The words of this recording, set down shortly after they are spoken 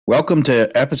Welcome to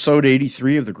episode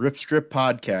 83 of the Grip Strip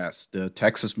podcast, the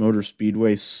Texas Motor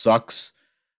Speedway Sucks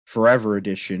Forever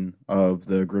edition of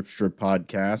the Grip Strip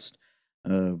podcast.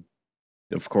 Uh,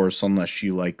 of course, unless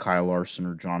you like Kyle Larson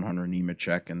or John Hunter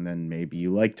Nemechek, and then maybe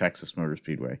you like Texas Motor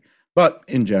Speedway. But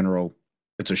in general,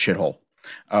 it's a shithole.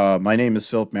 My name is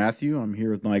Philip Matthew. I'm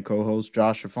here with my co host,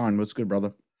 Josh Afine. What's good,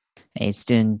 brother? Hey, it's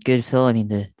doing good, Phil. I mean,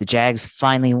 the Jags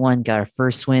finally won, got our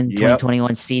first win Yep.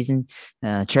 2021 season.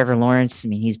 Trevor Lawrence, I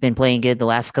mean, he's been playing good the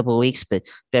last couple of weeks, but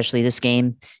especially this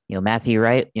game, Matthew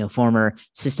Wright, former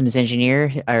systems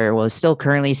engineer, or was still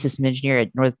currently system engineer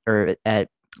at North or at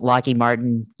Lockheed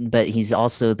Martin, but he's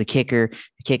also the kicker,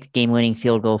 kicked game-winning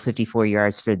field goal, 54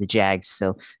 yards for the Jags.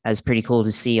 So that was pretty cool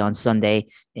to see on Sunday.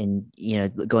 And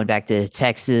going back to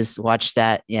Texas, watch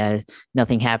that. Yeah,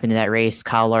 nothing happened in that race.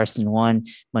 Kyle Larson won.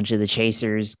 A bunch of the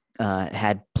chasers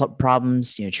had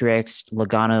problems. Truex,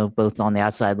 Logano, both on the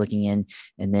outside looking in,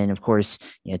 and then of course,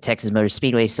 Texas Motor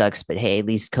Speedway sucks, but hey, at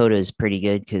least COTA is pretty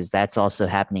good because that's also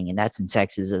happening, and that's in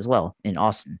Texas as well, in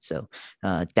Austin. So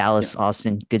Yeah. Dallas,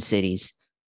 Austin, good cities.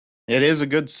 It is a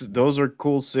good. Those are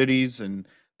cool cities, and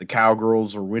the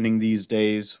Cowgirls are winning these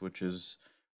days, which is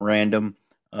random.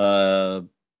 Uh,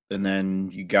 and then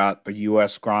you got the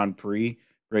U.S. Grand Prix.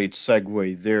 Great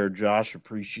segue there, Josh.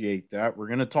 Appreciate that. We're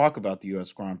going to talk about the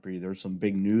U.S. Grand Prix. There's some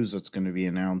big news that's going to be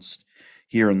announced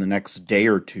here in the next day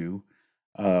or two.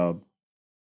 Uh,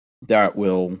 that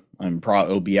will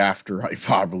it'll be after I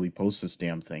probably post this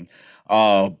damn thing.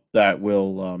 That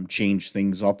will change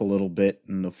things up a little bit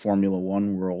in the Formula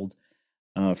One world,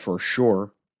 for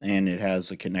sure, and it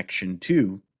has a connection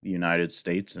to the United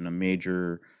States and a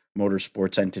major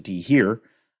motorsports entity here.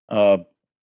 Uh,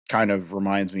 Kind of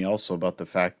reminds me also about the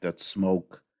fact that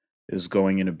Smoke is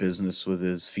going into business with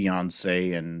his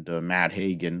fiance and Matt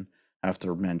Hagan. I have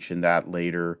to mention that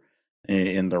later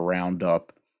in the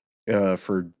roundup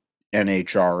for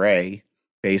NHRA,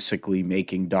 basically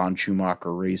making Don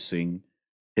Schumacher Racing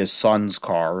his son's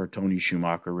car, Tony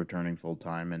Schumacher returning full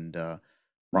time, and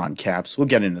Ron Capps. We'll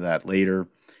get into that later.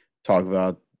 Talk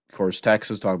about, of course,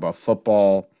 Texas, talk about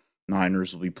football.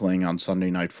 Niners will be playing on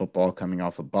Sunday Night Football coming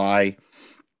off a bye.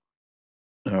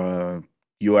 uh,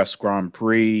 U.S. Grand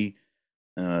Prix,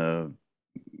 uh,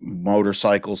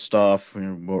 motorcycle stuff,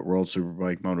 World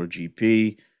Superbike,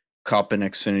 MotoGP, Cup and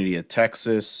Xfinity at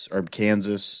Texas or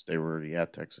Kansas. They were already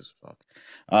at Texas. Fuck.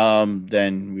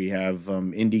 Then we have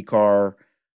IndyCar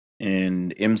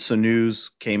and IMSA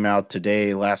news came out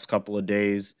today, last couple of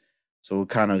days. So we'll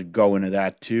kind of go into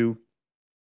that too.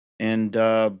 And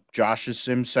Josh's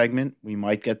sim segment, we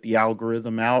might get the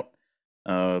algorithm out.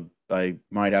 Uh, I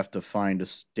might have to find a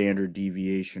standard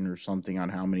deviation or something on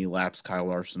how many laps Kyle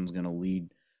Larson's going to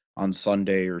lead on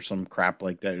Sunday or some crap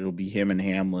like that. It'll be him and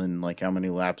Hamlin. Like, how many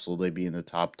laps will they be in the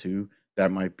top two? That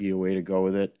might be a way to go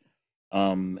with it.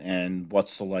 And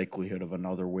what's the likelihood of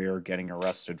another Ware getting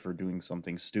arrested for doing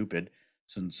something stupid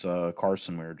since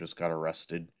Carson Ware just got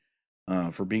arrested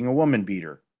for being a woman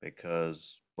beater?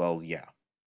 Because, well, yeah,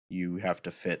 you have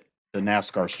to fit. The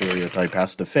NASCAR stereotype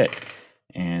has to fit.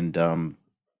 And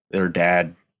their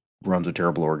dad runs a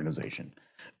terrible organization.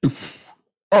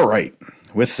 All right.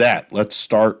 With that, let's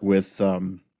start with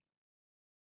the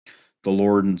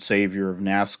Lord and Savior of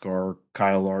NASCAR,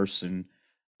 Kyle Larson,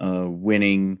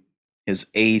 winning his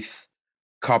eighth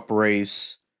Cup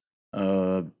race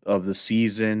of the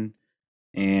season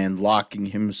and locking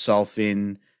himself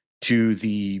in to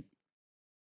the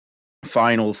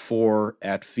Final Four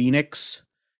at Phoenix,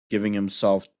 giving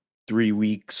himself 3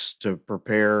 weeks to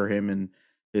prepare, him and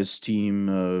his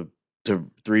team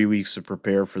to 3 weeks to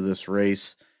prepare for this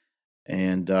race.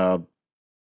 And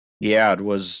yeah, it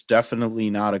was definitely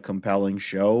not a compelling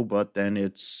show, but then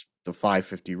it's the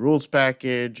 550 rules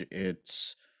package.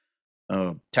 It's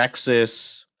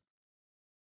Texas.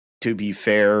 To be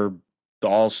fair, the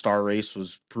All Star race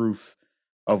was proof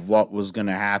of what was going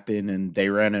to happen, and they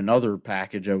ran another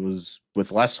package that was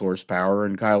with less horsepower,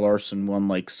 and Kyle Larson won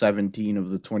like 17 of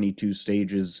the 22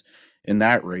 stages in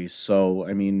that race. So,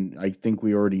 I mean, I think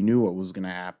we already knew what was going to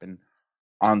happen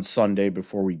on Sunday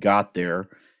before we got there,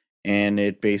 and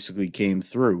it basically came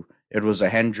through. It was a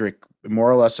Hendrick, more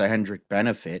or less a Hendrick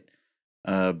benefit,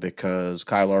 because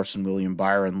Kyle Larson, William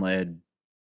Byron led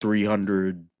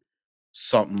 300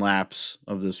 something laps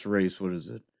of this race. What is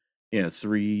it? Yeah,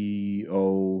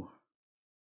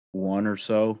 301 or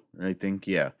so, I think.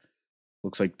 Yeah.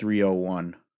 Looks like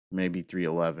 301, maybe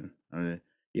 311.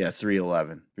 Yeah,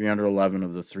 311. 311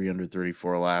 of the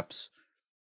 334 laps,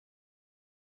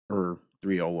 or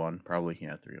 301, probably.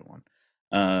 Yeah,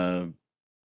 301.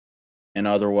 And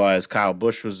otherwise, Kyle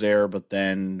Busch was there, but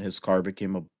then his car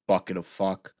became a bucket of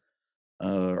fuck.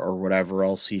 or whatever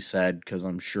else he said, because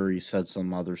I'm sure he said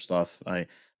some other stuff. I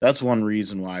That's one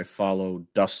reason why I follow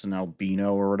Dustin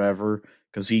Albino or whatever,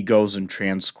 because he goes and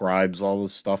transcribes all the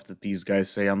stuff that these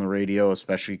guys say on the radio,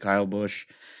 especially Kyle Busch,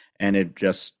 and it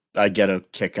just I get a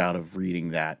kick out of reading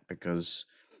that because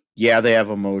yeah, they have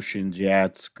emotions. Yeah,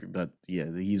 but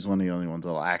yeah, he's one of the only ones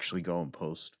that'll actually go and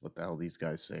post what the hell these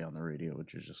guys say on the radio,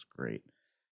 which is just great.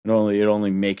 It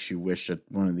only makes you wish that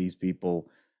one of these people,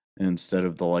 instead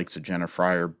of the likes of Jenna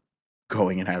Fryer,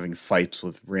 going and having fights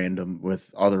with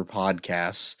other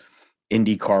podcasts,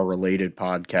 IndyCar related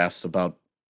podcasts about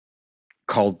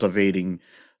cultivating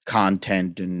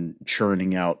content and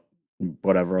churning out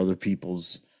whatever other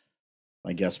people's,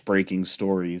 I guess, breaking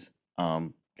stories.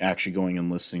 Actually going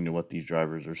and listening to what these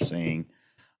drivers are saying.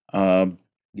 Um,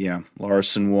 yeah,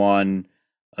 Larson won.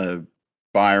 Uh,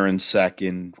 Byron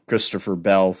second. Christopher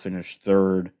Bell finished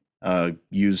third.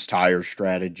 Used tire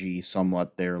strategy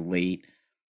somewhat there late,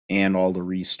 and all the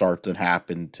restart that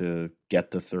happened to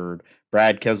get to third.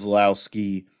 Brad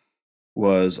Keselowski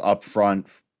was up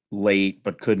front late,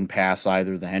 but couldn't pass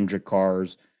either the Hendrick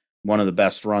cars. One of the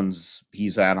best runs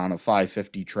he's had on a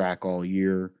 550 track all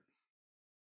year.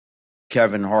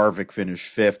 Kevin Harvick finished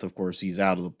fifth. Of course, he's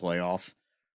out of the playoff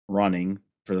running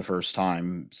for the first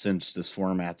time since this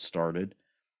format started.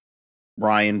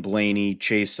 Ryan Blaney,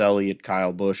 Chase Elliott,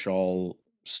 Kyle Busch all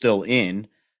still in,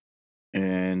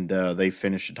 and they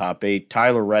finished the top eight.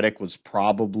 Tyler Reddick was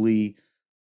probably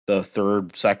the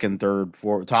third,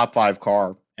 fourth, top five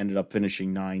car, ended up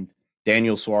finishing ninth.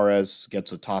 Daniel Suarez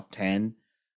gets a top 10,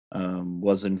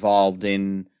 was involved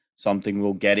in something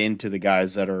we'll get into the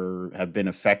guys that have been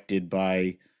affected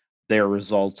by their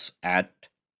results at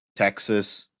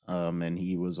Texas, and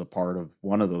he was a part of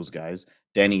one of those guys.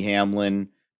 Denny Hamlin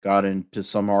got into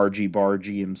some argy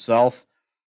bargy himself,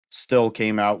 still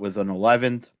came out with an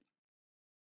 11th.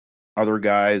 Other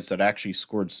guys that actually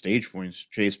scored stage points,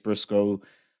 Chase Briscoe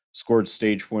scored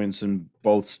stage points in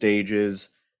both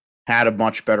stages, had a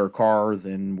much better car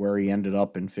than where he ended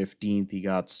up in 15th.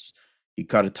 He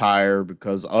cut a tire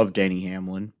because of Denny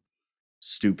Hamlin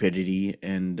stupidity,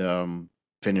 and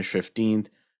finished 15th.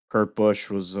 Kurt Busch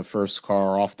was the first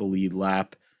car off the lead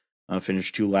lap,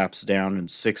 finished 2 laps down in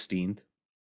 16th.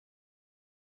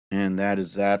 And that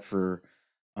is that for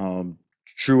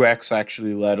Truex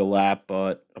actually led a lap,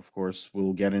 but of course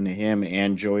we'll get into him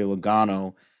and Joey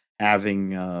Logano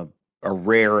having a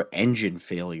rare engine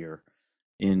failure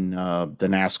in the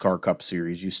NASCAR Cup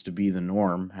Series. Used to be the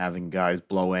norm, having guys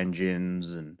blow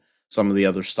engines and some of the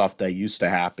other stuff that used to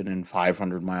happen in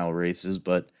 500-mile races,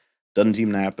 but doesn't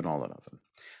seem to happen all that often.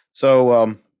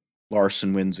 So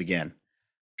Larson wins again.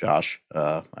 Josh,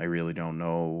 I really don't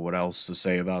know what else to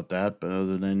say about that, but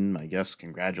other than, I guess,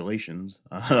 congratulations.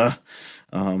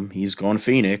 He's going to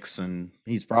Phoenix, and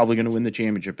he's probably going to win the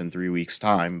championship in 3 weeks'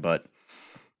 time, but,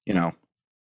 you know,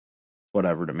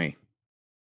 whatever to me.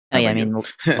 Oh, yeah, I mean,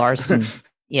 Larson.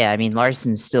 Yeah, I mean,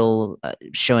 Larson's still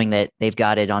showing that they've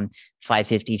got it on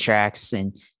 550 tracks,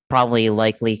 and probably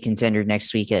likely contender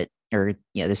next week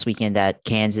this weekend at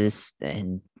Kansas,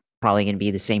 and probably going to be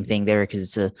the same thing there because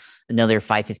it's another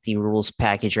 550 rules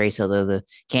package race. Although the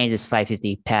Kansas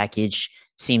 550 package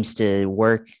seems to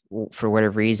work for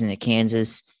whatever reason at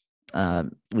Kansas.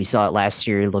 We saw it last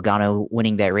year, Logano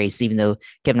winning that race, even though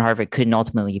Kevin Harvick couldn't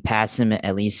ultimately pass him.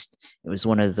 At least it was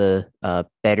one of the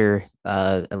better,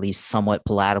 at least somewhat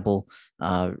palatable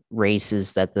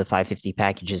races that the 550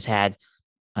 packages had.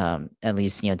 At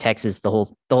least, Texas, the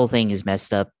whole thing is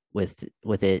messed up with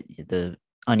it, the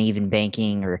uneven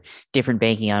banking or different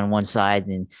banking on one side,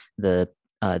 and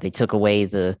they took away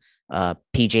the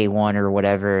PJ1 or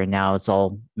whatever, and now it's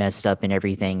all messed up and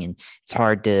everything, and it's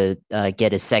hard to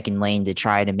get a second lane to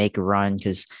try to make a run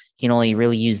because you can only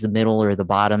really use the middle or the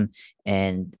bottom,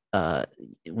 and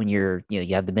when you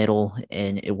have the middle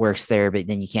and it works there, but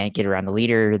then you can't get around the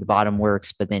leader. The bottom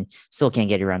works, but then still can't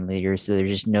get around the leader, so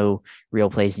there's just no real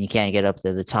place, and you can't get up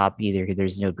to the top either because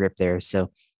there's no grip there.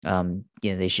 So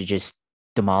they should just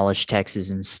demolish Texas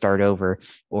and start over,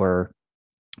 or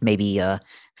maybe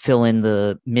fill in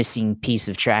the missing piece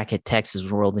of track at Texas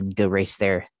World and go race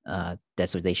there.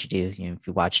 That's what they should do. If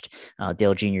you watched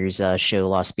Dale Jr.'s show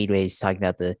Lost Speedways talking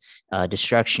about the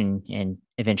destruction and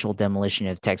eventual demolition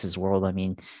of Texas World, I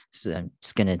mean,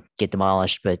 it's going to get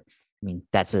demolished, but I mean,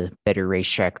 that's a better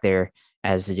racetrack there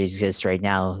as it exists right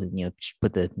now.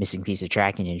 Put the missing piece of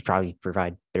track in, and probably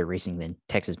provide better racing than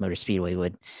Texas Motor Speedway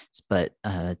would. But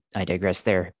I digress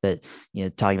there. But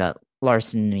talking about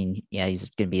Larson, I mean, yeah, he's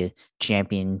going to be a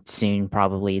champion soon.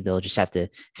 Probably they'll just have to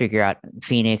figure out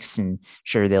Phoenix, and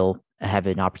sure they'll have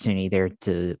an opportunity there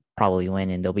to probably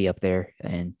win, and they'll be up there.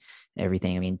 And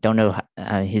everything. I mean, don't know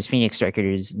his Phoenix record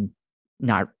is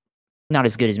not not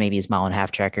as good as maybe his mile and a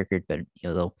half track record, but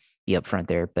they'll be up front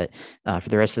there. But for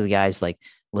the rest of the guys, like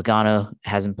Logano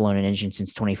hasn't blown an engine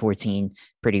since 2014,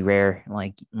 pretty rare.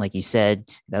 Like you said,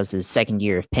 that was his second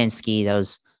year of Penske. That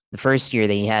was the first year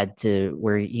that he had to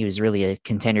where he was really a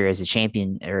contender as a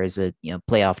champion or as a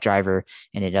playoff driver.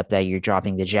 Ended up that year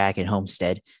dropping the jack at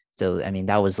Homestead. So I mean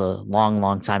that was a long,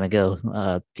 long time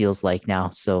ago. Feels like now.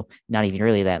 So not even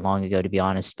really that long ago, to be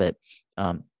honest. But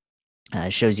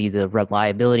shows you the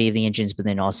reliability of the engines, but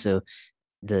then also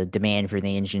the demand for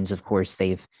the engines. Of course,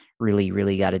 they've really,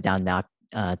 really got it down now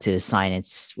to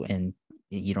science, and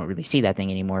you don't really see that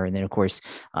thing anymore. And then, of course,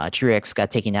 Truex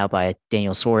got taken out by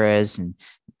Daniel Suarez, and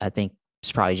I think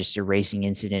it's probably just a racing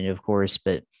incident, of course,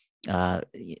 but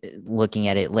looking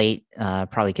at it late,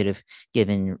 probably could have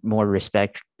given more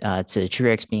respect to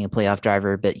Truex being a playoff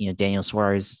driver, but Daniel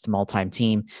Suarez is a small-time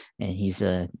team, and he's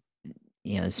a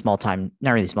small time,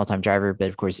 not really small time driver, but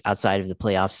of course outside of the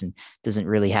playoffs and doesn't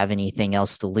really have anything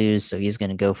else to lose. So he's going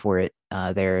to go for it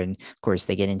there. And of course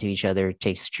they get into each other,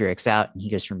 takes Truex out, and he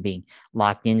goes from being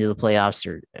locked into the playoffs,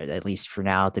 or at least for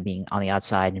now, to being on the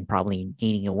outside and probably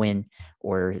needing a win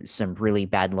or some really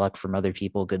bad luck from other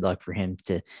people. Good luck for him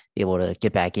to be able to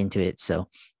get back into it. So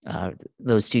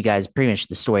those two guys, pretty much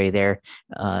the story there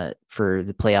for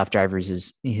the playoff drivers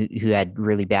is who had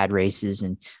really bad races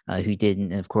and who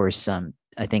didn't. And of course,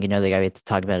 I think another guy we have to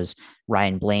talk about is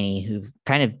Ryan Blaney, who've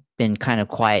kind of been kind of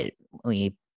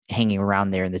quietly hanging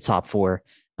around there in the top four.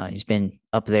 He's been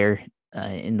up there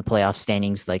in the playoff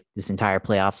standings like this entire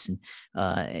playoffs,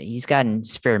 and he's gotten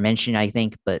his fair mention, I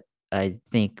think, but I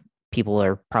think people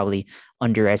are probably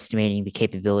underestimating the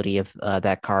capability of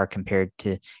that car compared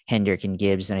to Hendrick and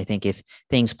Gibbs. And I think if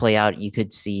things play out, you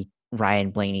could see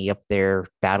Ryan Blaney up there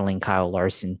battling Kyle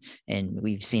Larson. And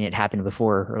we've seen it happen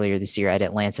before earlier this year at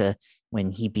Atlanta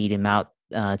when he beat him out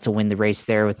to win the race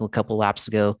there with a couple laps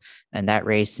ago and that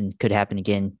race, and could happen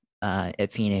again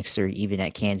at Phoenix or even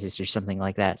at Kansas or something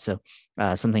like that. So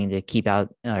something to keep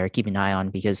out or keep an eye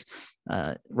on, because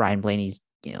Ryan Blaney's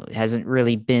hasn't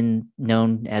really been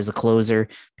known as a closer,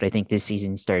 but I think this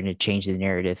season's starting to change the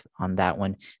narrative on that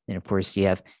one. Then of course you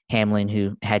have Hamlin,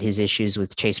 who had his issues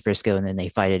with Chase Briscoe, and then they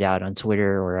fight it out on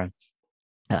Twitter or on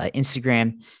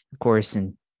Instagram, of course,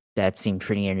 and that seemed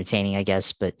pretty entertaining, I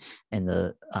guess. But in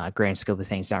the grand scope of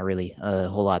things, not really a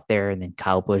whole lot there. And then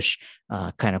Kyle Busch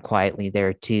kind of quietly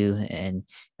there too, and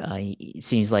it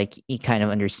seems like he kind of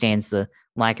understands the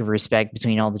lack of respect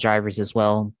between all the drivers as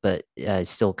well, but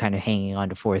still kind of hanging on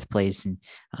to fourth place, and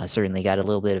certainly got a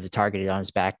little bit of a target on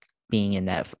his back being in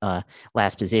that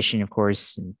last position, of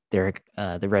course. And there,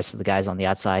 the rest of the guys on the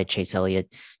outside, Chase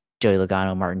Elliott, Joey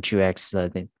Logano, Martin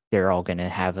Truex, they're all going to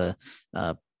have a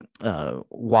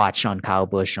watch on Kyle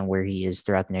Busch on where he is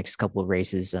throughout the next couple of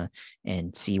races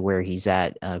and see where he's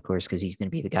at, of course, because he's going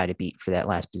to be the guy to beat for that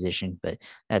last position. But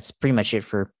that's pretty much it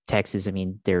for Texas. I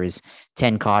mean, there is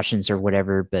 10 cautions or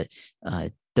whatever, but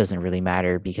it doesn't really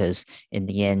matter, because in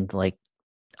the end, like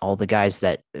all the guys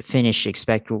that finish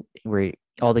were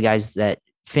all the guys that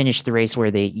finished the race where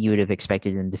you would have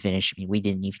expected them to finish. I mean, we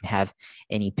didn't even have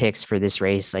any picks for this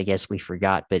race. I guess we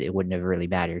forgot, but it wouldn't have really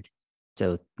mattered.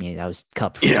 So that was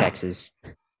Cup for Texas.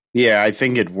 Yeah, I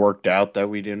think it worked out that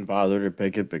we didn't bother to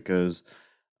pick it because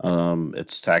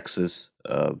it's Texas.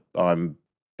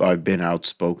 I've been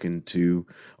outspoken to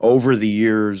over the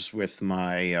years with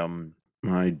my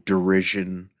my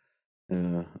derision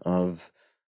of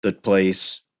the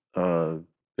place.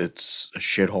 It's a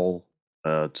shithole.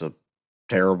 It's a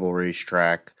terrible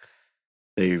racetrack.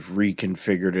 They've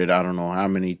reconfigured it I don't know how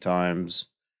many times.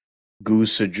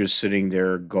 Goose just sitting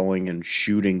there going and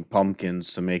shooting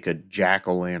pumpkins to make a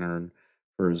jack-o'-lantern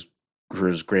for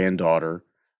his granddaughter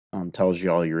tells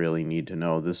you all you really need to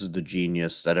know. This is the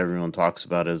genius that everyone talks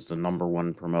about as the number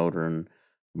one promoter in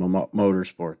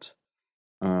motorsports.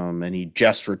 And he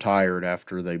just retired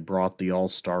after they brought the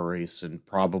All-Star race and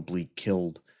probably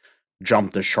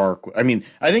jumped the shark. I mean,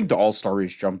 I think the All-Star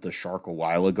race jumped the shark a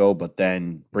while ago, but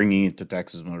then bringing it to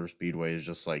Texas Motor Speedway is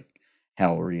just like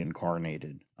hell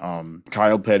reincarnated.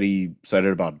 Kyle Petty said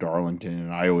it about Darlington,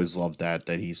 and I always loved that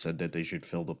he said that they should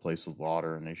fill the place with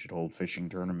water and they should hold fishing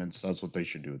tournaments. That's what they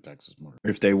should do at Texas Motor.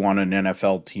 If they want an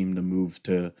NFL team to move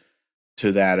to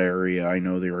that area, I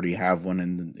know they already have one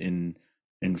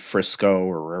in Frisco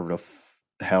or wherever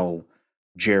the hell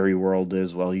Jerry World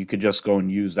is. Well, you could just go and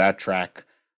use that track,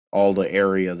 all the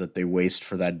area that they waste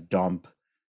for that dump,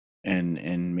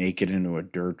 and make it into a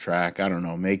dirt track. I don't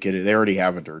know, make it. They already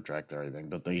have a dirt track there, I think,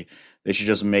 but they should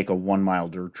just make a 1 mile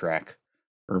dirt track,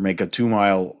 or make a 2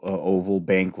 mile oval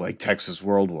bank like Texas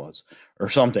World was, or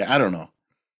something. I don't know.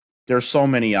 there's so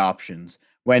many options.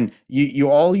 When you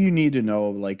all you need to know,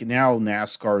 like now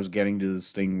NASCAR is getting to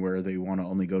this thing where they want to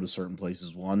only go to certain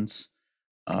places once.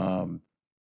 Um,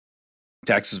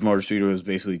 Texas Motor Speedway was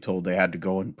basically told they had to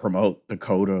go and promote the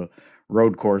COTA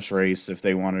road course race if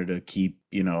they wanted to keep,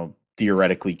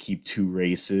 theoretically keep two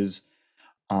races.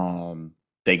 Um,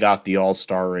 they got the All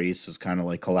Star race as kind of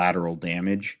like collateral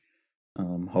damage.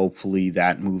 Hopefully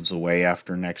that moves away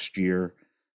after next year,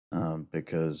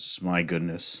 because my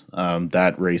goodness,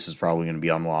 that race is probably going to be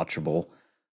unwatchable.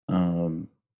 Um,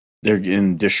 they're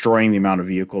in destroying the amount of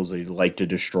vehicles they'd like to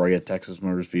destroy at Texas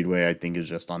Motor Speedway. I think is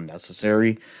just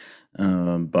unnecessary.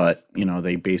 But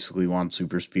they basically want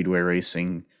super speedway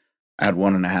racing at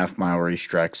 1.5 mile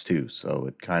racetracks too, so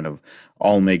it kind of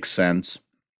all makes sense.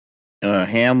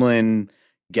 Hamlin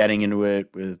getting into it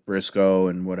with Briscoe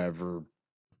and whatever.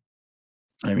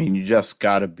 I mean, you just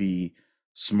got to be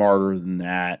smarter than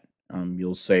that.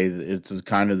 You'll say that it's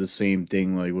kind of the same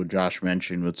thing like what Josh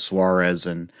mentioned with Suarez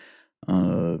and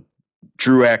uh,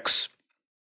 Truex.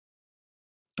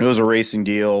 It was a racing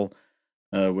deal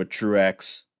with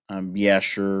Truex. Yeah,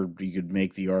 sure, you could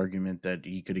make the argument that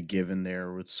he could have given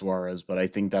there with Suarez, but I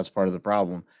think that's part of the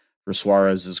problem for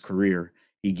Suarez's career.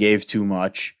 He gave too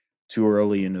much too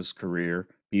early in his career.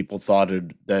 People thought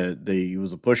that he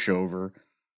was a pushover.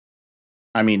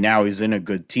 I mean, now he's in a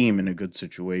good team, in a good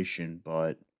situation,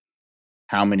 but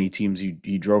how many teams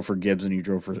he drove for Gibbs and he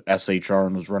drove for SHR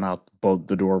and was run out both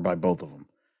the door by both of them?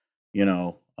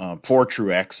 For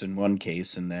Truex in one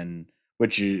case, and then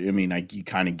I mean, like you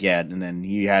kind of get, and then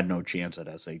he had no chance at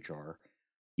SHR,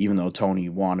 even though Tony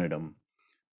wanted him.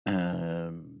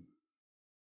 Um,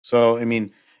 so I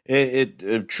mean,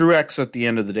 Truex at the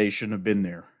end of the day shouldn't have been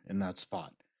there in that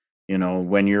spot.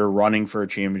 When you're running for a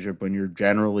championship, when you're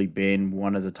generally been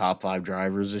one of the top five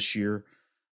drivers this year,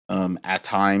 at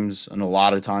times and a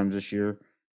lot of times this year,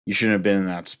 you shouldn't have been in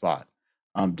that spot.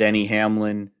 Denny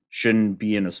Hamlin shouldn't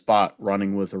be in a spot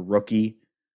running with a rookie.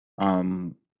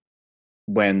 Um,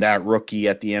 when that rookie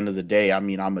at the end of the day, I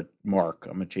mean, I'm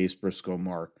a Chase Briscoe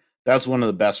mark. That's one of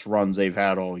the best runs they've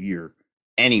had all year,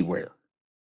 anywhere.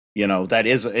 That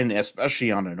is, and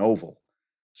especially on an oval.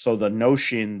 So the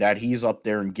notion that he's up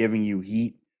there and giving you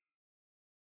heat,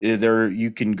 there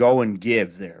you can go and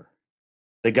give there.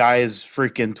 The guy is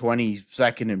freaking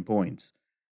 22nd in points.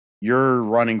 You're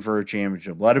running for a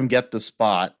championship. Let him get the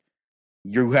spot.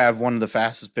 You have one of the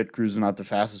fastest pit crews, not the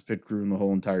fastest pit crew in the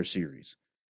whole entire series.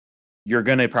 You're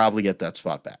going to probably get that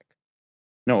spot back.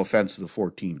 No offense to the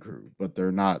 14 crew, but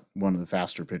they're not one of the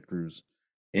faster pit crews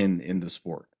in the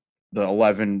sport. The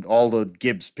 11, all the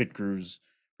Gibbs pit crews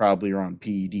probably are on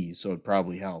PEDs, so it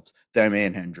probably helps them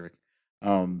and Hendrick.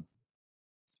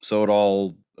 So it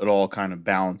all kind of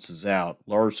balances out.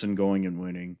 Larson going and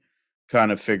winning.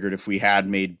 Kind of figured if we had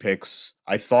made picks,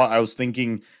 I was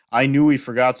thinking I knew we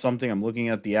forgot something. I'm looking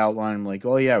at the outline. I'm like,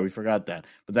 oh yeah, we forgot that.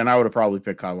 But then I would have probably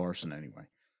picked Kyle Larson anyway.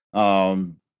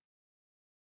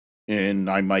 And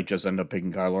I might just end up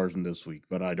picking Kyle Larson this week,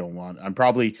 but I don't want. I'm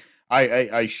probably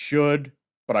I should,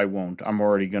 but I won't. I'm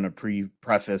already gonna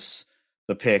preface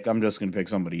the pick. I'm just gonna pick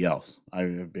somebody else. I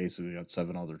basically got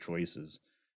 7 other choices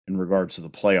in regards to the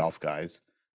playoff guys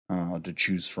to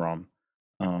choose from.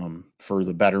 For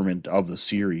the betterment of the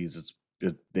series,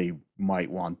 they might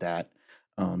want that.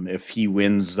 If he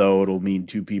wins, though, it'll mean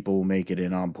 2 people will make it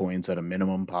in on points at a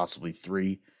minimum, possibly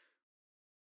 3,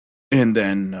 and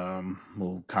then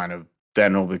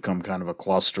it'll become kind of a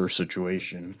cluster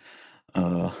situation.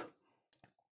 Uh,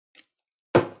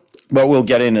 but we'll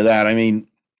get into that. I mean,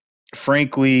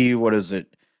 frankly, what is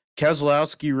it?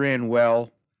 Keselowski ran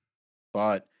well,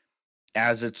 but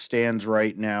as it stands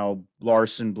right now,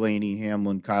 Larson, Blaney,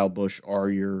 Hamlin, Kyle Busch are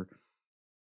your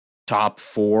top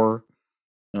 4.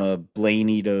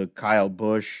 Blaney to Kyle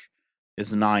Busch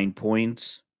is 9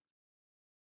 points.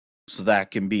 So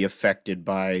that can be affected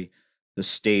by the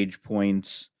stage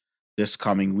points this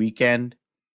coming weekend.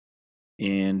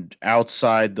 And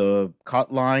outside the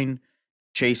cut line,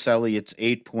 Chase Elliott's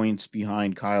 8 points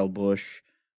behind Kyle Busch,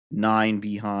 9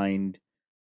 behind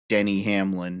Denny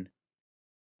Hamlin.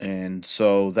 And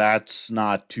so that's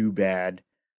not too bad.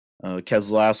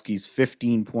 Keselowski's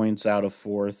 15 points out of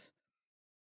 4th,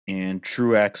 and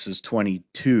Truex is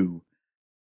 22.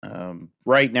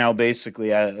 Right now, basically,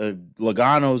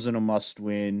 Logano's in a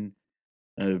must-win.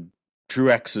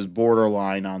 Truex is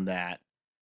borderline on that.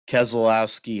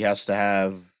 Keselowski has to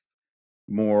have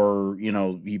more,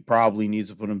 he probably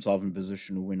needs to put himself in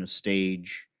position to win a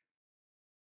stage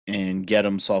and get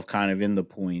himself kind of in the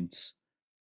points.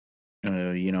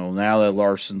 Now that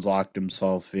Larson's locked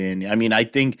himself in, I mean, I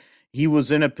think he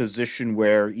was in a position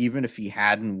where even if he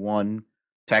hadn't won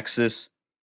Texas,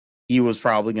 he was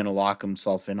probably going to lock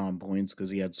himself in on points because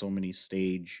he had so many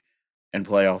stage and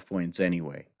playoff points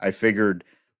anyway. I figured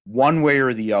one way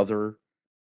or the other,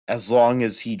 as long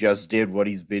as he just did what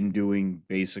he's been doing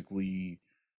basically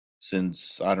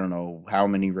since I don't know how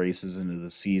many races into the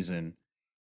season,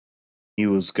 he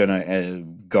was gonna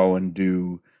go and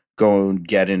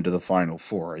get into the final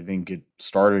four. I think it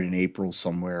started in April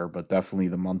somewhere, but definitely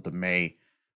the month of May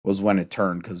was when it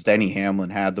turned because Denny Hamlin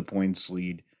had the points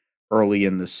lead early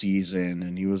in the season,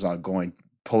 and he was going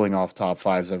pulling off top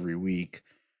fives every week,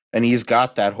 and he's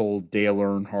got that whole Dale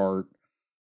Earnhardt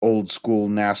old school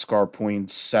NASCAR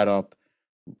points setup,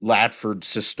 Latford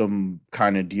system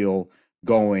kind of deal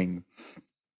going,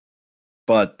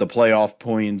 but the playoff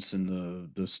points and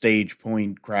the stage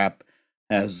point crap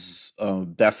has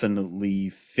definitely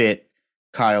fit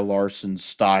Kyle Larson's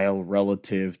style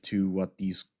relative to what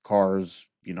these cars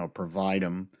provide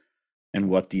him and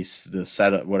what the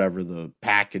setup whatever the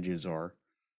packages are,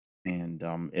 and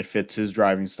it fits his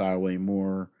driving style way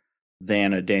more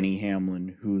than a Denny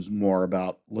Hamlin who's more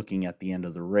about looking at the end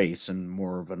of the race and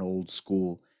more of an old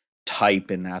school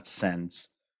type in that sense.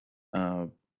 Uh,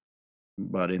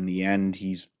 but in the end,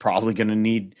 he's probably going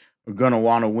to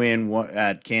want to win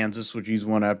at Kansas, which he's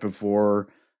won at before,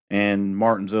 and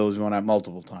Martinsville, he's won at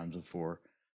multiple times before.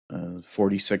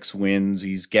 46 wins.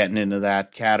 He's getting into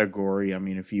that category. I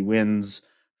mean, if he wins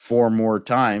four more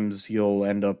times, he'll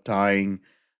end up tying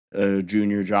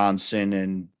Junior Johnson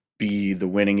and be the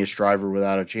winningest driver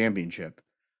without a championship.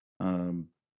 Um,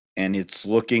 and it's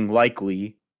looking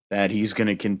likely that he's going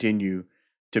to continue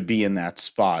to be in that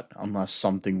spot unless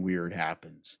something weird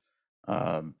happens.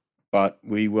 Um, but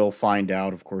we will find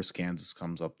out. Of course, Kansas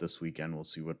comes up this weekend. We'll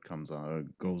see what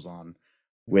goes on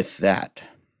with that.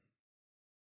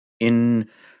 In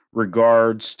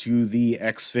regards to the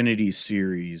Xfinity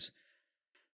series,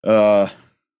 uh,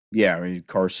 yeah, I mean,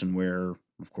 Carson Ware,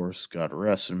 of course, got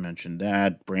arrested. Mentioned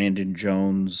that. Brandon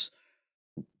Jones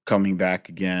coming back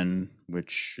again,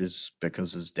 which is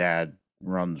because his dad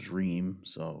runs Ream,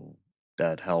 so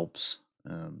that helps,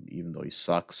 even though he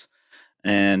sucks.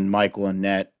 And Michael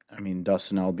Annett, I mean,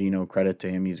 Dustin Albino, credit to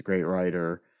him, he's a great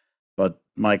writer, but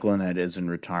Michael Annett isn't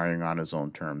retiring on his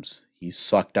own terms. He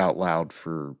sucked out loud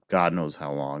for God knows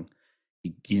how long.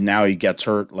 He gets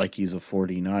hurt like he's a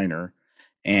 49er.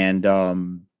 And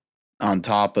on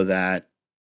top of that,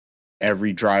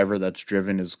 every driver that's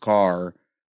driven his car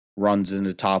runs in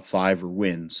the top five or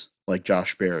wins, like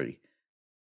Josh Berry.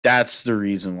 That's the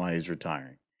reason why he's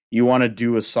retiring. You want to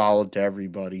do a solid to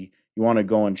everybody. You want to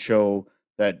go and show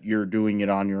that you're doing it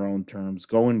on your own terms.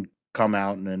 Go and come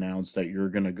out and announce that you're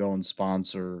going to go and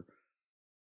sponsor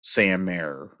Sam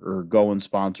Mayer or go and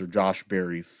sponsor Josh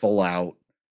Berry full out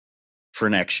for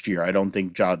next year. I don't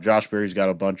think Josh Berry's got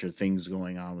a bunch of things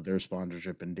going on with their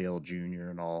sponsorship and Dale Jr.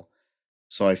 and all.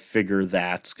 So I figure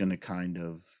that's going to kind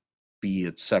of be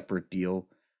a separate deal.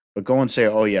 But go and say,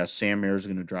 oh, yeah, Sam Mayer is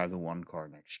going to drive the one car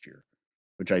next year,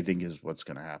 which I think is what's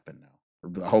going to happen now.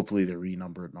 Or hopefully they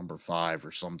renumber at number 5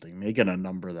 or something. Make it a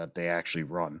number that they actually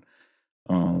run.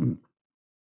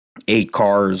 8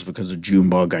 cars because of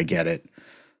Junebug, I get it.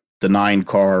 The 9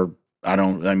 car,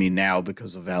 I mean, now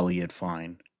because of Elliott,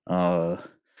 fine. Run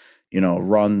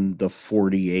the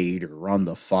 48 or run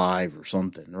the 5 or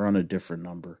something. Run a different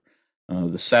number.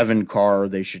 The 7 car,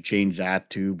 they should change that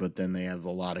too, but then they have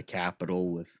a lot of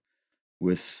capital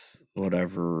with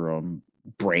whatever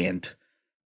Brandt,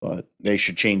 but they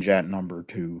should change that number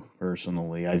too.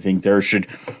 Personally, I think there should,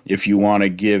 if you want to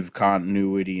give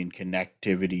continuity and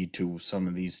connectivity to some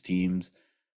of these teams,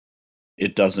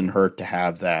 it doesn't hurt to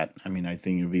have that. I mean, I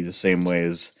think it would be the same way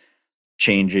as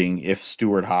changing if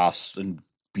Stewart Haas and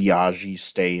Biaggi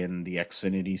stay in the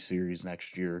Xfinity series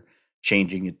next year,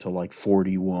 changing it to like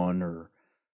 41 or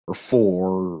 4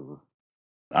 or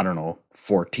I don't know,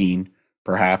 14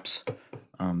 perhaps.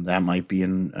 That might be a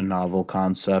novel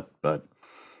concept, but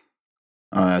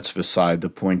that's beside the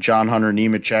point. John Hunter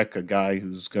Nemechek, a guy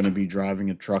who's going to be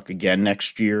driving a truck again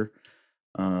next year,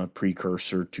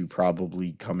 precursor to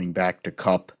probably coming back to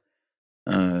Cup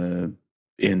in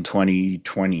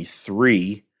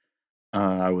 2023,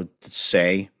 I would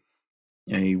say.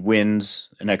 And he wins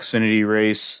an Xfinity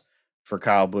race for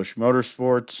Kyle Busch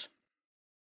Motorsports,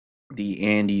 the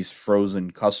Andes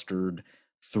Frozen Custard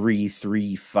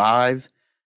 335.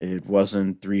 It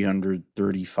wasn't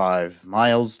 335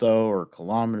 miles though, or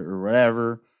kilometer or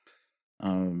whatever.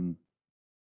 John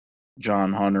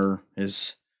Hunter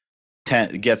gets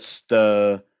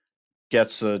a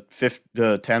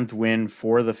 10th win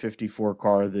for the 54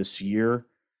 car this year,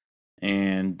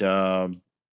 and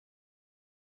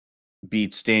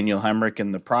beats Daniel Hemrick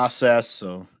in the process.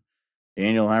 So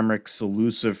Daniel Hemrick's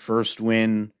elusive first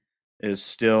win is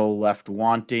still left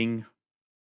wanting.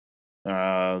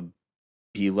 Uh,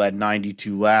 he led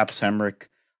 92 laps. Hemrick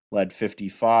led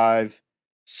 55.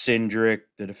 Cindric,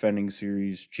 the defending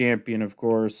series champion, of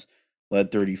course,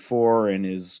 led 34, and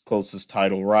his closest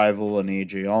title rival, an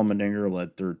AJ Allmendinger,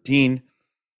 led 13.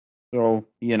 So,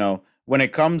 when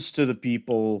it comes to the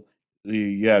people,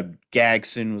 you have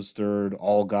Gagson was third,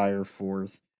 Allgaier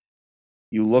fourth.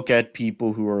 You look at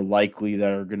people who are likely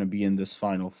that are going to be in this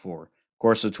final four. Of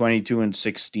course, the 22 and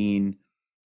 16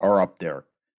 are up there.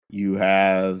 You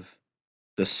have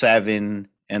the 7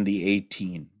 and the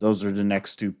 18. Those are the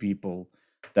next two people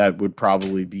that would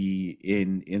probably be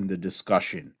in the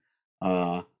discussion.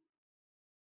 But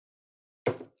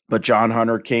John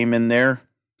Hunter came in there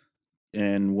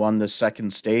and won the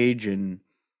second stage and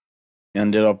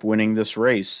ended up winning this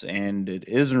race. And it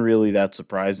isn't really that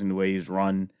surprising the way he's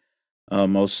run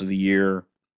most of the year.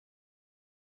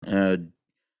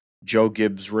 Joe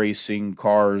Gibbs Racing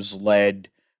cars led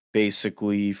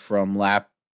basically from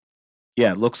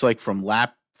it looks like from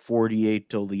lap 48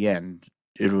 till the end.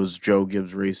 It was Joe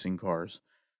Gibbs Racing cars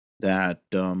that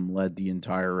led the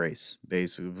entire race,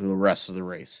 basically the rest of the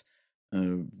race,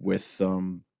 with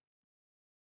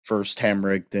first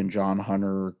Hemrick, then John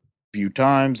Hunter a few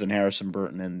times, and Harrison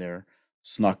Burton in there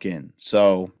snuck in.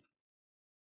 So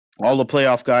all the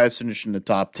playoff guys finished in the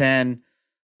top 10.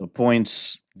 The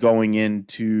points going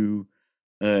into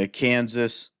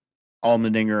Kansas,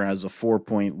 Allmendinger has a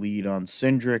 4-point lead on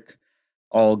Cindric.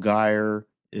 Allgaier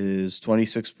is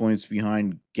 26 points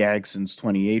behind. Gagson's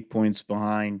 28 points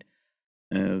behind.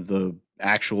 The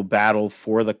actual battle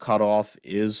for the cutoff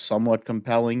is somewhat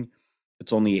compelling.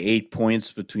 It's only 8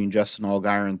 points between Justin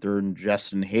Allgaier in third and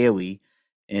Justin Haley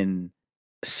in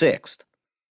sixth.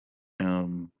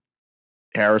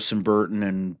 Harrison Burton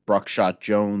and Buckshot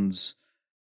Jones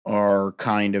are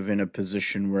kind of in a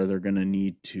position where they're going to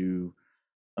need to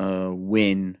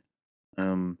win.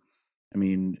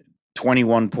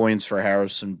 21 points for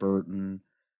Harrison Burton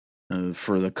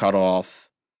for the cutoff,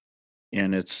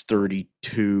 and it's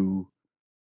 32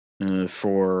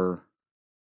 for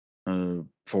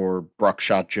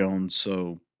Buckshot Jones.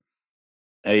 So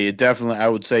I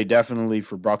would say definitely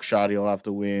for Buckshot, he'll have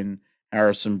to win.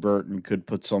 Harrison Burton could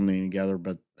put something together,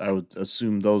 but I would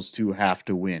assume those two have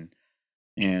to win.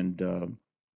 And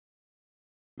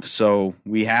so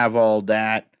we have all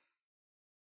that.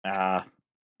 A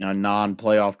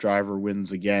non-playoff driver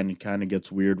wins again. It kind of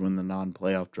gets weird when the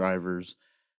non-playoff drivers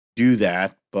do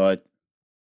that, but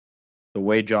the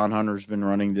way John Hunter's been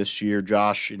running this year,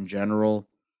 Josh, in general,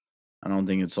 I don't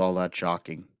think it's all that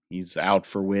shocking. He's out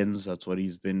for wins. That's what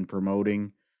he's been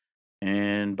promoting.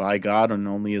 And by God, on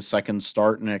only his second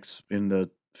start next in the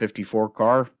 54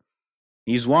 car,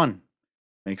 he's won.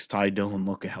 Makes Ty Dillon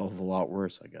look a hell of a lot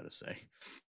worse, I got to say.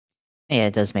 Yeah,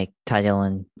 it does make Ty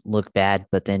Dillon look bad,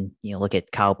 but then look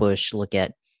at Kyle Busch, look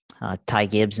at Ty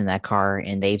Gibbs in that car,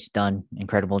 and they've done an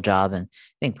incredible job. And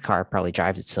I think the car probably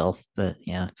drives itself. But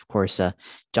yeah, of course,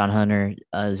 John Hunter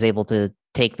is able to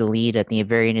take the lead at the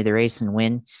very end of the race and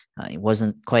win. He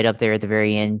wasn't quite up there at the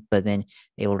very end, but then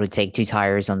able to take 2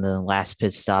 tires on the last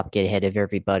pit stop, get ahead of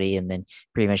everybody, and then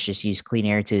pretty much just use clean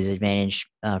air to his advantage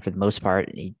for the most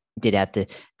part. He did have to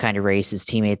kind of race his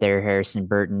teammate there, Harrison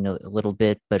Burton, a little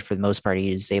bit, but for the most part,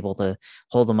 he was able to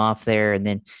hold him off there, and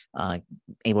then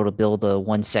able to build a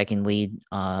 1 second lead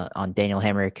on Daniel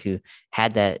Hemrick, who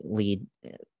had that lead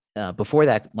before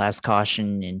that last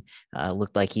caution, and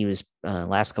looked like he was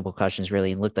last couple of cautions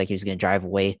really looked like he was going to drive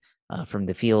away from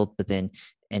the field, but then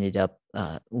ended up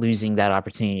losing that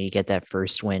opportunity to get that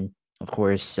first win, of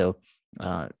course. So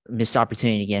missed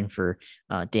opportunity again for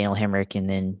Daniel Hemrick, and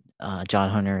then John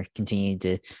Hunter continued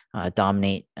to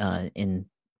dominate in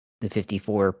the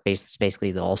 54,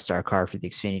 basically the all-star car for the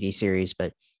Xfinity series.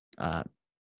 But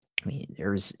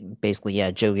there was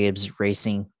basically, Joe Gibbs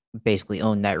Racing basically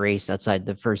owned that race outside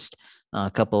the first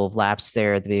couple of laps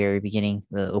there at the very beginning,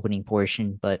 the opening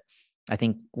portion. But I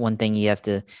think one thing you have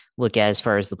to look at as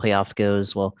far as the playoff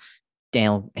goes, well,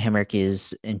 Daniel Hemrick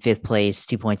is in 5th place,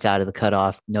 2 points out of the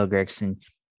cutoff. Noah Gragson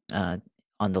on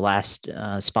the last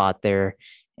spot there.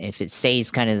 If it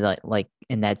stays kind of like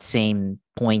in that same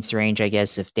points range, I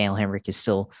guess, if Daniel Hemrick is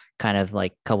still kind of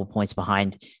like a couple points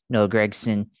behind Noah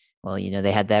Gragson, well,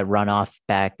 they had that runoff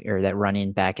back, or that run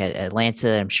in back at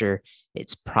Atlanta. I'm sure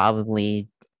it's probably,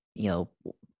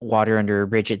 water under a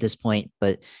bridge at this point,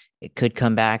 but it could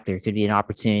come back. There could be an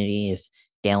opportunity if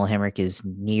Daniel Hemrick is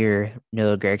near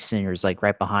Noah Gragson or is like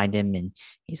right behind him and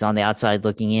he's on the outside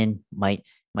looking in, might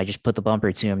just put the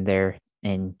bumper to him there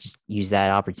and just use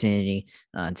that opportunity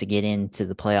to get into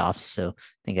the playoffs. So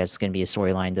I think that's going to be a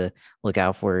storyline to look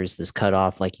out for. Is this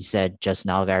cutoff, like you said,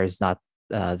 Justin Allgaier is not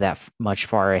much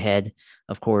far ahead,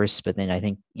 of course, but then I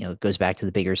think it goes back to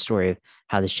the bigger story of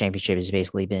how this championship has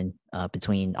basically been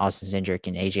between Austin Cindric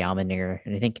and AJ Allmendinger,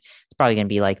 and I think it's probably going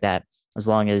to be like that as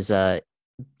long as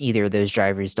either of those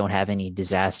drivers don't have any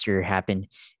disaster happen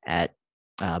at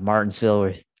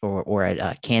Martinsville or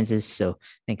at Kansas. So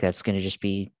I think that's going to just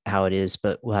be how it is.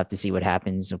 But we'll have to see what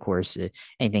happens. Of course,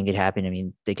 anything could happen. I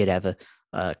mean, they could have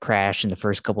a crash in the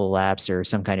first couple of laps or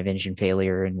some kind of engine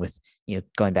failure. And with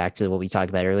going back to what we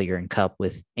talked about earlier in Cup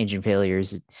with engine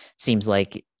failures, it seems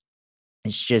like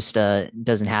it's just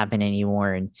doesn't happen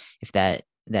anymore. And if that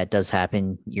does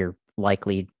happen, you're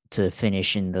likely to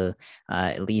finish in the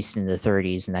at least in the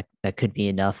 30s, and that could be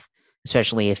enough.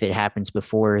 Especially if it happens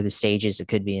before the stages, it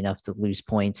could be enough to lose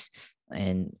points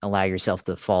and allow yourself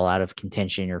to fall out of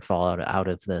contention or fall out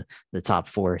of the top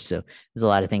four. So there's a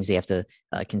lot of things you have to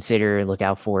consider, look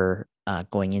out for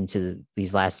going into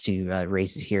these last two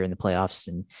races here in the playoffs.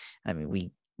 And I mean,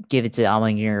 we give it to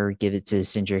Allmendinger, give it to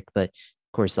Cindric, but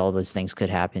of course, all those things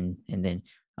could happen. And then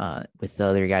with the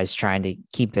other guys trying to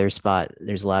keep their spot,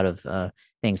 there's a lot of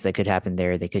things that could happen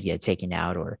there. They could get taken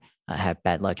out or have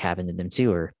bad luck happen to them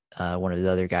too, or one of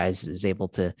the other guys is able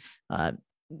to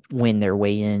win their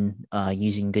way in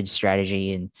using good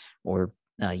strategy and or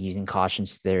using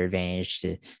cautions to their advantage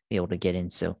to be able to get in.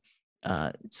 So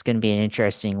it's going to be an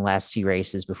interesting last two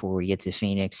races before we get to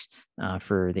Phoenix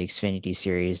for the Xfinity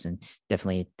Series, and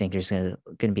definitely think there's going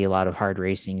to be a lot of hard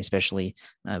racing, especially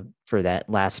for that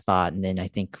last spot. And then I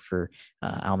think for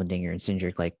Allmendinger and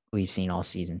Cindric, like we've seen all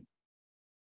season.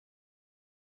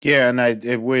 Yeah, and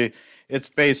it's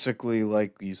basically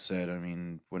like you said. I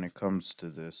mean, when it comes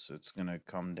to this, it's gonna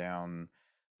come down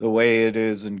the way it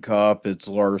is in Cup. It's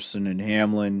Larson and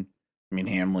Hamlin. I mean,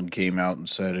 Hamlin came out and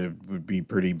said it would be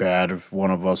pretty bad if one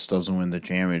of us doesn't win the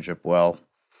championship. Well,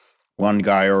 one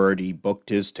guy already booked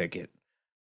his ticket.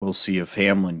 We'll see if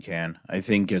Hamlin can. I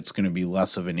think it's going to be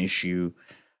less of an issue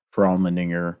for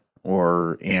Allmendinger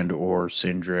or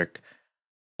Cindric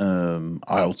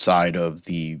outside of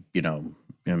the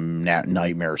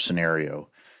nightmare scenario,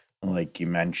 like you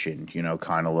mentioned.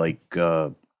 Kind of like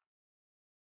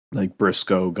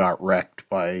Briscoe got wrecked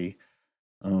by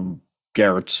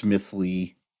Garrett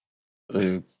Smithley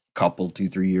a couple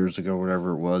 2-3 years ago,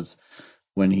 whatever it was,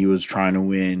 when he was trying to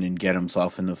win and get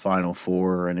himself in the final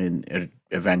four, and it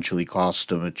eventually cost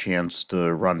him a chance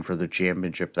to run for the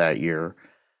championship that year.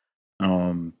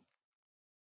 It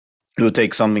would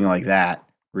take something like that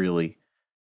really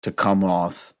to come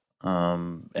off.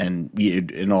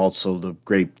 And also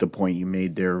the point you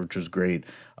made there, which was great,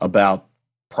 about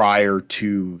prior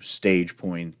to stage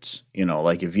points.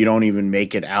 Like if you don't even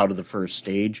make it out of the first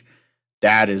stage,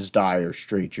 that is dire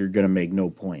straits. You're going to make no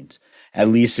points. At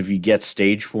least if you get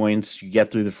stage points, you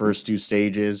get through the first two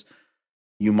stages,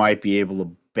 you might be able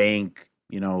to bank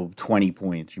 20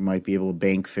 points. You might be able to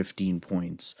bank 15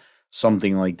 points,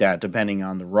 something like that, depending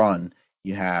on the run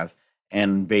you have.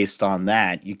 And based on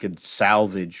that, you could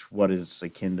salvage what is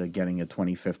akin to getting a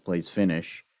 25th place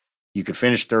finish. You could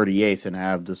finish 38th and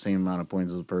have the same amount of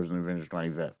points as the person who finished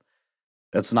 25th.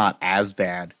 That's not as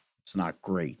bad. It's not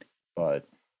great, but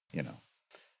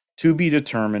to be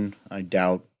determined. I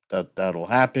doubt that that'll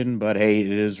happen, but hey,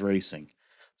 it is racing.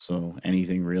 So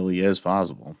anything really is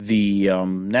possible. The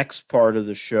next part of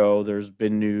the show, there's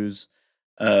been news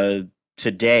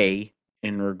today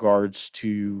in regards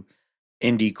to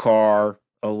IndyCar,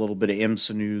 a little bit of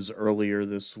IMSA news earlier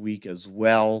this week as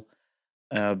well.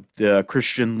 The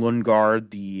Christian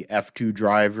Lundgaard, the F2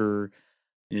 driver,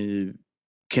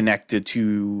 connected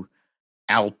to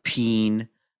Alpine,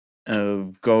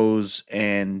 goes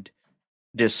and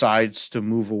decides to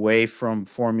move away from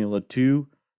Formula 2,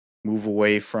 move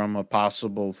away from a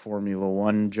possible Formula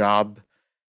 1 job,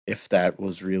 if that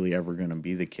was really ever going to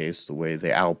be the case, the way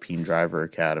the Alpine Driver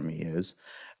Academy is.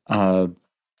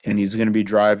 And he's going to be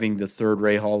driving the third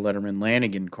Rahal Letterman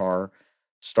Lanigan car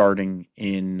starting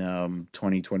in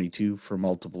 2022 for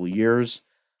multiple years.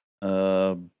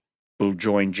 Will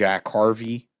join Jack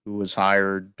Harvey, who was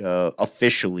hired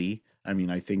officially. I mean,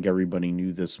 I think everybody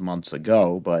knew this months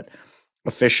ago, but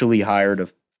officially hired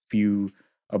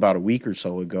about a week or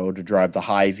so ago to drive the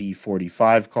Hy-Vee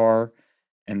 45 car.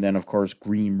 And then, of course,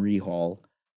 Green Rahal,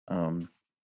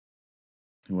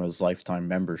 who has lifetime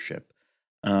membership.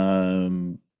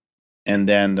 And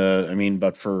then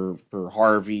but for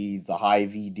Harvey, the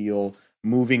Hy-Vee deal,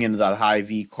 moving into that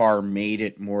Hy-Vee car made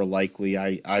it more likely,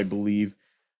 I believe,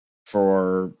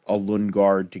 for a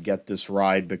Lundgaard to get this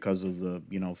ride because of the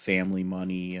family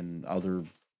money and other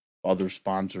other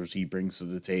sponsors he brings to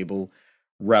the table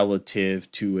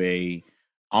relative to a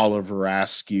Oliver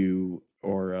Askew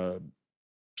or a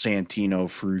Santino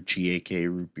Ferrucci, aka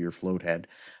Root Beer Floathead.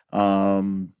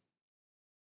 Um,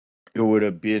 it would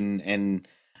have been, and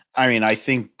I mean, I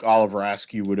think Oliver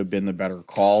Askew would have been the better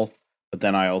call, but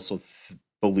then I also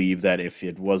believe that if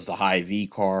it was the high V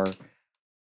car,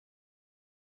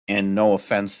 and no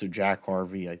offense to Jack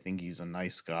Harvey, I think he's a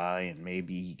nice guy, and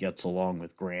maybe he gets along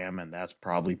with Graham, and that's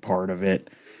probably part of it.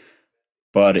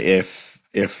 But if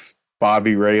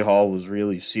Bobby Rahal was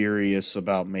really serious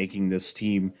about making this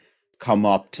team come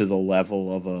up to the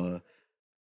level of a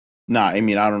not, I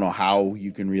mean, I don't know how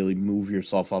you can really move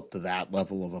yourself up to that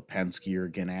level of a Penske or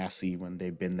Ganassi when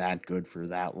they've been that good for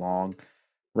that long.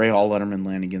 Rahal, Letterman,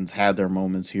 Lanigan's had their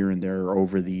moments here and there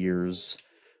over the years,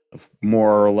 of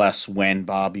more or less when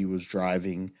Bobby was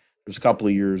driving. There's a couple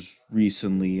of years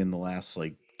recently in the last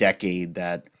like decade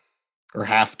that, or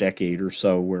half decade or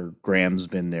so, where Graham's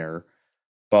been there,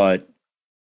 but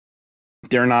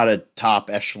they're not a top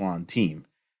echelon team.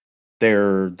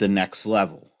 They're the next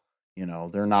level. You know,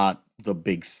 they're not the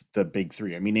big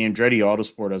three. I mean, Andretti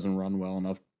Autosport doesn't run well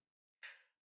enough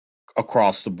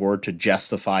across the board to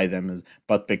justify them as,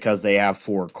 but because they have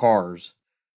four cars,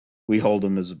 we hold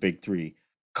them as a big three.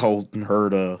 Colton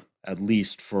Herta, at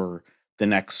least for the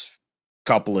next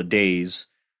couple of days,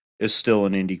 is still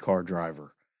an IndyCar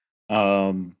driver.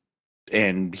 Um,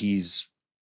 and he's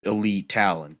elite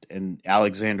talent. And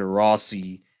Alexander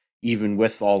Rossi, even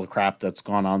with all the crap that's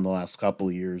gone on the last couple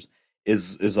of years,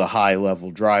 is a high level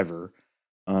driver.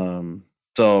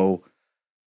 So,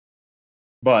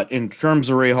 but in terms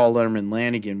of Rahal, Letterman,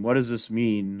 Lanigan, what does this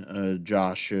mean,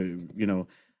 Josh? You know,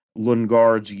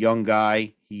 Lundgaard's a young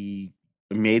guy. He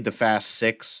made the Fast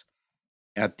Six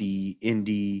at the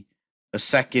Indy, a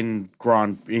second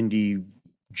Grand Indy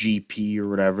GP or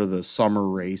whatever, the summer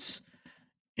race,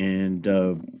 and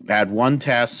had one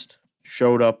test,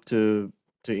 showed up to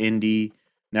Indy,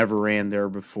 never ran there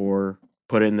before,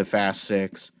 put in the Fast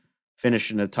Six,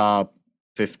 finished in the top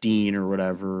 15 or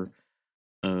whatever,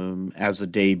 as a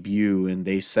debut. And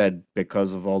they said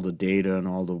because of all the data and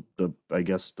all the I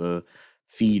guess the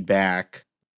feedback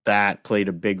that played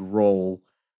a big role.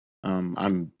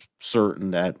 I'm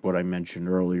certain that what I mentioned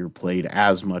earlier played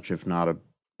as much, if not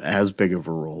as big of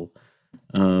a role.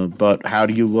 But how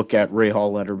do you look at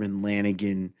Rahal, Letterman,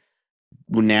 Lanigan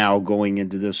now going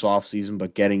into this offseason,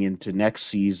 but getting into next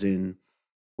season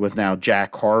with now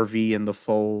Jack Harvey in the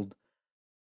fold,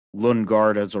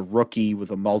 Lundgaard as a rookie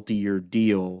with a multi-year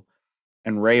deal,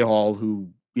 and Rahal, who,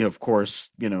 you know, of course,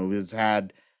 you know, has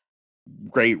had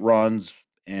great runs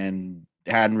and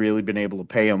hadn't really been able to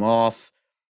pay him off.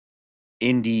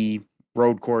 Indy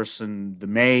road course in the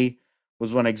May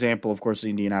was one example. Of course, the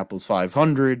Indianapolis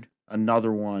 500,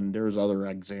 another one. There's other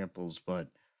examples, but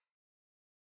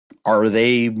are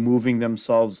they moving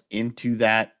themselves into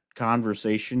that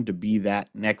conversation to be that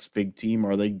next big team?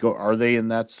 Are they in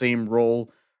that same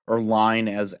role or line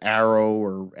as Arrow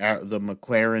or the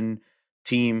McLaren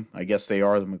team? I guess they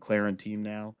are the McLaren team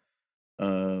now.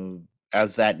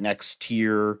 As that next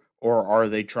tier, or are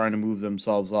they trying to move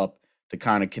themselves up to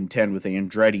kind of contend with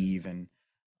Andretti even,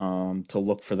 to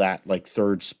look for that like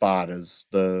third spot as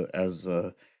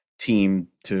a team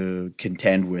to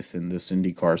contend with in this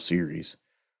IndyCar series?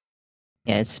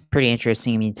 Yeah, it's pretty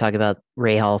interesting. I mean, talk about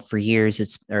Rahal for years.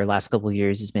 It's or last couple of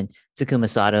years has been Takuma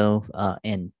Sato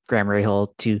and Graham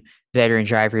Rahal, two veteran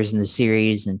drivers in the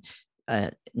series, and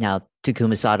now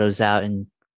Takuma Sato's out, and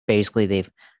basically they've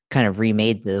kind of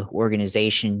remade the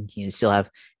organization. You still have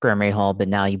Graham Rahal, but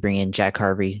now you bring in Jack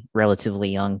Harvey, relatively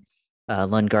young,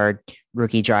 Lundgaard,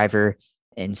 rookie driver,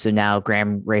 and so now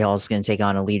Graham Rahal is going to take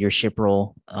on a leadership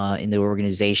role in the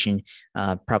organization,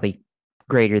 probably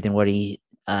greater than what he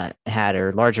had,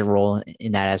 or larger role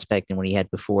in that aspect than what he had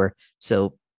before.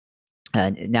 So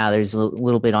now there's a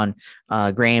little bit on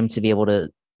Graham to be able to,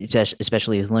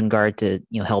 especially with Lundgaard,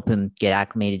 to help him get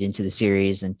acclimated into the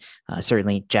series, and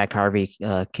certainly Jack Harvey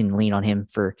can lean on him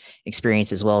for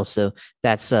experience as well. So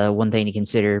that's one thing to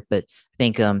consider. But I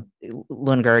think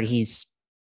Lundgaard, he's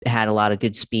had a lot of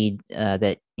good speed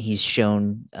that he's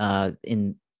shown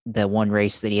in the one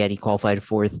race that he had. He qualified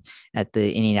fourth at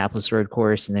the Indianapolis road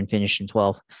course and then finished in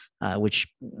 12th, which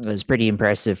was pretty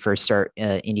impressive for a start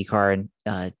IndyCar,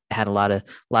 and had a lot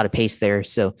of pace there.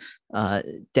 So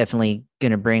definitely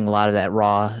going to bring a lot of that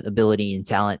raw ability and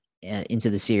talent into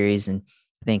the series. And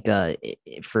I think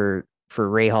for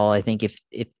Rahal, I think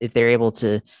if they're able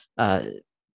to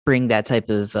bring that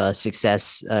type of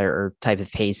success or type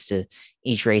of pace to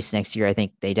each race next year, I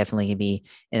think they definitely can be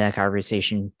in that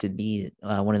conversation to be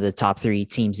one of the top three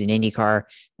teams in IndyCar.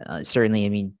 Certainly, I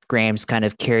mean, Graham's kind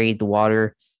of carried the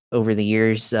water over the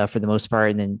years for the most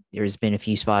part, and then there's been a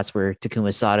few spots where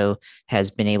Takuma Sato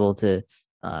has been able to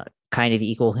kind of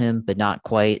equal him, but not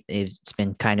quite. It's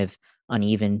been kind of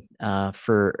uneven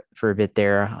for a bit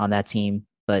there on that team.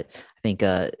 But I think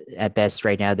at best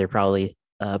right now they're probably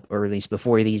or at least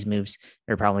before these moves,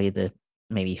 they're probably the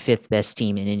maybe fifth best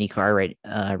team in IndyCar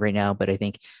right now. But I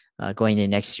think going into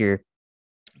next year,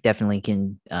 definitely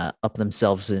can up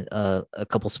themselves a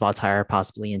couple spots higher,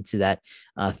 possibly into that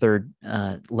third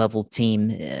level team,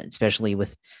 especially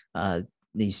with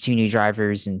these two new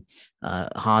drivers and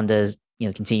Honda,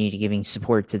 continue to giving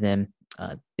support to them.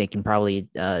 They can probably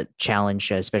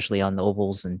challenge, especially on the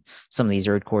ovals and some of these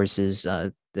road courses.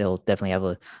 They'll definitely have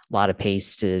a lot of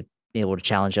pace to be able to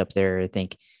challenge up there. I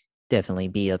think definitely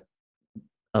be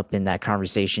up in that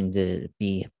conversation to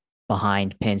be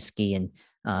behind Penske and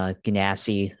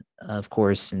Ganassi, of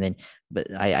course. And then,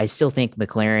 but I still think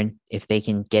McLaren, if they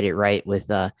can get it right with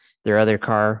their other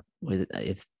car, with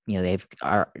if they've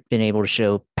been able to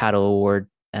show Pato O'Ward,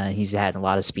 he's had a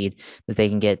lot of speed, but they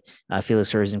can get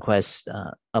Felix Rosenquist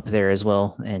up there as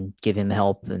well and give him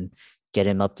help and get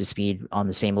him up to speed on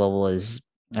the same level as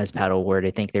Pato O'Ward.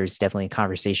 I think there's definitely a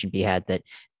conversation to be had that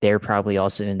they're probably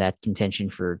also in that contention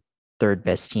for third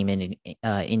best team in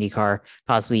IndyCar,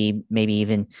 possibly maybe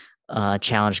even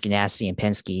challenge Ganassi and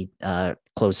Penske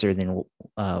closer than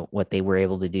what they were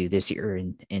able to do this year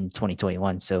in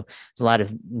 2021. So there's a lot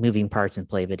of moving parts in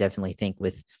play, but definitely think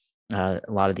with a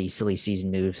lot of these silly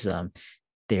season moves,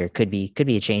 there could be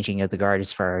a changing of the guard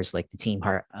as far as like the team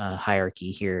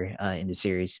hierarchy here in the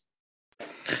series.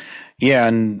 Yeah,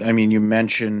 and I mean, you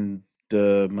mentioned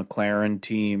the McLaren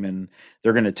team, and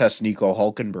they're going to test Nico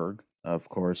Hulkenberg, of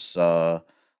course,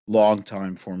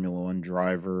 longtime Formula One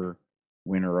driver,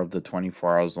 winner of the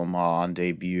 24 Hours Le Mans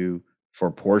debut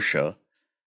for Porsche.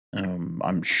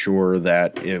 I'm sure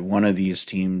that one of these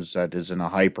teams that is in a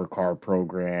hypercar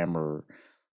program or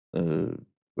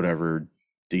whatever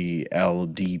the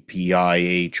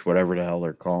LDPIH, whatever the hell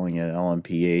they're calling it,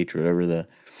 LMPH, whatever the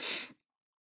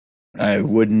it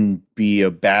wouldn't be a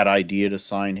bad idea to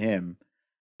sign him.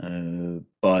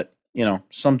 But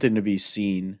something to be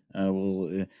seen.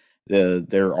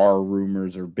 There are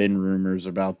rumors or been rumors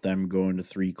about them going to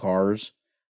three cars.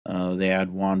 They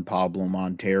had Juan Pablo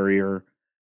Montoya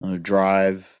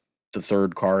drive the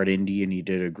third car at Indy, and he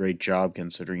did a great job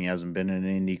considering he hasn't been in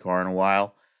an Indy car in a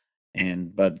while.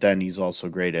 But then he's also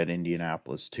great at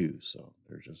Indianapolis too. So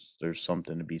there's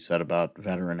something to be said about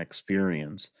veteran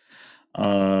experience.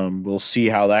 We'll see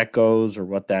how that goes or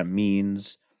what that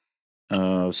means.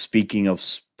 Speaking of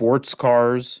sports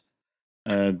cars,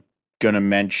 gonna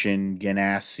mention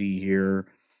Ganassi here.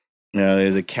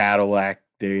 The Cadillac,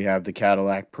 they have the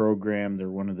Cadillac program. They're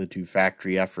one of the two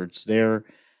factory efforts there.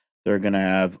 They're gonna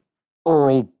have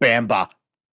Earl Bamba,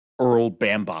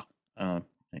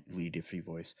 lead iffy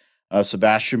voice.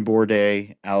 Sebastian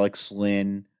Bourdais, Alex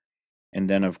Lynn, and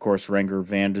then of course Renger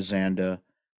van de Zande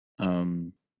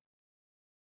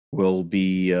will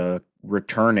be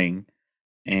returning,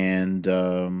 and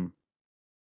Dutchman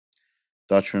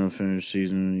will finish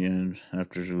season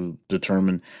after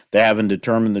determine. They haven't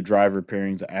determined the driver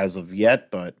pairings as of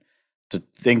yet, but to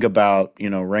think about,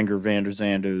 Renger van der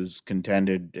Zande, who's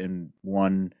contended and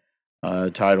won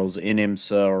titles in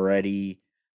IMSA already,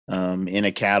 in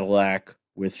a Cadillac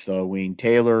with Wayne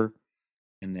Taylor,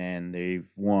 and then they've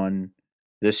won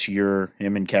this year.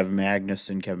 Him and Kevin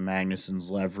Magnussen. Kevin Magnussen's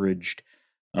leveraged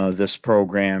this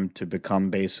program to become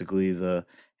basically the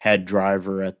head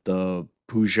driver at the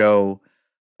Peugeot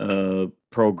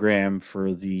program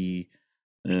for the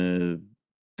their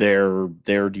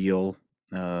deal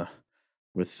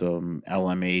with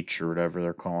LMH or whatever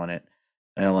they're calling it,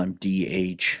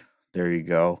 LMDH. There you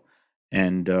go,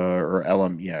 and or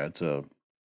LM, yeah, it's a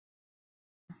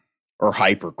or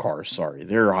hypercar. Sorry,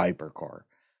 they're a hypercar.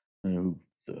 Uh,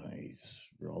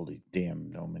 all these damn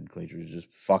nomenclatures,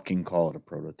 just fucking call it a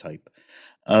prototype.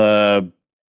 Uh,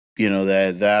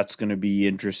 that's going to be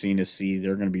interesting to see.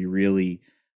 They're going to be really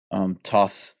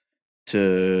tough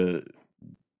to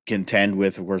contend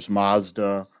with. Of course,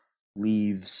 Mazda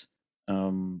leaves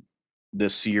the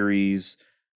series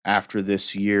after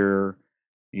this year.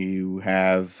 You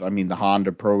have, I mean, the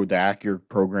Acura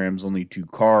program's only two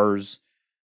cars.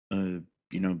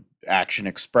 Action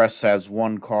Express has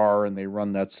one car, and they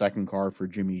run that second car for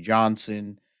Jimmy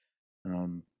Johnson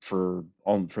for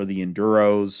the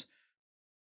Enduros.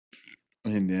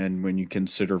 And then when you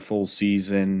consider full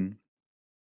season,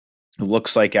 it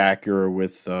looks like Acura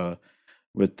with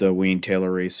with the Wayne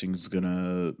Taylor Racing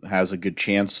has a good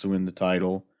chance to win the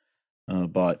title,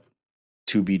 but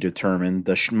to be determined.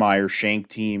 The Meyer Shank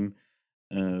team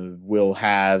will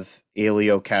have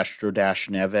Elio Castro Dash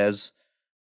Neves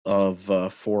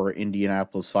of for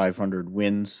Indianapolis 500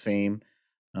 wins fame,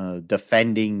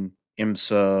 defending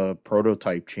IMSA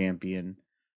prototype champion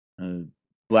uh,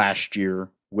 last year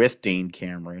with Dane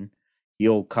Cameron.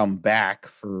 He'll come back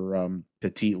for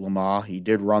Petit Le Mans. He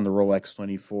did run the Rolex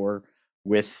 24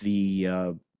 with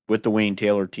the Wayne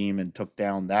Taylor team and took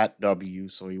down that W.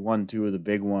 So he won two of the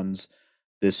big ones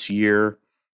this year,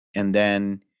 and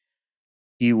then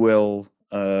they'll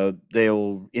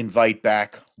invite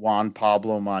back Juan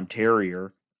Pablo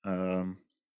Monterior, um,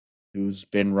 who's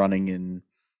been running in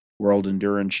World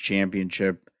Endurance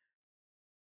Championship.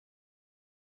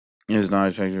 Is not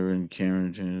expected in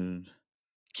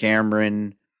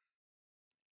Cameron.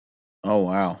 Oh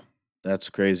wow, that's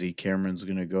crazy. Cameron's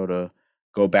gonna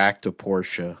go back to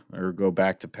Porsche or go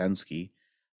back to Penske.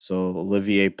 So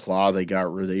Olivier Pla, they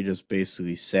just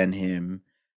basically sent him,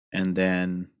 and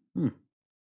then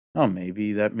oh,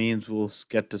 maybe that means we'll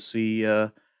get to see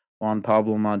Juan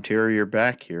Pablo Monterior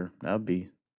back here. That'd be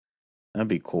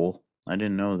cool. I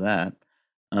didn't know that.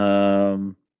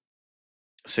 Um,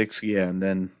 Six, yeah, and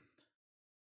then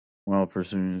well,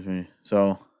 pursuing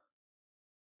so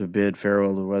the bid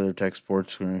farewell to WeatherTech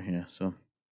Sports. Yeah, so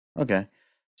okay,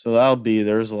 so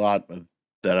there's a lot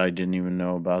that I didn't even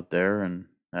know about there, and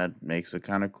that makes it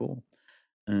kind of cool.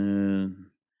 And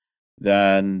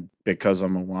then because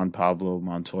I'm a Juan Pablo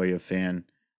Montoya fan,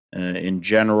 in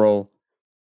general,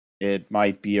 it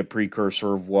might be a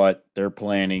precursor of what they're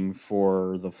planning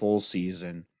for the full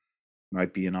season.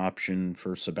 Might be an option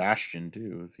for Sebastian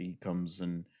too if he comes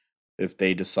and if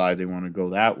they decide they want to go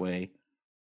that way.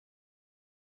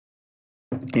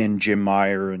 And Jim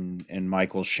Meyer and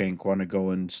Michael Shank want to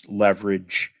go and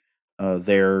leverage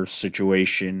their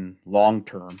situation long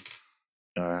term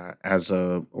as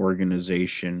a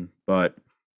organization. But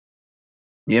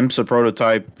the IMSA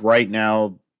prototype right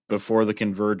now, before the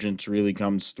convergence really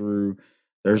comes through,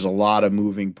 there's a lot of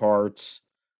moving parts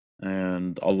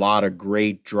and a lot of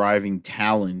great driving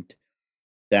talent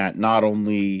that not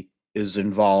only is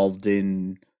involved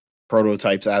in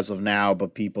prototypes as of now,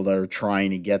 but people that are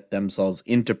trying to get themselves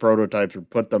into prototypes or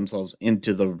put themselves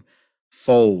into the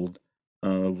fold,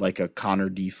 like a Connor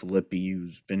D. Filippi,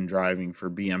 who's been driving for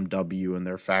BMW in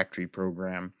their factory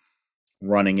program,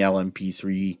 running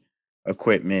LMP3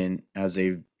 equipment, as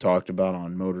they've talked about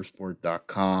on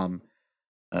motorsport.com.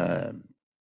 Um,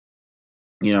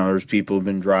 there's people who've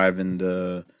been driving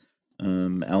the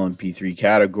LMP3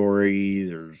 category.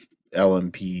 There's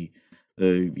LMP,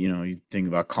 you think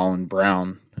about Colin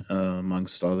Brown,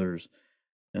 amongst others.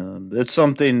 It's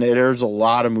something there's a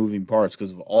lot of moving parts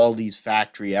because of all these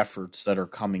factory efforts that are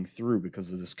coming through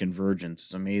because of this convergence.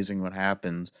 It's amazing what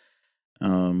happens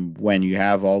when you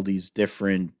have all these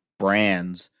different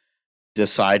brands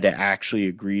decide to actually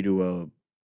agree to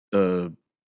a, a,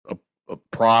 a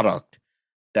product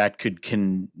that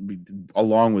can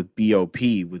along with BOP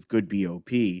with good BOP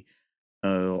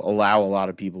allow a lot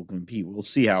of people to compete. We'll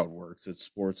see how it works. It's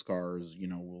sports cars,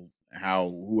 how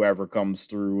whoever comes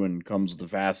through and comes with the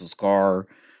fastest car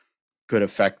could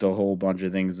affect a whole bunch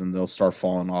of things, and they'll start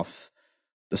falling off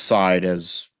the side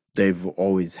as they've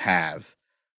always have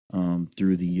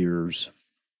through the years.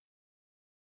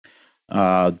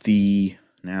 The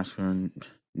NASCAR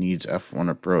needs F1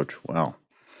 approach. Wow.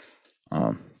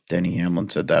 Denny Hamlin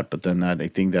said that, but then I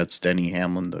think that's Denny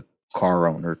Hamlin, the car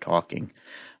owner, talking.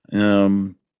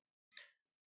 Going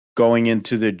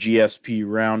into the GSP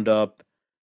roundup,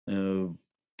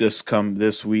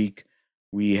 this week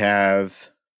we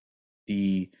have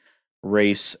the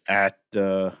race at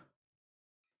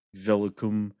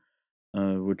Villicum,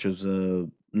 which is the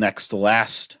next to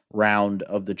last round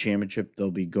of the championship.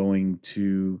 They'll be going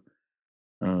to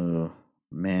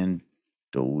Mandalika.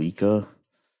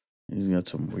 He's got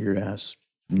some weird ass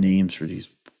names for these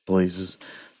places.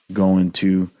 Going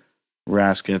to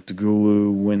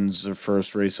Raskatagulu, wins the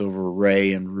first race over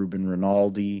Ray and Ruben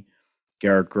Rinaldi.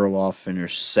 Garrett Gerloff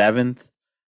finished 7th.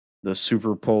 The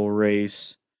Super Pole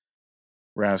race,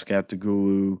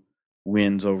 Raskatagulu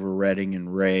wins over Redding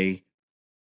and Ray.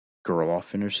 Gerloff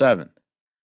finished 7th.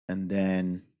 And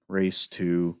then race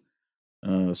 2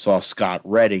 saw Scott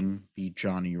Redding beat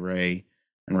Johnny Ray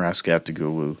and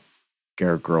Raskatagulu.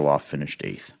 Garrett Gerloff finished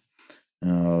 8th.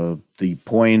 The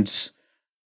points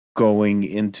going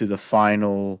into the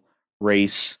final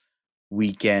race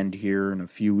weekend here in a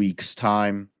few weeks'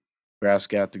 time.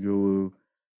 Raskatagulu,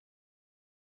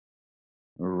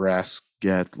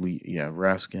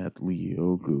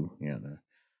 Raskatliogu. Yeah,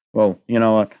 Well, you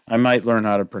know what? I might learn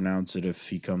how to pronounce it if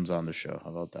he comes on the show.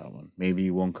 How about that one? Maybe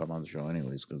he won't come on the show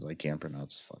anyways because I can't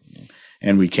pronounce his fucking name,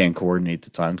 and we can't coordinate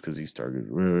the times because he's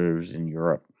targeted in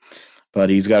Europe. But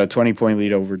he's got a 20-point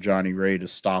lead over Johnny Ray to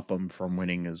stop him from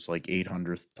winning his like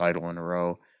 800th title in a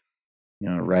row. You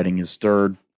know, Redding is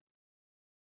third.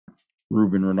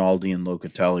 Ruben Rinaldi and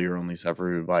Locatelli are only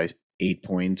separated by 8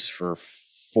 points for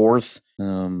fourth.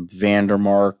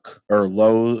 Vandermark or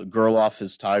Gerloff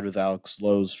is tied with Alex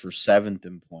Lowe's for seventh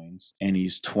in points, and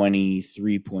he's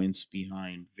 23 points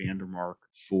behind Vandermark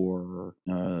for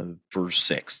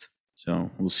sixth. So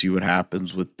we'll see what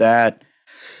happens with that,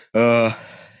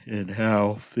 and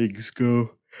how things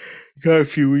go. Got a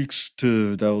few weeks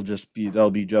to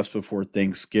that'll be just before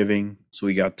Thanksgiving, so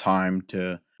we got time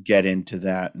to get into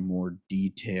that in more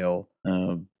detail.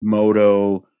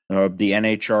 Moto, the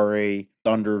NHRA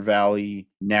Thunder Valley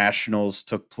Nationals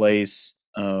took place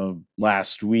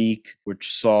last week,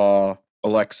 which saw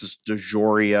Alexis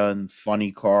DeJoria and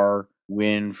Funny Car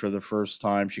win for the first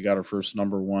time. She got her first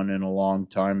number one in a long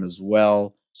time as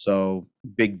well. So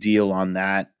big deal on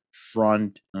that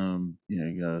front.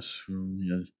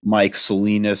 Mike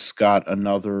Salinas got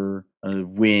another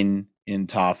win in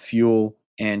Top Fuel.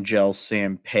 Angel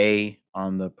Sampay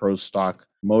on the Pro Stock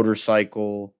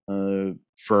motorcycle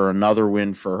for another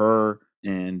win for her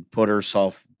and put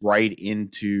herself right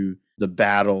into the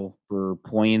battle for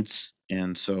points.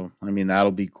 And so, I mean,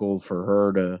 that'll be cool for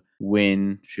her to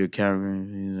win.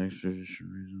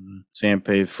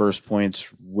 Sampay first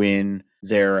points win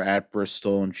there at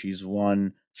Bristol, and she's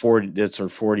won 40. That's her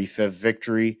 45th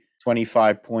victory.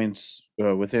 25 points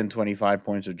within 25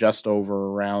 points, or just over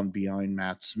a round behind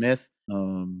Matt Smith.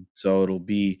 So it'll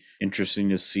be interesting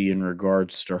to see in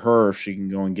regards to her if she can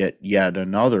go and get yet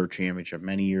another championship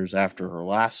many years after her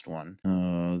last one.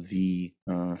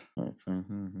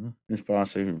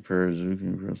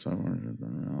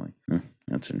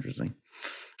 That's interesting.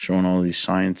 Showing all these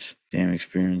science damn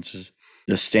experiences.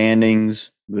 The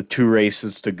standings with 2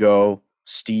 races to go.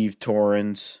 Steve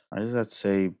Torrens. Why does that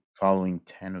say following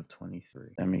 10 of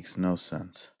 23? That makes no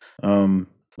sense.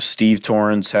 Steve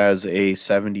Torrens has a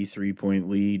 73-point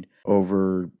lead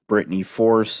over Brittany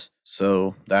Force,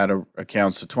 so that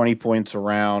accounts to 20 points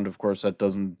around. Of course, that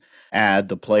doesn't add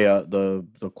the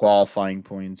the qualifying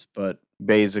points, but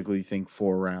basically think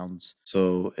 4 rounds.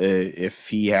 So if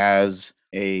he has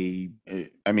I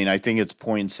think it's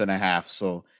points and a half.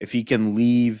 So if he can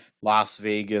leave Las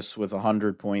Vegas with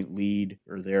 100-point lead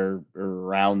or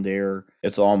around there,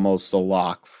 it's almost a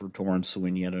lock for Torrens to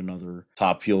win yet another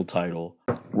Top Fuel title.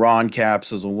 Ron Capps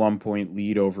has a 1-point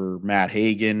lead over Matt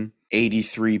Hagan,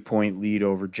 83-point lead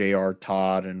over J.R.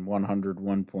 Todd, and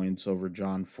 101 points over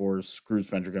John Force, Cruz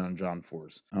Pendragon and John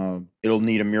Force. It'll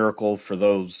need a miracle for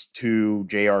those two,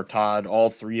 J.R. Todd, all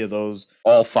 3 of those,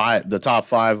 all 5, the top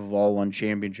 5 of all won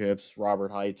championships.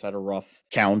 Robert Heights had a rough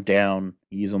countdown.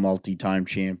 He's a multi-time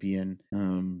champion.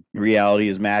 Reality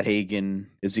is Matt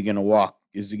Hagan, is he going to walk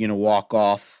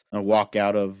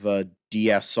out of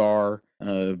DSR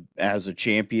as a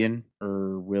champion,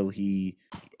 or will he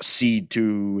cede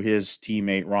to his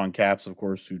teammate Ron Capps, of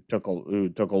course, who took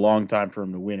a long time for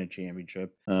him to win a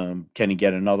championship? Can he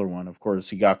get another one? Of course,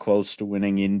 he got close to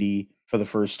winning Indy for the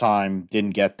first time,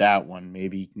 didn't get that one.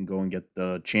 Maybe he can go and get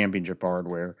the championship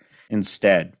hardware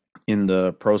instead. In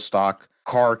the Pro Stock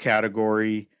car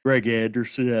category, Greg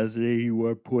Anderson has an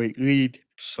 81-point lead.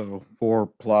 So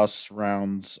 4+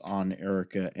 rounds on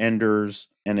Erica Enders,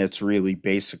 and it's really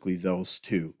basically those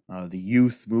two. The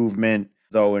youth movement,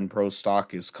 though, in Pro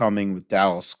Stock is coming with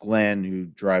Dallas Glenn, who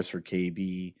drives for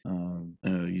KB.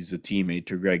 He's a teammate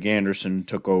to Greg Anderson,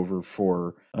 took over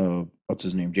for,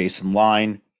 Jason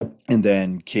Line. And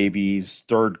then KB's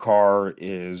third car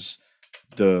is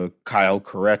the Kyle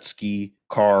Koretsky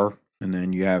car. And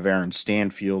then you have Aaron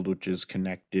Stanfield, which is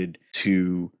connected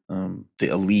to the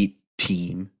elite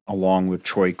team, along with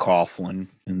Troy Coughlin.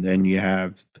 And then you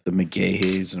have the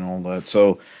McGahays and all that.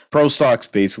 So Pro Stock's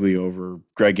basically over.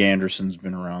 Greg Anderson's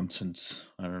been around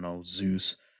since,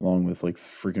 Zeus, along with like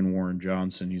freaking Warren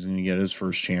Johnson. He's going to get his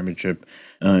first championship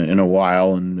in a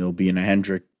while, and it'll be in a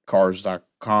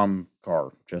HendrickCars.com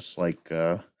car, just like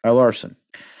Kyle Larson.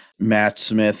 Matt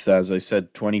Smith, as I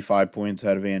said, 25 points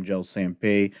out of Angel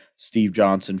Sampay. Steve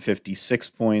Johnson,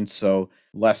 56 points, so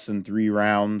less than 3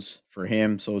 rounds for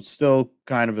him. So it's still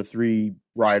kind of a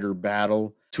 3-rider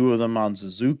battle. 2 of them on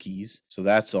Suzuki's, so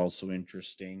that's also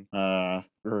interesting.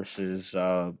 Versus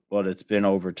what it's been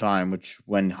over time, which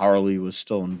when Harley was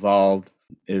still involved,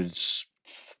 it's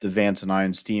the Vance and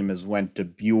Irons team has went to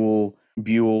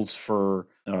Buell's for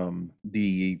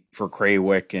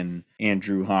Craywick and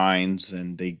Andrew Hines,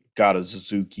 and they got a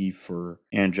Suzuki for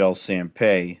Angel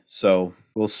Sampei. So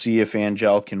we'll see if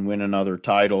Angel can win another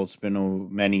title. It's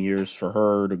been many years for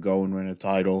her to go and win a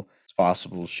title. It's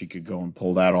possible she could go and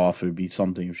pull that off. It would be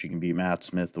something if she can beat Matt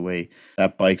Smith the way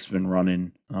that bike's been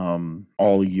running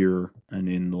all year and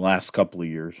in the last couple of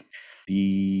years.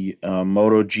 The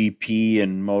MotoGP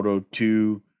and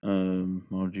Moto2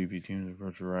 MotoGP teams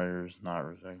approach riders not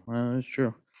respect. Well, that's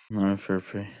true. Not fair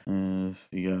play.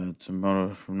 You got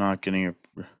Tsumoto from not getting it.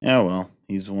 Yeah, well,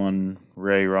 he's won.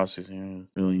 Ray Rossi's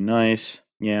really nice.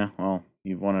 Yeah, well,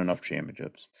 you've won enough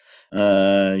championships.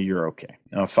 You're okay.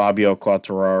 Fabio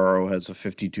Quartararo has a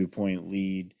 52-point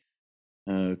lead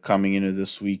coming into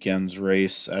this weekend's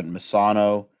race at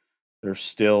Misano. There's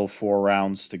still 4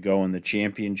 rounds to go in the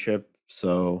championship,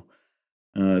 so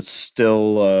it's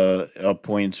still a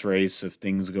points race if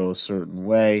things go a certain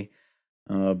way.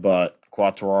 But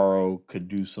Quartararo could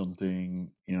do something,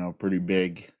 pretty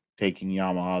big, taking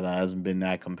Yamaha that hasn't been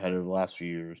that competitive the last few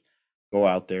years. Go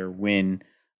out there, win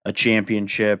a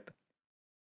championship.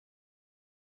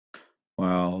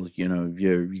 Well,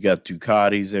 you got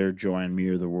Ducati's there. Joan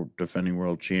Mir, the defending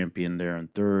world champion, there in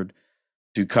third.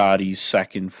 Ducati's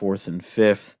second, fourth, and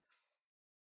fifth.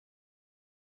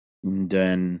 And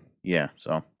then,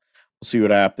 so we'll see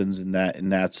what happens in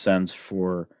that sense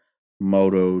for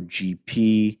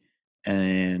MotoGP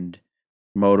and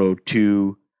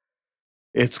Moto2.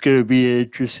 It's going to be an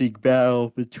interesting battle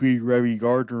between Remy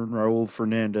Gardner and Raul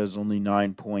Fernandez. Only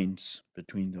 9 points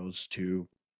between those two.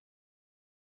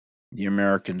 The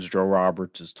Americans, Joe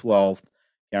Roberts is 12th,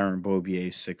 Garen Bobier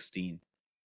 16th.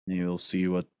 And you'll see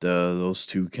what those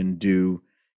two can do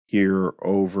here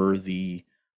over the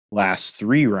last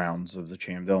 3 rounds of the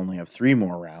champ. They'll only have 3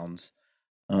 more rounds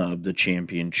of the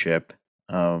championship.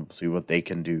 See what they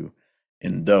can do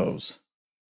in those.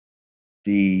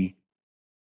 The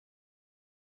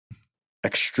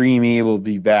Extreme E will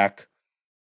be back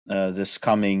this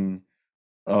coming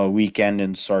weekend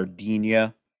in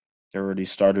Sardinia. They already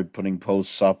started putting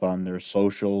posts up on their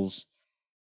socials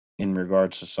in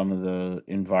regards to some of the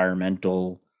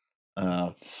environmental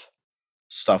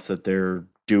stuff that they're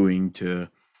doing to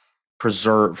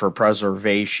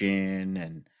preservation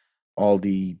and all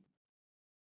the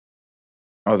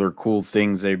other cool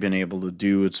things they've been able to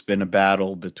do. It's been a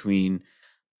battle between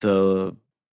the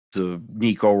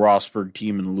Nico Rosberg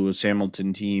team and the Lewis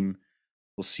Hamilton team.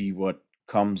 We'll see what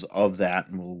comes of that,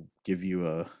 and we'll give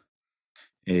you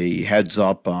a heads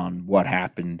up on what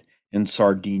happened in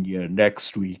Sardinia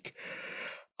next week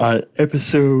on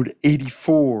episode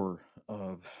 84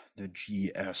 of the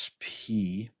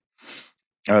GSP.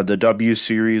 The W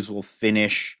Series will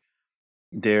finish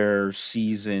their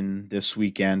season this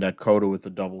weekend at COTA with a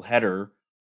doubleheader.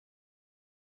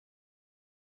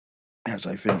 As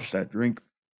I finish that drink,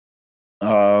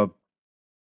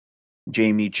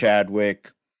 Jamie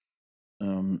Chadwick,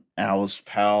 Alice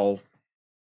Powell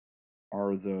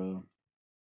are the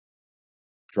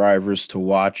drivers to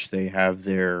watch. They have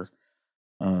their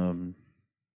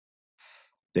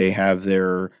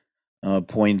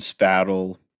points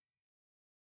battle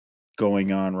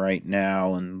going on right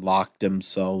now and locked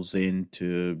themselves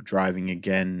into driving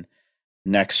again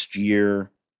next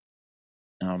year.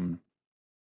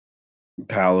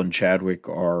 Powell and Chadwick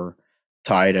are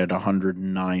tied at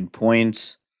 109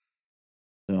 points.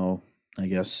 So I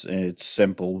guess it's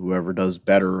simple. Whoever does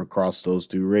better across those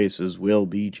 2 races will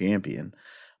be champion.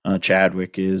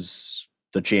 Chadwick is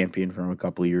the champion from a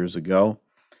couple of years ago.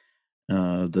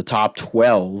 The top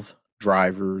 12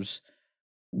 drivers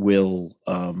will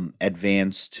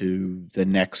advance to the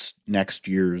next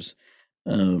year's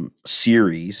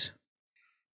series.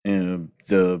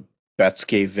 The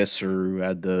Betske Visser, who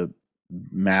had the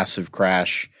massive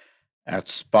crash at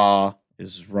Spa,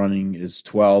 is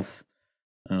 12th,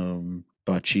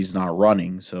 but she's not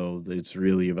running, so it's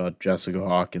really about Jessica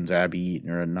Hawkins, Abby Eaton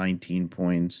are at 19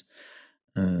 points.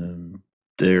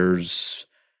 There's,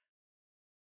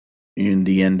 in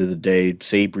the end of the day,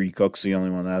 Sabri Cook's the only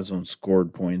one that hasn't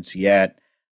scored points yet.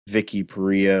 Vicky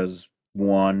Paria's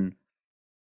won.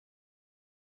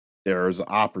 There's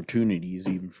opportunities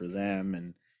even for them,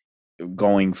 and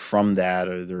going from that,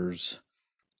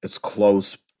 it's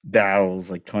close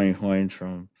battles like 20 points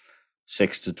from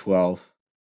 6 to 12,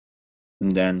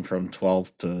 and then from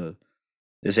 12 to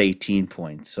is 18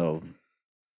 points. So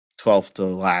 12th to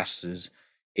last is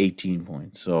 18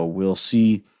 points. So we'll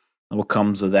see what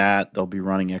comes of that. They'll be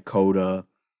running at COTA,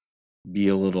 be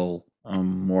a little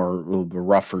bit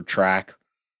rougher track.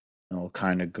 They'll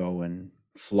kind of go and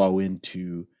flow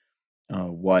into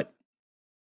what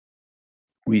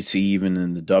we see even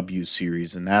in the W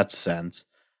Series in that sense.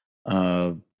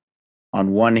 On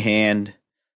one hand,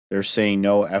 They're saying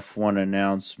no F1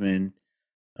 announcement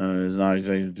is not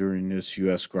expected during this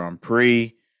U.S. Grand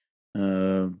Prix.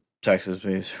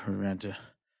 Texas-based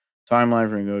timeline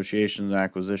for negotiations and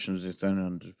acquisitions extended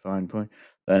on a defined point.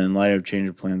 That, in light of change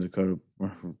of plans, the code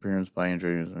of appearance by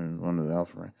Andretti and one of the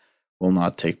Alpha will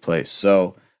not take place.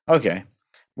 So, okay,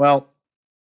 well,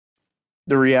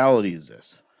 the reality is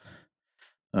this: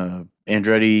 Michael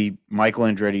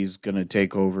Andretti is going to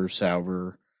take over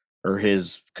Sauber, or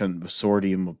his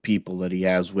consortium of people that he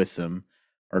has with him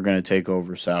are going to take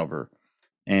over Sauber,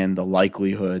 and the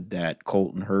likelihood that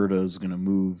Colton Herta is going to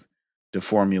move to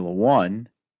Formula One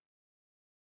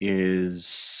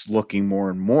is looking more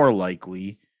and more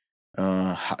likely,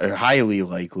 highly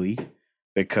likely,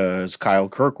 because Kyle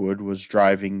Kirkwood was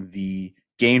driving the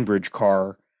Gainbridge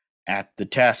car at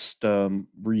the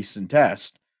recent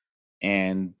test,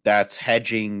 and that's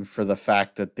hedging for the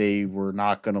fact that they were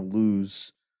not going to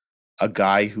lose a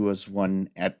guy who has won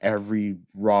at every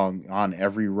rung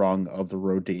of the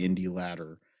road to Indy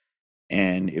ladder.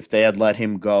 And if they had let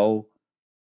him go,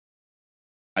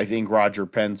 I think Roger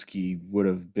Penske would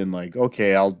have been like,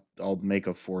 okay, I'll make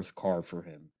a fourth car for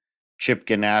him. Chip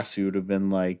Ganassi would have been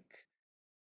like,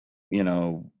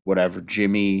 whatever,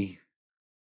 Jimmy,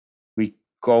 we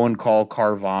go and call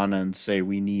Carvana and say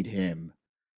we need him.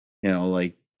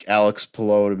 Like Alex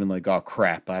Palou would have been like, oh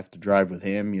crap, I have to drive with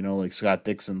him. Like Scott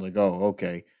Dixon, like, oh,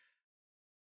 okay.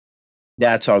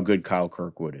 That's how good Kyle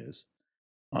Kirkwood is.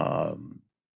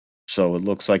 So it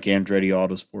looks like Andretti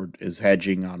Autosport is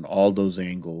hedging on all those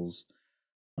angles.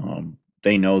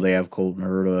 They know they have Colton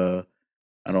Herta.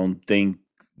 I don't think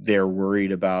they're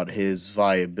worried about his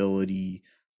viability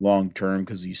long term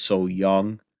because he's so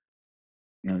young.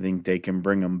 I think they can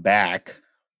bring him back.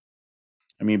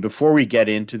 I mean, before we get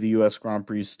into the U.S. Grand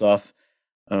Prix stuff,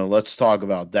 let's talk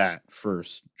about that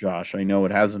first, Josh. I know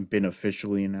it hasn't been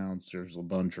officially announced. There's a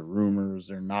bunch of rumors.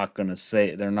 They're not going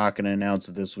to announce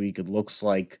it this week, it looks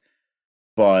like.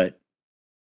 But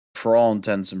for all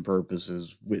intents and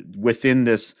purposes, within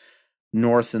this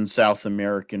North and South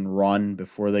American run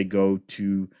before they go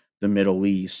to the Middle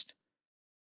East,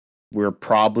 we're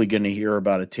probably going to hear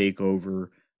about a takeover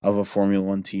of a Formula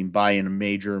One team by a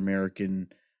major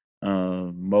American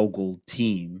mogul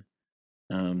team.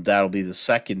 That'll be the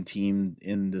second team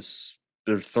in this,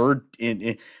 or third.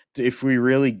 If we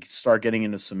really start getting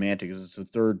into semantics, it's the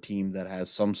third team that has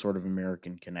some sort of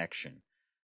American connection.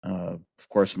 Of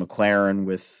course, McLaren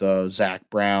with Zach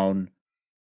Brown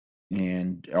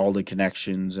and all the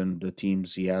connections and the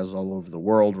teams he has all over the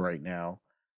world right now,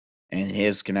 and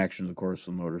his connections, of course,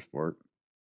 with motorsport.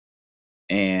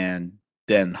 And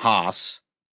then Haas,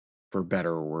 for better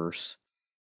or worse,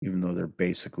 even though they're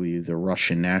basically the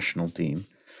Russian national team.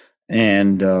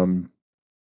 And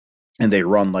they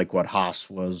run like what Haas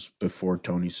was before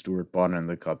Tony Stewart bought in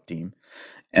the Cup team.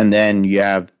 And then you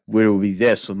have, what will be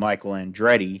this with Michael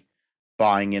Andretti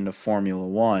buying into Formula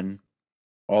One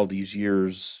all these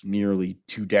years, nearly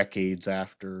 2 decades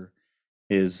after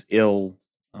his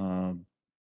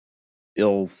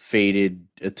ill-fated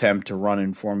attempt to run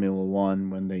in Formula One,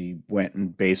 when they went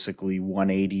and basically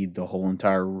 180'd the whole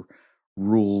entire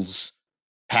rules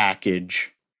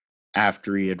package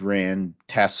after he had ran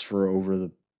tests for over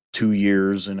the 2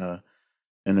 years in a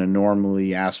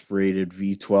normally aspirated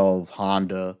V12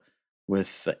 Honda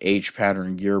with the H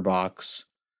pattern gearbox,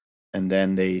 and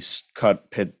then they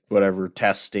cut whatever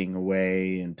testing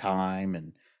away and time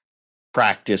and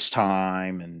practice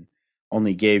time, and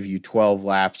only gave you 12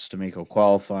 laps to make a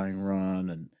qualifying run,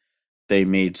 and they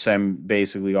made some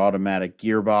basically automatic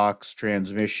gearbox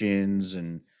transmissions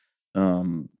and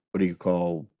what do you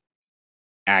call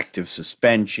active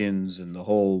suspensions and the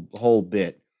whole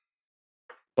bit.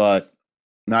 But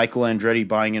Michael Andretti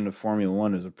buying into Formula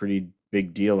One is a pretty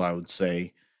big deal, I would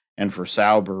say. And for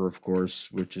Sauber, of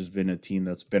course, which has been a team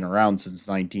that's been around since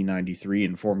 1993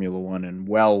 in Formula One, and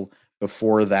well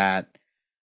before that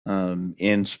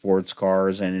in sports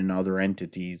cars and in other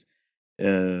entities,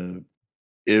 it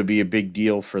would be a big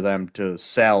deal for them to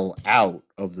sell out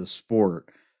of the sport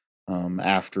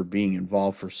after being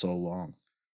involved for so long.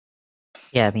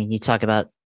 Yeah, I mean, you talk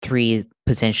about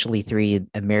potentially three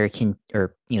American,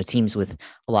 or teams with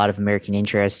a lot of American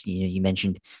interest. You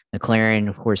mentioned McLaren,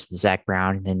 of course, the Zach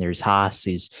Brown, and then there's Haas,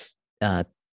 who's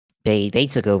they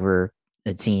took over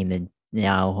the team, and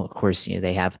now, of course,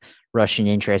 they have Russian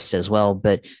interest as well,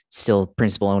 but still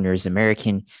principal owner is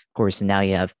American, of course. And now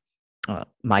you have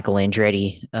Michael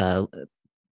Andretti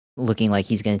looking like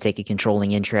he's going to take a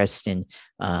controlling interest in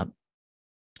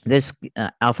this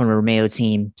Alfa Romeo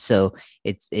team. So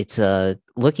it's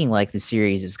looking like the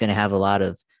series is going to have a lot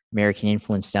of American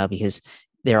influence now, because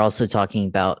they're also talking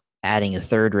about adding a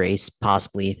third race,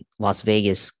 possibly Las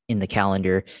Vegas, in the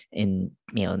calendar in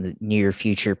in the near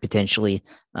future, potentially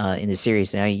in the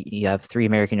series. Now you have three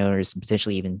American owners and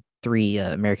potentially even three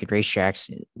American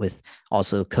racetracks, with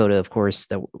also COTA, of course,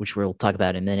 which we'll talk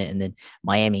about in a minute, and then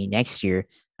Miami next year.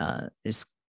 It's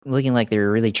looking like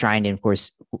they're really trying to, of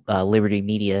course, Liberty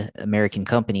Media, American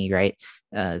company, right?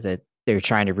 That they're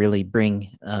trying to really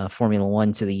bring Formula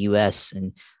One to the U.S.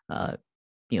 and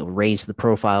raise the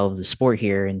profile of the sport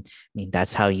here. And I mean,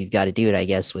 that's how you've got to do it, I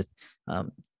guess, with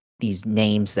um, these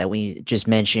names that we just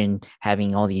mentioned,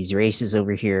 having all these races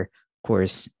over here, of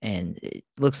course. And it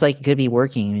looks like it could be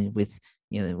working with,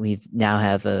 we've now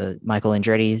have Michael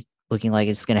Andretti looking like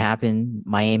it's going to happen.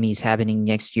 Miami's happening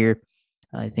next year.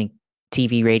 I think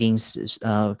TV ratings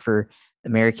for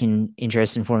American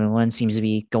interest in Formula One seems to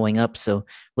be going up. So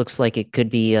looks like it could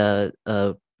be a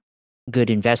good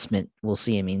investment. We'll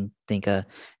see. I mean, I think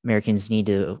Americans need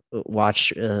to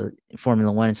watch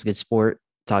Formula One. It's a good sport.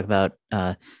 Talk about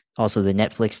also the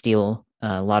Netflix deal.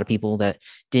 A lot of people that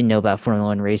didn't know about Formula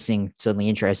One racing suddenly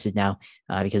interested now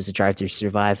because of Drive to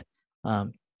Survive.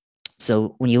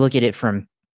 So when you look at it from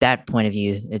that point of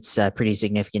view, it's pretty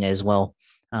significant as well.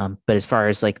 But as far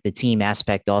as like the team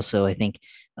aspect, also, I think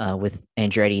with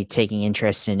Andretti taking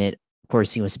interest in it, of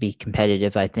course, he wants to be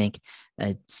competitive. I think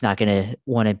it's not going to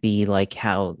want to be like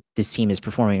how this team is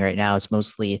performing right now. It's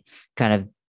mostly kind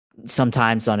of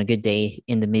sometimes on a good day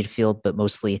in the midfield, but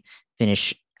mostly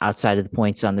finish outside of the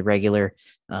points on the regular.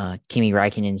 Kimi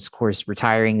Räikkönen's, of course,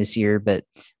 retiring this year, but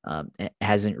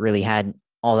hasn't really had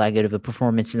all that good of a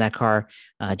performance in that car.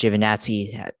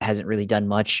 Giovinazzi hasn't really done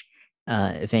much,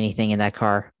 if anything, in that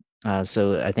car.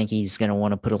 So I think he's going to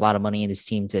want to put a lot of money in his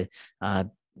team to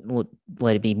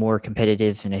let it be more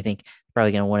competitive. And I think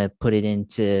probably going to want to put it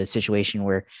into a situation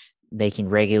where they can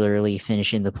regularly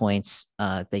finish in the points.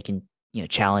 They can,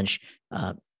 challenge,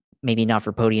 maybe not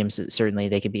for podiums, but certainly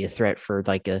they could be a threat for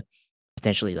like a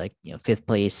potentially like, fifth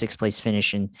place, sixth place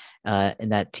finish in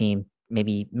that team.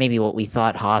 Maybe what we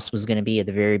thought Haas was going to be at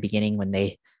the very beginning when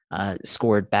they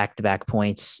scored back-to-back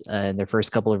points in their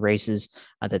first couple of races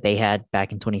that they had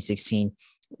back in 2016.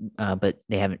 But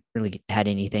they haven't really had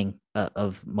anything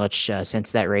of much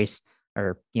since that race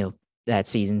or that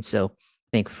season. So I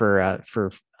think for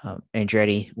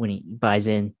Andretti, when he buys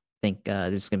in, I think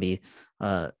there's going to be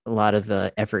a lot of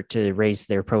effort to raise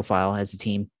their profile as a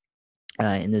team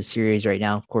in the series right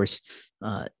now. Of course,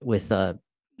 with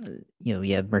you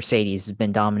have Mercedes has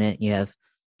been dominant. You have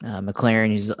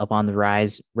McLaren is up on the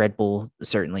rise. Red Bull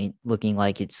certainly looking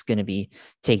like it's going to be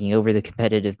taking over the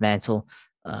competitive mantle.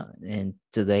 And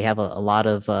so they have a lot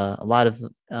of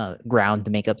ground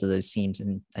to make up to those teams,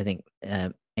 and I think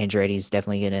Andretti is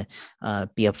definitely going to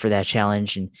be up for that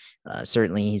challenge, and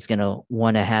certainly he's going to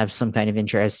want to have some kind of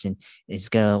interest, and he's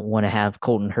going to want to have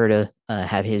Colton Herta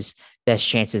have his best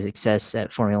chance of success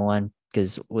at Formula One,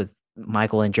 because with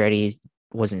Michael Andretti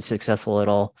wasn't successful at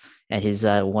all at his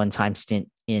one-time stint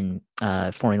in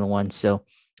Formula One, so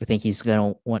I think he's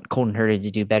going to want Colton Herta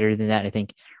to do better than that. I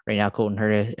think right now Colton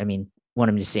Herta, I mean, want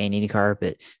him to stay in IndyCar,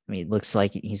 but I mean, it looks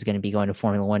like he's going to be going to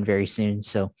Formula One very soon.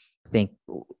 So I think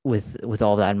with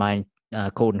all that in mind,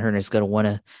 Colton Herta is going to want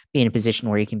to be in a position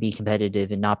where he can be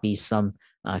competitive and not be some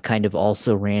kind of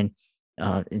also ran.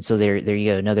 And so there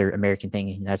you go, another American thing.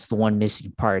 And that's the one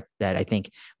missing part that I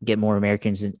think get more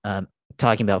Americans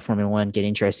talking about Formula One, get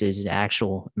interested as an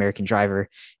actual American driver.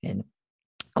 And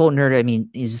Colton Herta, I mean,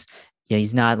 he's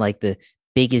not like the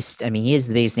biggest. I mean, he is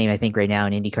the biggest name I think right now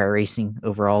in IndyCar racing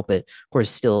overall, but of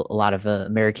course, still a lot of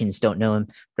Americans don't know him.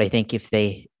 But I think if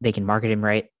they can market him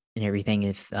right and everything,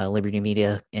 if Liberty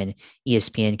Media and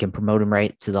ESPN can promote him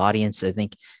right to the audience, I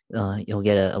think you'll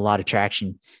get a lot of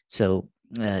traction. So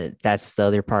that's the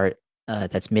other part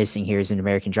that's missing here is an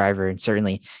American driver, and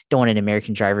certainly don't want an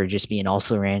American driver to just be an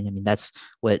also ran. I mean, that's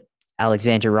what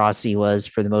Alexander Rossi was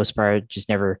for the most part, just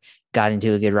never got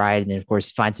into a good ride. And then, of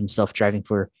course, finds himself driving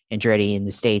for Andretti in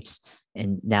the States.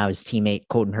 And now his teammate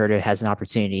Colton Herta has an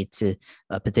opportunity to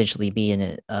potentially be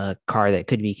in a car that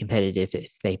could be competitive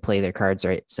if they play their cards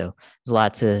right. So there's a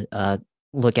lot to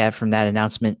look at from that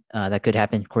announcement that could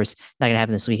happen. Of course, not going to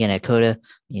happen this weekend at COTA. I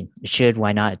mean, it should.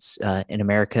 Why not? It's in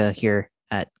America here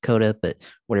at COTA, but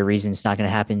whatever reason, it's not going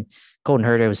to happen. Colton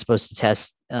Herta was supposed to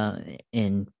test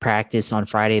in practice on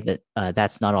Friday, but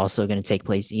that's not also going to take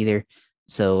place either.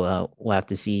 So we'll have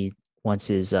to see once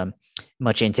his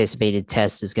much anticipated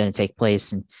test is going to take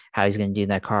place and how he's going to do in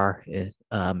that car,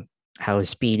 how his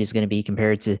speed is going to be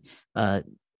compared to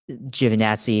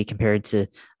Giovinazzi, compared to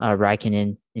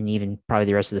Räikkönen, and even probably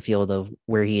the rest of the field of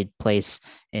where he'd place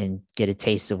and get a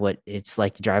taste of what it's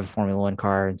like to drive a Formula One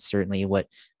car, and certainly what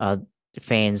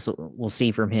fans will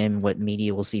see from him, what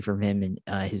media will see from him,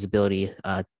 and his ability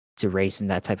to race in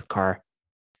that type of car.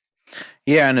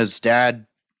 Yeah, and his dad,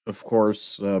 of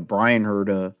course, Brian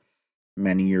Herta,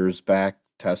 many years back,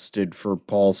 tested for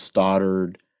Paul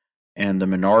Stoddard and the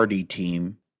Minardi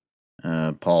team.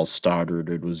 Paul Stoddard,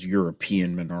 it was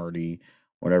European Minardi,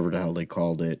 whatever the hell they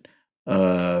called it.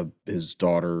 His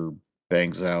daughter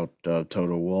bangs out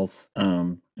Toto Wolf.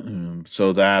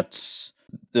 So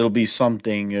it'll be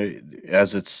something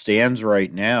as it stands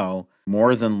right now.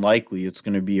 More than likely, it's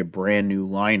going to be a brand new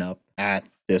lineup at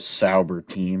this Sauber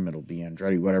team. It'll be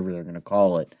Andretti, whatever they're going to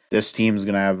call it. This team's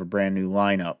going to have a brand new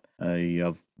lineup. You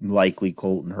have likely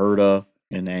Colton Herta,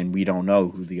 and then we don't know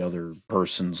who the other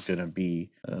person's going to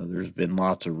be. There's been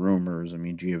lots of rumors. I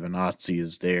mean, Giovinazzi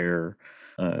is there,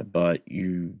 but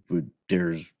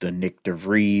there's the Nick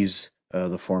DeVries,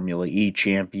 the Formula E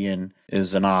champion,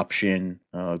 is an option.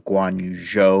 Guan Yu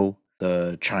Zhou,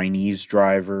 the Chinese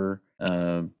driver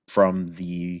from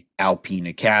the Alpine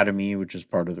Academy, which is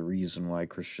part of the reason why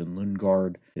Christian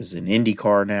Lundgaard is in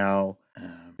IndyCar now.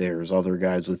 There's other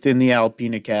guys within the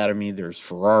Alpine Academy. There's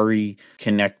Ferrari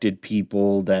connected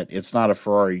people that it's not a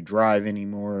Ferrari drive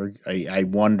anymore. I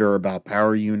wonder about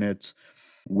power units,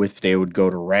 if they would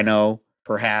go to Renault,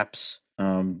 perhaps,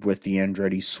 with the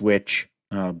Andretti switch,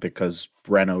 because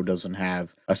Renault doesn't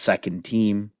have a second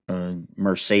team.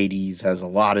 Mercedes has a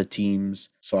lot of teams,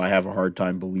 so I have a hard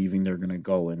time believing they're going to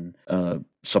go and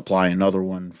supply another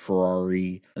one.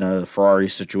 Ferrari, the Ferrari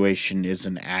situation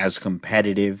isn't as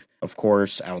competitive, of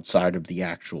course, outside of the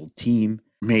actual team.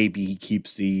 Maybe he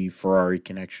keeps the Ferrari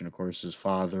connection. Of course, his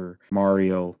father,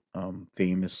 Mario,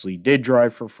 famously did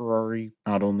drive for Ferrari,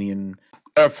 not only in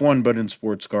F1 but in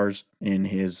sports cars in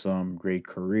his great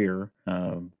career.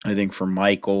 I think for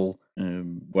Michael,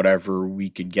 whatever we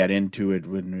can get into it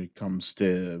when it comes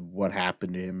to what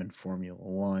happened to him in Formula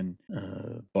One.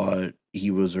 But he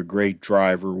was a great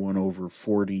driver, won over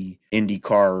 40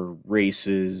 IndyCar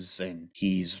races, and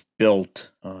he's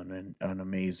built on an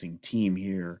amazing team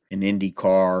here in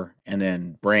IndyCar, and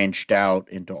then branched out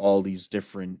into all these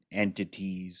different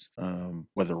entities,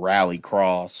 whether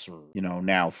Rallycross or,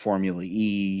 now Formula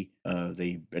E.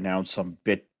 They announced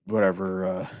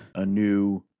a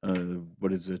new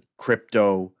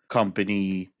crypto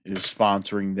company is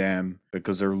sponsoring them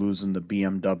because they're losing the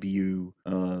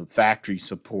BMW factory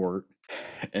support.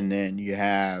 And then you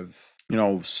have,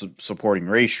 supporting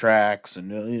racetracks,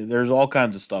 and there's all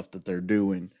kinds of stuff that they're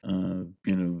doing,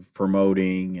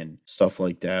 promoting and stuff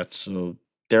like that. So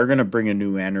they're going to bring a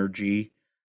new energy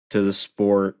to the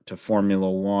sport, to Formula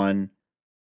One,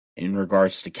 in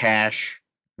regards to cash.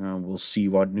 We'll see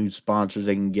what new sponsors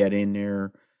they can get in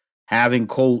there. Having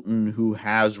Colton, who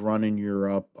has run in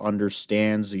Europe,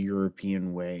 understands the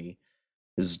European way.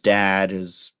 His dad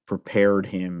has prepared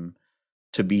him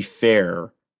to be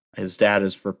fair. His dad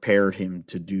has prepared him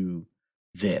to do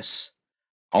this.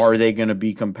 Are they going to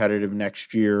be competitive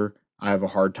next year? I have a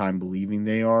hard time believing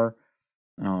they are.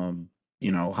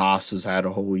 Haas has had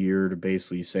a whole year to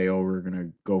basically say, oh, we're going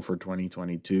to go for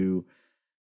 2022.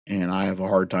 And I have a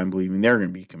hard time believing they're going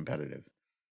to be competitive.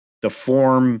 The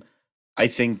form, I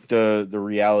think the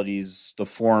reality is the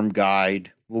form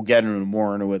guide. We'll get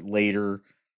more into it later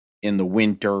in the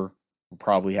winter. We'll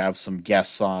probably have some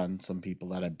guests on, some people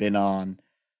that have been on,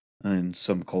 and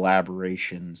some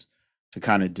collaborations to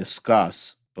kind of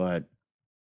discuss. But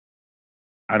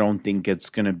I don't think it's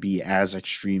going to be as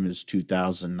extreme as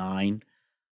 2009.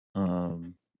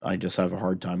 I just have a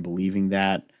hard time believing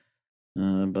that.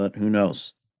 But who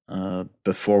knows?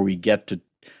 Before we get to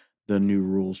the new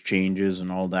rules changes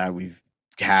and all that, we've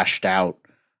hashed out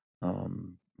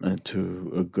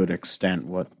to a good extent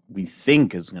what we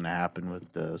think is going to happen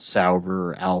with the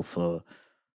Sauber Alpha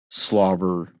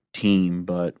Slobber team.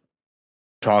 But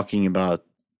talking about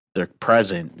the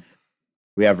present,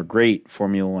 we have a great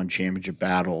Formula One championship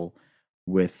battle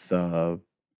with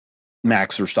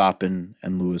Max Verstappen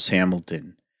and Lewis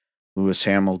Hamilton. Lewis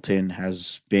Hamilton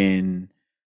has been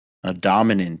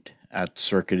dominant at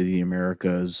Circuit of the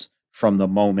Americas from the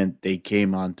moment they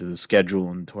came onto the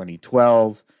schedule in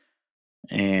 2012.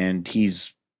 And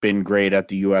he's been great at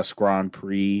the U.S. Grand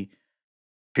Prix,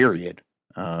 period.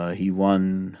 He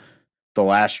won the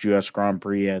last U.S. Grand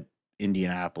Prix at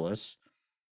Indianapolis,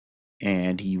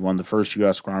 and he won the first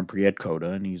U.S. Grand Prix at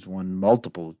COTA, and he's won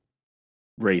multiple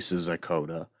races at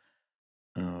COTA.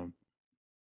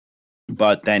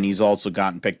 But then he's also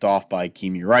gotten picked off by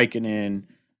Kimi Räikkönen.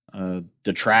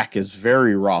 The track is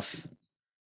very rough,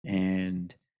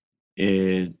 and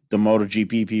the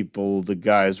MotoGP people, the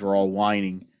guys were all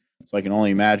whining. So I can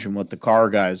only imagine what the car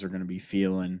guys are going to be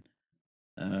feeling.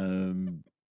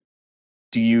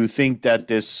 do you think that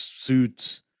this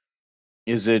suits?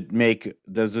 Does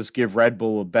this give Red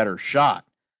Bull a better shot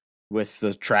with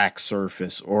the track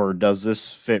surface, or does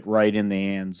this fit right in the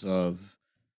hands of,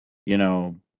 you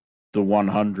know, the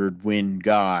 100 win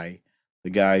guy, the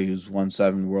guy who's won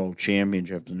 7 world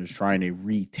championships and is trying to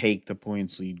retake the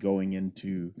points lead going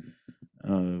into,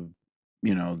 uh,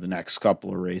 the next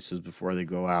couple of races before they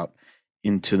go out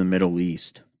into the Middle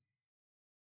East?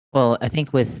 Well, I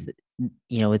think with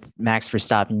Max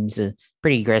Verstappen, he's a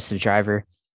pretty aggressive driver,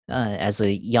 as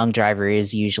a young driver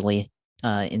is usually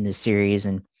in this series.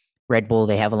 And Red Bull,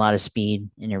 they have a lot of speed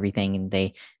and everything, and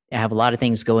they have a lot of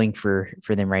things going for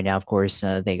them right now. Of course,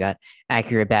 they got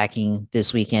Acura backing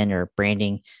this weekend, or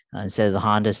branding, instead of the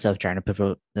Honda stuff, trying to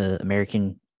promote the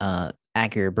American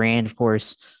Acura brand, of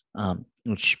course,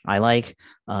 which I like.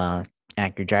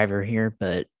 Acura driver here,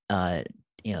 but I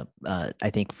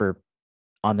think for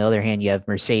on the other hand, you have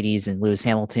Mercedes and Lewis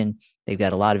Hamilton. They've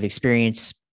got a lot of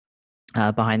experience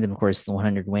behind them, of course, the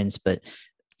 100 wins. But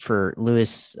for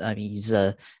Lewis, I mean, he's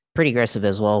pretty aggressive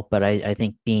as well. But I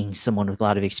think being someone with a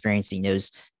lot of experience, he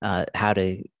knows how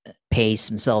to pace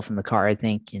himself in the car, I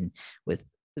think. And with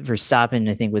Verstappen,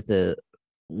 I think with the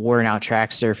worn out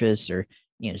track surface, or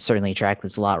certainly a track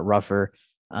that's a lot rougher,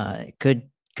 could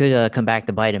come back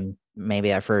to bite him.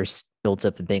 Maybe at first builds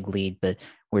up a big lead, but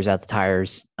wears out the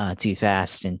tires too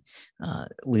fast and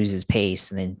loses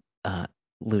pace, and then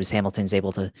Lewis Hamilton's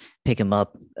able to pick him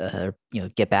up,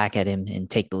 get back at him and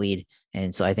take the lead.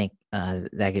 And so I think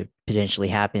that could potentially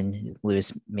happen.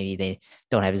 Lewis, maybe they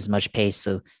don't have as much pace,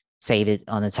 so save it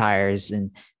on the tires,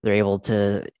 and they're able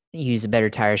to use a better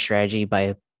tire strategy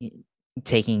by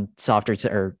taking softer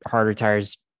or harder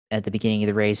tires at the beginning of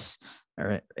the race,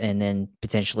 and then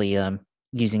potentially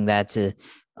using that to,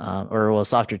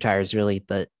 softer tires really,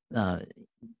 but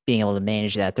being able to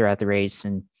manage that throughout the race,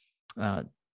 and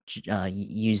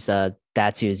use that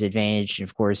to his advantage,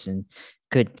 of course, and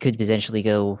could potentially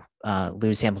go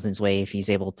Lewis Hamilton's way if he's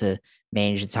able to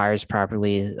manage the tires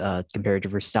properly, compared to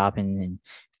Verstappen, and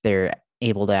they're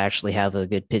able to actually have a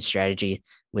good pit strategy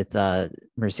with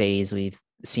Mercedes. We've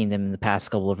seen them in the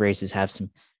past couple of races have some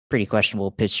pretty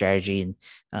questionable pit strategy,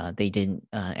 and they didn't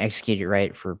execute it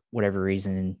right for whatever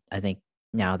reason. And I think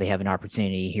now they have an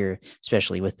opportunity here,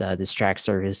 especially with this track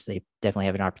service. They definitely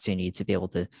have an opportunity to be able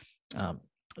to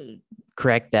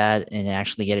correct that and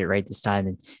actually get it right this time.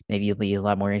 And maybe it'll be a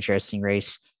lot more interesting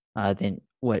race than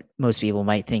what most people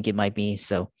might think it might be.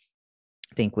 So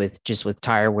I think with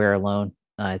tire wear alone,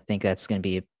 I think that's going to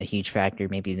be a huge factor,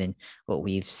 maybe than what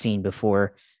we've seen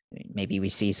before. Maybe we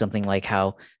see something like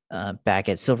how back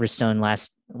at Silverstone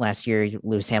last year,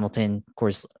 Lewis Hamilton, of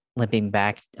course, limping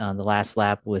back on the last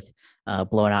lap with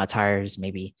blown out tires.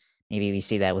 Maybe we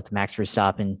see that with Max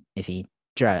Verstappen if he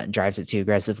drives it too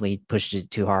aggressively, pushes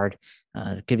it too hard.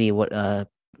 It could be what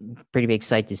pretty big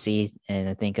sight to see. And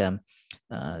I think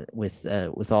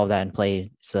with all that in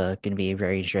play, it's going to be a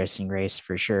very interesting race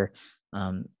for sure.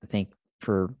 I think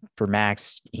for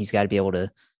Max, he's got to be able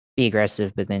to be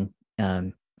aggressive, but then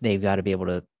they've got to be able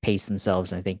to pace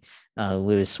themselves. And I think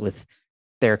Lewis, with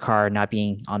their car not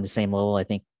being on the same level, I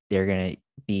think they're going to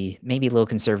be maybe a little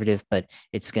conservative, but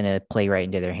it's going to play right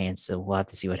into their hands. So we'll have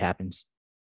to see what happens.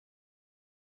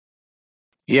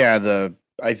 Yeah,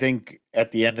 I think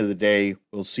at the end of the day,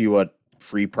 we'll see what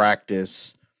free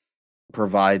practice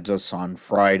provides us on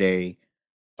Friday.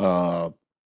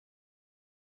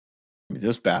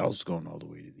 This battle's going all the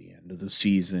way to the end of the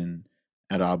season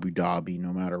at Abu Dhabi,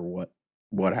 no matter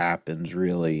what happens,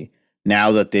 really.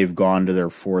 Now that they've gone to their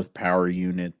fourth power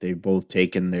unit, they've both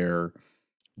taken their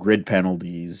grid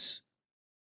penalties.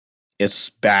 It's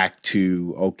back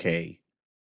to okay.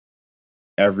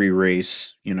 Every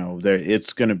race,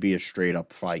 it's going to be a straight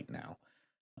up fight now.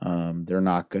 They're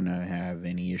not going to have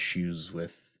any issues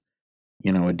with,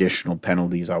 additional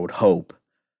penalties, I would hope.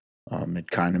 It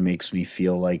kind of makes me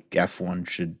feel like F1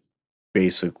 should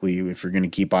basically, if you're going to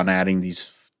keep on adding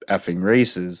these effing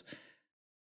races,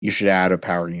 you should add a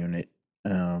power unit,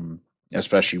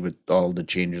 especially with all the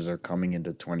changes that are coming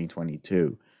into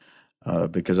 2022.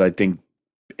 Because I think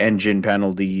engine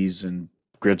penalties and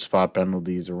grid spot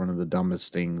penalties are one of the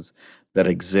dumbest things that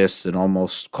exists, and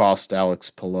almost cost Alex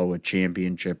Palou a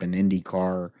championship in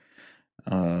IndyCar.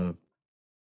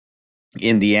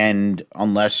 In the end,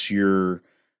 unless you're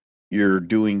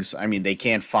doing, I mean, they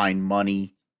can't find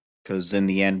money, because in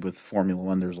the end with Formula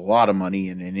One, there's a lot of money,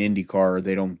 and in IndyCar,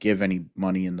 they don't give any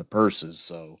money in the purses.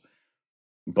 So,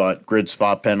 but grid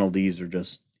spot penalties are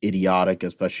just idiotic,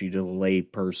 especially to the lay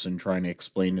person trying to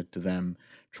explain it to them,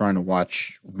 trying to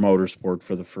watch motorsport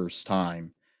for the first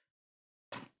time,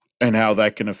 and how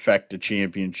that can affect a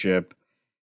championship.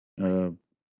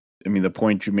 I mean, the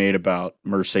point you made about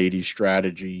Mercedes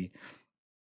strategy,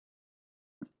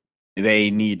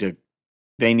 they need to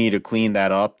they need to clean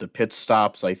that up. The pit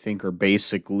stops, I think, are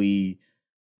basically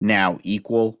now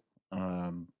equal.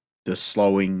 Um,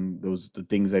 the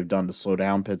things they've done to slow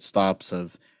down pit stops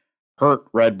have hurt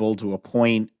Red Bull to a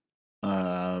point,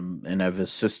 and have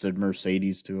assisted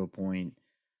Mercedes to a point.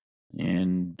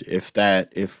 And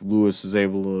if Lewis is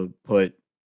able to put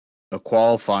a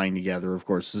qualifying together, of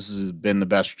course, this has been the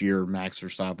best year of Max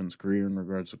Verstappen's career in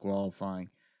regards to qualifying.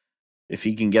 If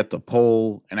he can get the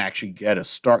pole and actually get a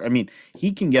start, I mean,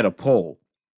 he can get a pole.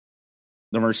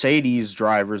 The Mercedes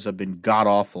drivers have been god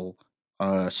awful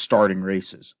starting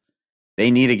races. They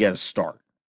need to get a start.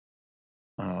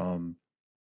 Um,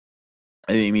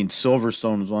 I mean,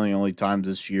 Silverstone was one of the only times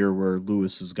this year where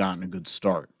Lewis has gotten a good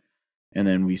start, and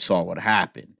then we saw what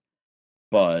happened.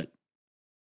 But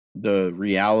the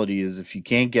reality is, if you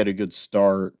can't get a good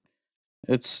start,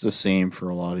 it's the same for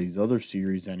a lot of these other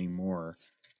series anymore.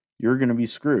 You're going to be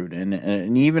screwed.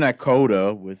 And even at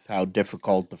Coda, with how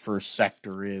difficult the first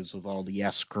sector is, with all the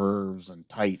S curves and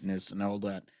tightness and all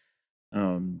that,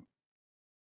 um,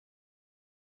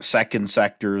 second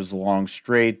sector is a long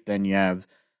straight. Then you have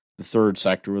the third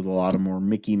sector with a lot of more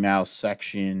Mickey Mouse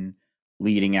section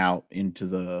leading out into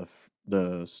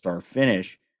the start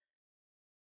finish.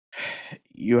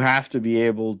 You have to be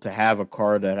able to have a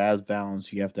car that has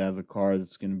balance. You have to have a car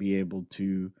that's going to be able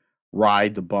to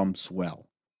ride the bumps well.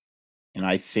 And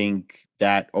I think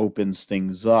that opens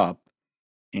things up,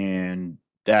 and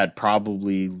that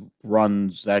probably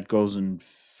that goes and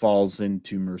falls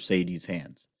into Mercedes'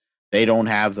 hands. They don't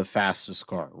have the fastest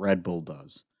car. Red Bull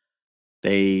does.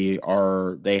 They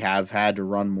have had to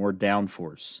run more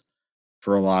downforce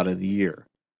for a lot of the year.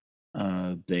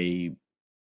 They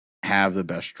have the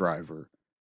best driver.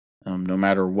 No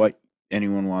matter what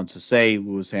anyone wants to say,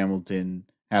 Lewis Hamilton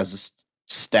has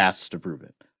the stats to prove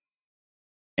it.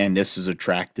 And this is a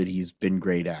track that he's been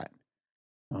great at.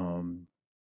 Um,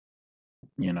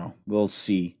 we'll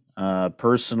see.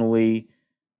 Personally,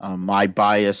 my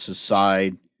bias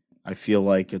aside, I feel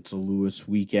like it's a Lewis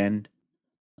weekend,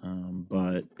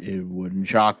 but it wouldn't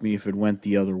shock me if it went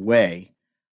the other way.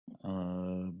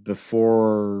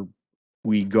 Before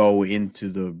we go into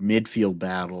the midfield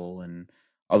battle and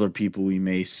other people we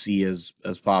may see as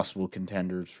possible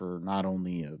contenders for not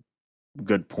only a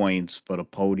good points but a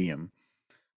podium,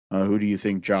 who do you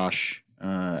think, Josh,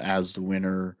 as the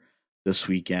winner this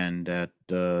weekend at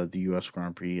the U.S.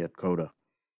 Grand Prix at Coda?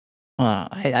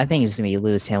 I think it's going to be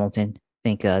Lewis Hamilton. I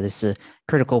think this is a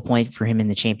critical point for him in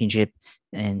the championship.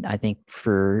 And I think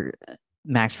for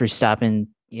Max Verstappen,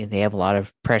 they have a lot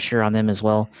of pressure on them as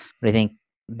well. But I think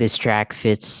this track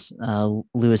fits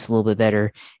Lewis a little bit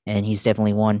better. And he's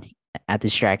definitely won at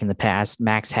this track in the past.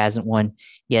 Max hasn't won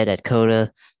yet at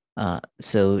Coda.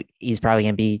 So he's probably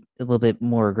going to be a little bit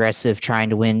more aggressive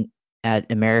trying to win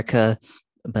at America.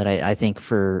 But I think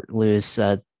for Lewis,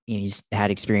 he's had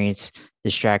experience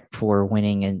this track before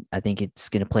winning, and I think it's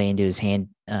going to play into his hand.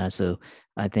 So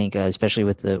I think, especially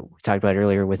with we talked about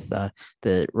earlier with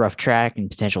the rough track and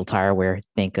potential tire wear, I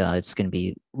think it's going to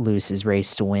be Lewis's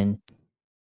race to win.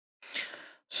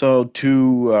 So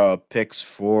two picks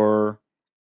for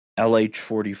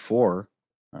LH44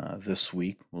 this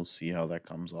week. We'll see how that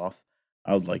comes off.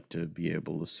 I would like to be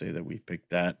able to say that we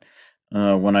picked that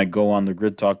when I go on the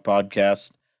Grid Talk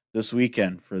podcast this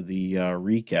weekend for the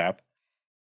recap.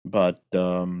 But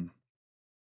in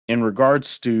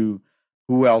regards to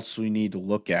who else we need to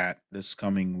look at this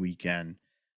coming weekend,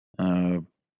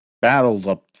 battles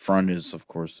up front is, of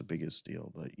course, the biggest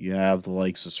deal. But you have the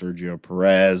likes of Sergio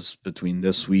Perez between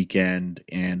this weekend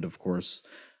and, of course,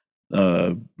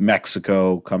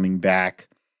 Mexico coming back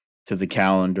to the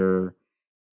calendar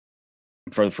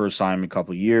for the first time in a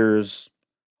couple of years.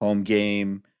 Home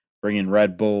game, bringing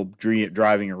Red Bull,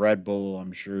 driving a Red Bull,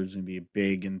 I'm sure is going to be a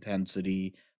big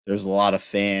intensity. There's a lot of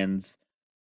fans.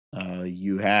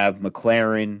 You have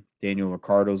McLaren. Daniel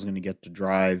Ricciardo is going to get to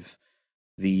drive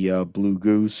the Blue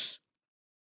Goose.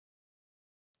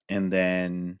 And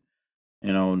then,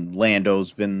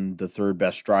 Lando's been the third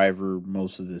best driver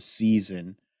most of this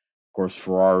season. Of course,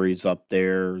 Ferrari's up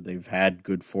there. They've had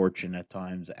good fortune at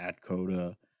times at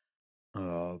Coda.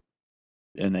 And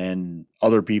then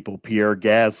other people, Pierre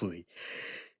Gasly.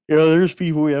 There's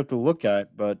people we have to look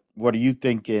at. But what are you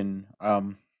thinking?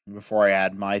 Before I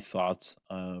add my thoughts,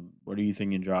 what are you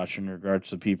thinking, Josh, in regards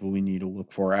to people we need to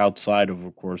look for outside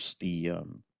of course, the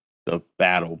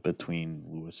battle between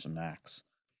Lewis and Max?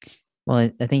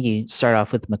 Well, I think you start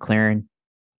off with McLaren.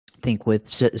 I think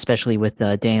especially with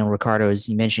Daniel Ricciardo, as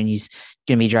you mentioned, he's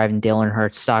going to be driving Dale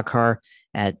Earnhardt's stock car.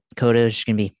 at COTA, which is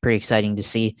going to be pretty exciting to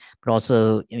see. But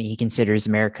also, I mean, he considers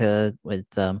America with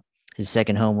his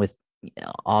second home with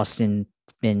Austin.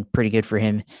 Been pretty good for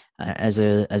him as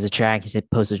a track. He's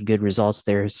posted good results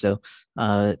there. So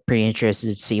pretty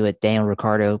interested to see what Daniel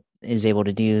Ricciardo is able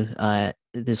to do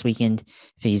this weekend.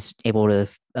 If he's able to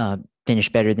finish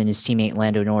better than his teammate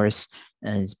Lando Norris,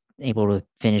 and is able to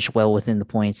finish well within the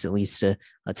points, at least a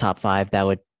top five, that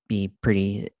would be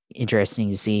pretty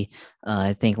interesting to see.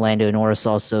 I think Lando Norris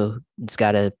also has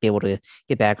got to be able to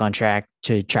get back on track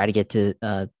to try to get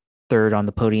to third on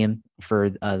the podium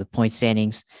for the point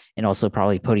standings, and also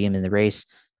probably podium in the race,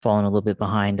 falling a little bit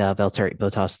behind Valtteri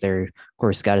Bottas there. Of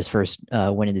course, got his first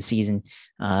win of the season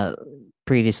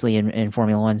previously in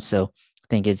Formula One. So I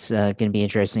think it's going to be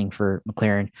interesting for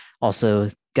McLaren. Also,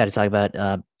 got to talk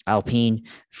about Alpine,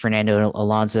 Fernando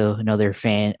Alonso, another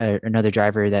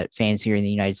driver that fans here in the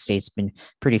United States been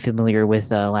pretty familiar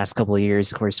with last couple of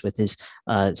years, of course, with his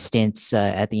stints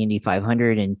at the Indy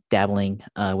 500 and dabbling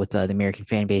with the American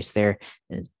fan base there.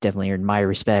 It's definitely earned my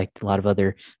respect. A lot of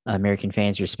other American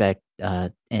fans respect,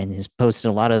 and has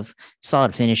posted a lot of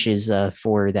solid finishes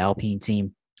for the Alpine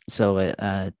team.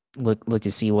 So look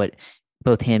to see what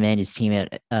both him and his team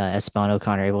at Esteban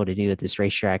Ocon are able to do at this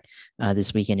racetrack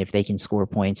this weekend if they can score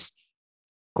points.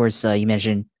 Of course, you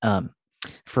mentioned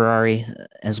Ferrari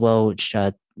as well, which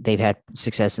they've had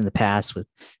success in the past with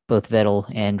both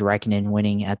Vettel and Raikkonen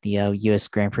winning at the U.S.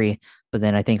 Grand Prix. But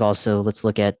then I think also let's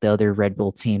look at the other Red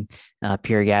Bull team.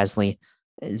 Pierre Gasly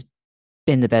has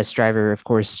been the best driver, of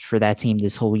course, for that team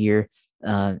this whole year,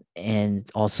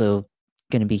 and also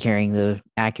going to be carrying the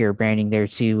Acura branding there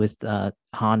too with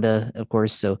Honda, of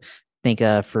course. So I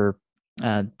think for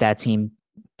that team,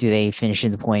 do they finish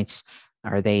in the points?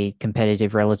 Are they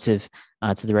competitive relative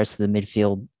to the rest of the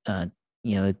midfield?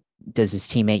 You know, does his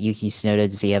teammate Yuki Tsunoda,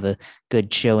 does he have a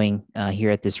good showing here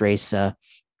at this race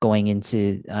going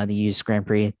into the US Grand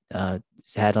Prix?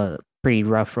 He's had a pretty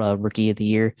rough rookie of the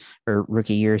year or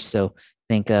rookie year. So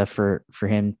I think for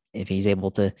him, if he's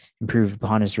able to improve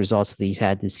upon his results that he's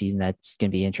had this season, that's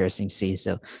going to be interesting to see.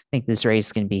 So I think this race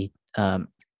is going to be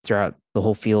throughout the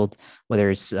whole field, whether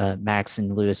it's Max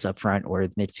and Lewis up front or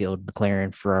the midfield,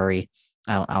 McLaren, Ferrari,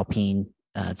 Alpine.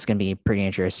 It's going to be pretty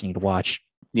interesting to watch.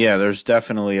 Yeah, there's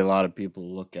definitely a lot of people to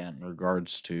look at in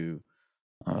regards to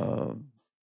uh,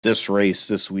 this race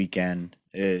this weekend.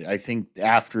 I think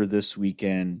after this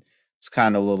weekend, it's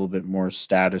kind of a little bit more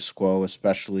status quo,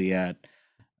 especially uh,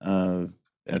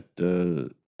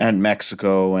 the at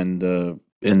Mexico and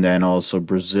then also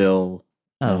Brazil.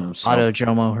 Oh, South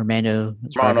Autodromo Hernando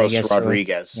Manos Rodriguez. Yeah.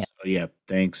 Rodriguez. Yeah,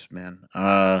 thanks, man.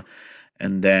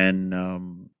 And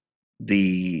then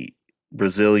the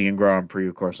Brazilian Grand Prix,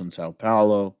 of course, in Sao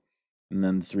Paulo, and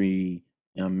then three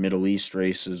Middle East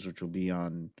races, which will be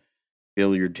on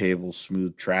billiard table,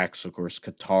 smooth tracks. Of course,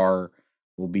 Qatar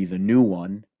will be the new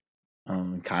one,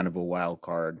 kind of a wild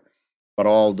card. But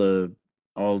all the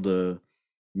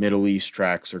Middle East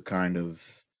tracks are kind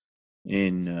of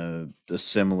in the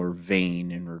similar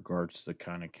vein in regards to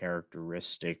kind of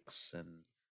characteristics and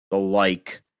the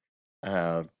like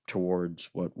towards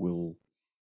what we'll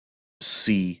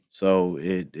see. So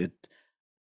it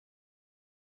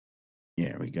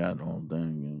yeah, we got all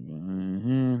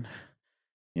that.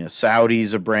 Yeah,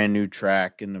 Saudi's a brand new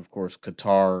track, and of course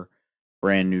Qatar,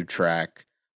 brand new track.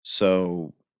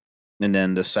 So and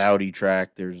then the Saudi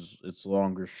track, it's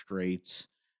longer straights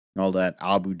and all that.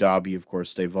 Abu Dhabi, of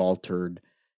course, they've altered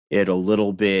it a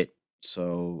little bit,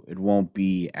 so it won't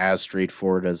be as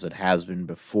straightforward as it has been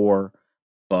before.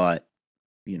 But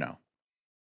you know,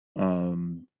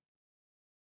 um,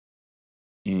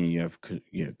 you have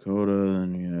Coda,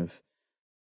 and you have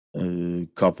a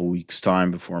couple weeks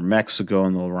time before Mexico,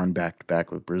 and they'll run back to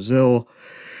back with Brazil.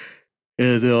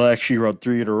 And they'll actually run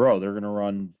three in a row. They're going to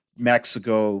run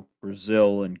Mexico,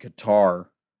 Brazil, and Qatar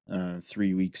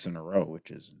 3 weeks in a row,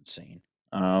 which is insane.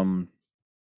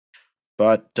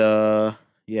 But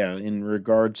yeah, in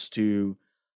regards to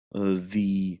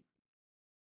the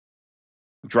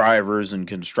drivers and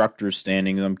constructors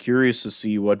standings, I'm curious to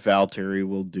see what Valtteri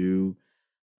will do.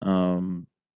 Um,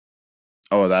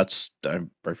 oh,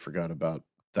 I forgot about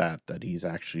that he's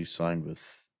actually signed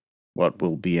with what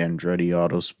will be Andretti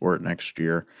Autosport next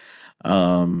year.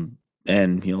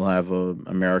 And he'll have a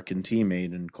American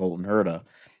teammate in Colton Herta.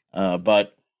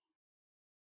 But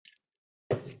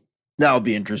that'll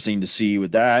be interesting to see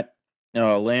with that.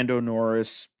 Lando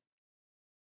Norris,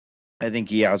 I think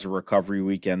he has a recovery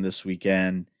weekend this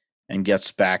weekend and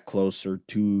gets back closer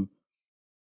to.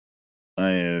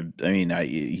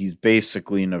 He's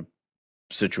basically in a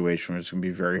situation where it's going to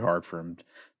be very hard for him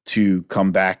to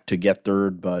come back to get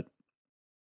third, but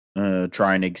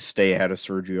trying to stay ahead of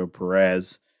Sergio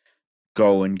Perez,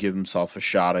 go and give himself a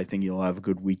shot. I think he'll have a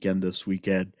good weekend this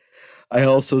weekend. I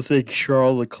also think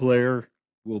Charles Leclerc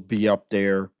will be up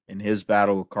there in his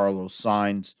battle with Carlos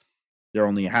Sainz. They're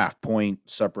only a half point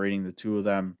separating the two of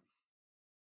them.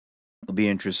 It'll be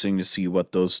interesting to see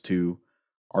what those two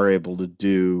are able to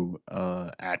do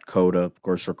at Coda. Of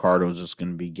course, Ricardo's just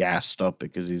going to be gassed up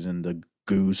because he's in the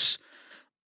Goose.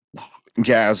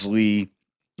 Gasly,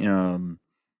 um,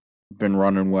 been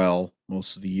running well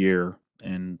most of the year,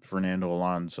 and Fernando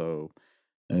Alonso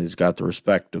has got the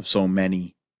respect of so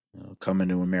many coming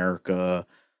to America,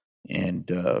 and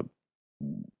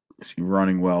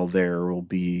running well there will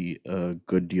be a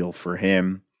good deal for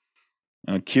him.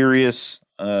 Curious,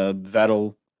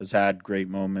 Vettel has had great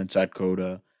moments at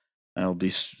Coda. It'll be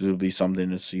something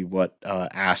to see what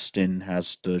Aston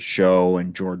has to show,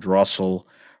 and George Russell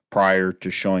prior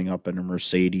to showing up in a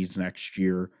Mercedes next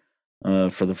year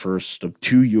for the first of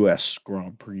two U.S.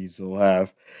 Grand Prix they'll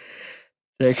have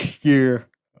next year.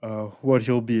 What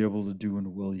he'll be able to do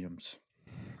in Williams.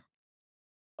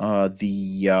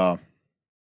 The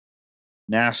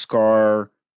NASCAR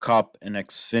Cup and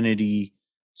Xfinity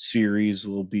series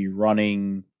will be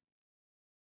running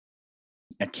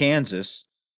at Kansas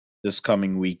this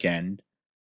coming weekend.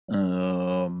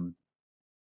 I'll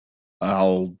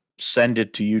send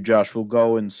it to you, Josh. We'll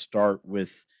go and start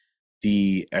with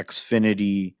the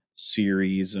Xfinity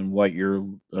series and what you're.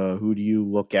 Who do you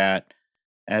look at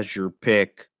as your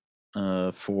pick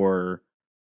for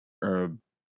uh,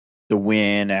 the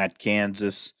win at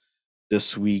Kansas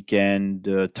this weekend?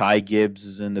 Ty Gibbs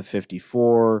is in the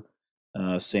 54.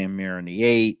 Sam Mayer in the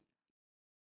 8.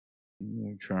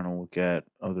 I'm trying to look at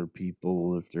other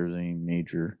people if there's any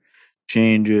major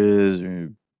changes.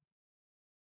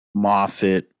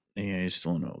 Moffitt, yeah, he's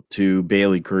still in 02.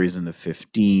 Bailey Curry's in the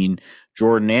 15.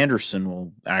 Jordan Anderson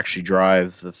will actually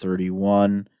drive the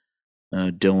 31.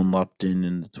 Dylan Lupton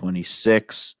in the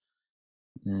 26.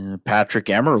 Patrick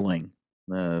Emmerling,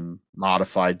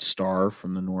 modified star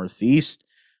from the Northeast,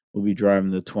 will be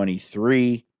driving the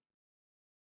 23.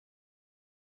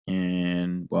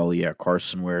 And, well, yeah,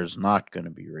 Carson Ware is not going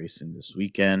to be racing this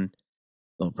weekend.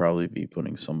 They'll probably be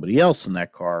putting somebody else in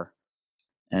that car.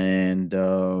 And,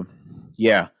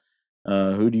 yeah,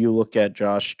 who do you look at,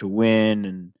 Josh, to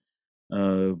win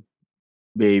and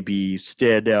maybe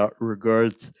stand out in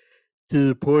regards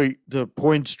to the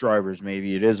points drivers?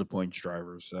 Maybe it is a points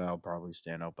driver, so I'll probably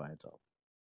stand out by itself.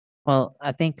 Well,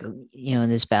 I think in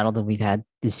this battle that we've had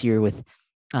this year with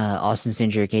Austin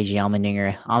Cindric, AJ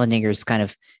Allmendinger is kind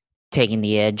of taking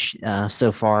the edge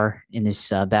so far in this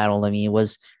battle. I mean, it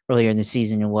was earlier in the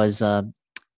season, it was Austin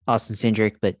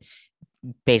Cindric, but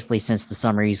basically since the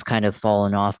summer he's kind of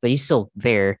fallen off, but he's still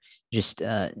there. Just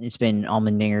it's been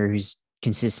Allmendinger who's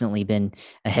consistently been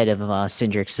ahead of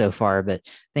Cindric so far. But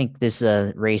I think this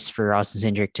race for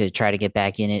Austin Cindric to try to get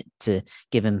back in it to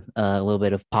give him a little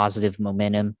bit of positive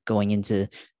momentum going into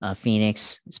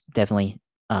Phoenix. It's definitely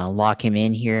lock him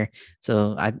in here.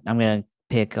 So I'm going to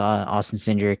pick Austin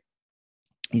Cindric.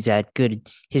 He's had good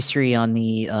history on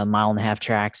the mile and a half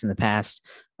tracks in the past.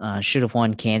 Should have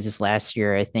won Kansas last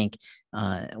year, I think,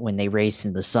 when they raced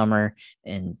in the summer.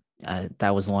 And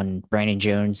that was one Brandon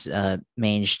Jones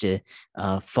managed to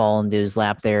fall into his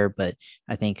lap there. But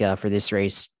I think for this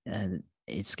race,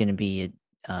 it's going to be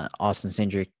Austin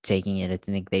Cindric taking it. I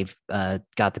think they've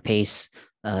got the pace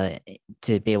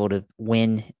to be able to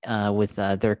win with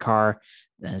their car.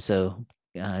 So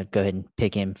go ahead and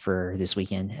pick him for this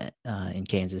weekend in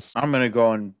Kansas. I'm gonna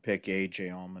go and pick AJ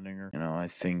Allmendinger. I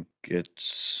think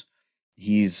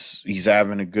he's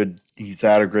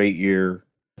had a great year,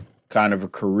 kind of a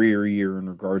career year in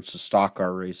regards to stock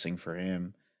car racing for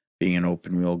him, being an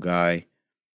open wheel guy.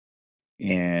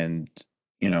 And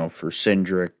for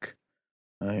Cindric,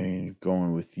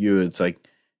 going with you, it's like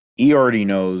he already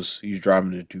knows he's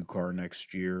driving the 2 car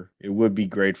next year. It would be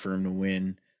great for him to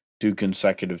win 2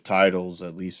 consecutive titles,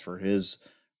 at least for his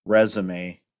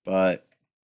resume. But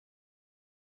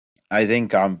I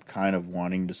think I'm kind of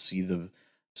wanting to see the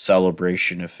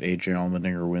celebration if AJ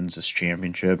Allmendinger wins this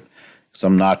championship, because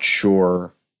I'm not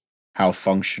sure how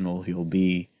functional he'll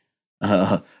be,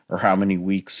 or how many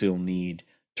weeks he'll need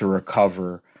to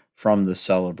recover from the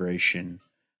celebration,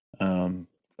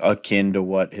 akin to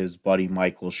what his buddy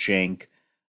Michael Shank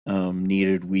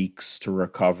needed weeks to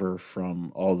recover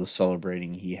from all the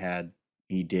celebrating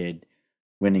he did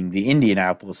winning the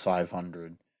Indianapolis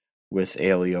 500 with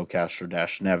Elio Castro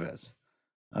Dash Neves.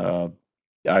 Uh,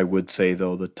 I would say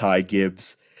though that Ty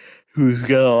Gibbs, who's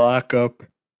gonna lock up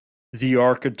the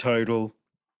ARCA title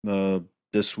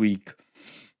this week,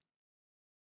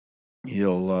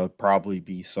 he'll probably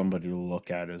be somebody to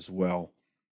look at as well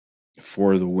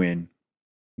for the win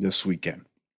this weekend.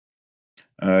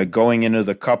 Going into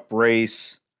the Cup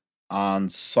race on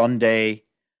Sunday,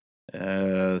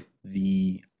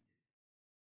 the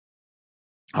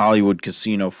Hollywood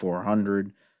Casino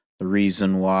 400. The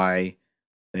reason why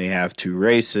they have two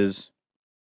races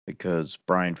because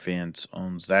Brian Fance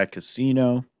owns that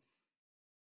casino.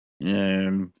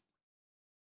 And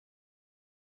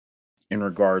in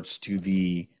regards to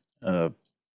the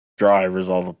drivers,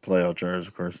 all the playoff drivers,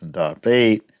 of course, in top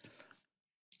eight,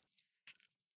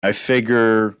 I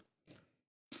figure,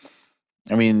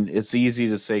 I mean, it's easy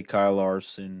to say Kyle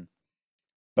Larson,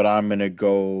 but I'm going to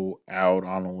go out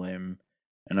on a limb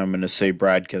and I'm going to say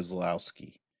Brad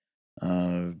Keselowski.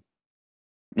 And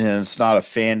it's not a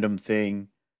fandom thing.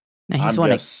 No, he's I'm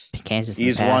won at just, Kansas in the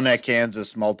he's won at past.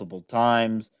 Kansas multiple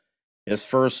times. His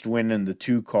first win in the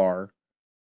two car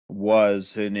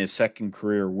was in his second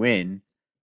career win,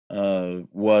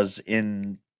 was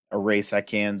in a race at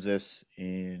Kansas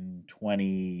in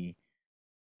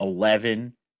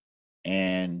 2011.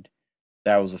 And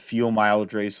that was a fuel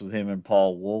mileage race with him and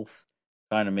Paul Wolf.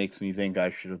 Kind of makes me think I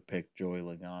should have picked Joey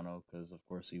Logano because, of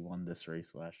course, he won this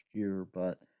race last year.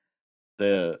 But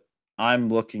the I'm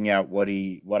looking at what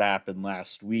happened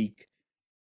last week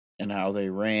and how they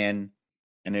ran,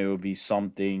 and it would be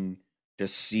something to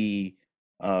see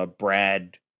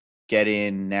Brad get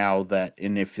in now that,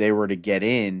 and if they were to get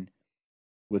in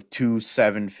with two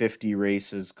 750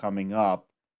 races coming up,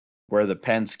 where the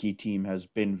Penske team has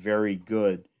been very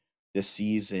good this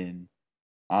season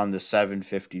on the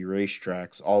 750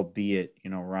 racetracks, albeit,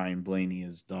 Ryan Blaney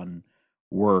has done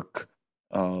work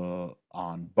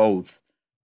on both.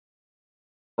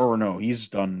 Or no, he's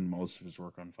done most of his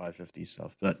work on 550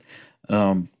 stuff, but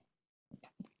um,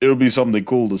 it would be something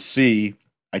cool to see.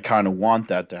 I kind of want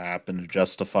that to happen to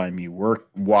justify me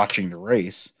watching the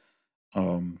race.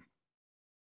 Um,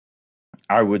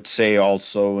 I would say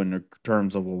also in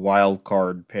terms of a wild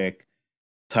card pick,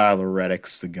 Tyler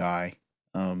Reddick's the guy.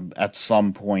 At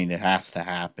some point, it has to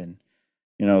happen.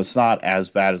 It's not as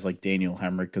bad as like Daniel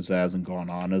Hemrick because it hasn't gone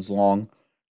on as long,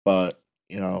 but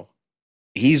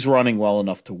he's running well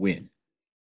enough to win.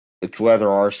 It's whether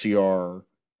RCR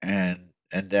and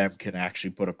them can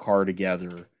actually put a car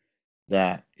together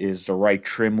that is the right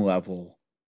trim level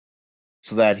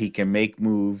so that he can make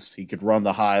moves. He could run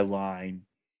the high line,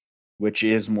 which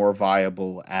is more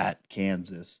viable at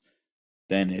Kansas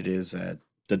than it is at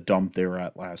the dump they were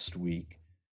at last week.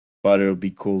 But it'll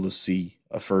be cool to see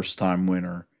a first time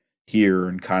winner here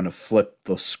and kind of flip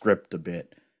the script a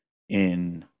bit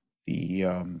in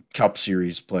the Cup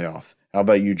Series playoff. How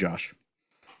about you, Josh?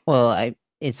 Well,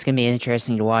 it's gonna be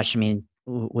interesting to watch. I mean,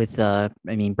 with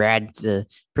Brad's a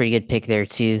pretty good pick there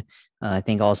too. I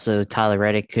think also Tyler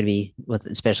Reddick could be with,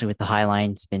 especially with the high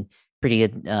line. It's been pretty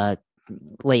good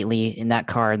lately in that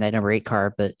car, in that number 8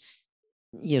 car. But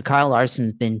Kyle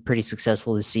Larson's been pretty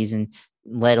successful this season.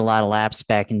 Led a lot of laps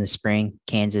back in the spring,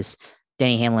 Kansas.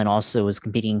 Denny Hamlin also was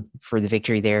competing for the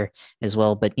victory there as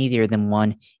well, but neither of them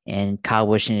won. And Kyle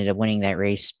Busch ended up winning that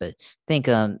race. But I think,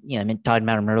 I mean, talking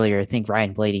about him earlier. I think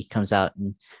Ryan Blaney comes out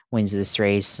and wins this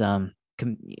race.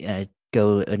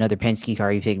 Go another Penske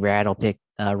car. You pick Brad. I'll pick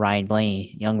Ryan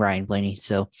Blaney, young Ryan Blaney.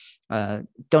 So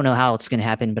don't know how it's going to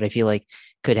happen, but I feel like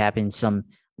could happen some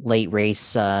late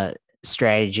race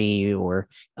strategy or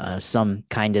some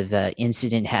kind of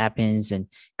incident happens and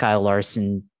Kyle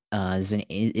Larson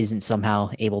isn't somehow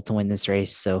able to win this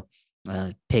race. So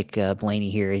pick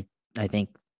Blaney here. I think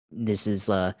this is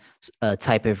a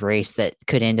type of race that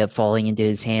could end up falling into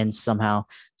his hands somehow.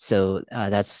 So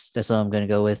that's all I'm going to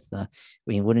go with. I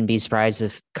mean, wouldn't be surprised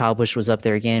if Kyle Busch was up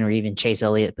there again, or even Chase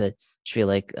Elliott. But I feel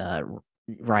like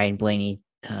Ryan Blaney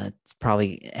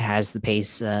probably has the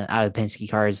pace out of the Penske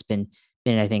car. Has been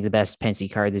I think the best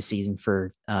Penske car this season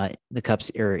for the Cups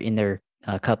or in their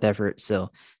Cup effort.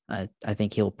 So I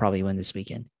think he'll probably win this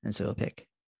weekend, and so he'll pick.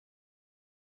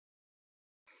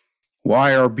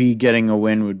 YRB getting a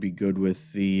win would be good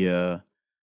with the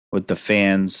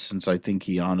fans, since I think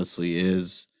he honestly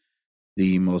is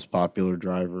the most popular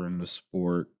driver in the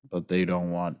sport, but they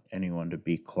don't want anyone to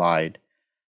beat Clyde.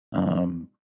 I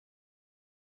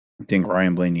think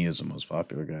Ryan Blaney is the most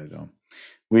popular guy, though.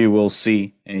 We will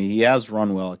see. And he has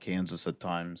run well at Kansas at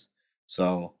times.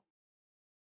 So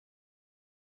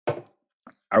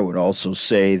I would also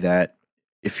say that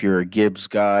if you're a Gibbs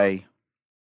guy,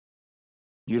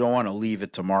 you don't want to leave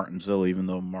it to Martinsville, even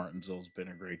though Martinsville's been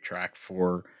a great track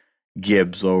for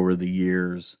Gibbs over the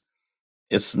years.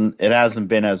 It hasn't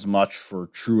been as much for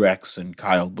Truex and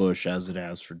Kyle Busch as it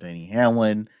has for Denny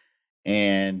Hamlin,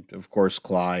 and of course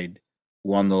Clyde.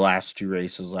 won the last two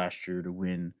races last year to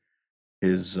win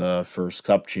his first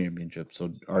Cup championship.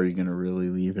 So, are you going to really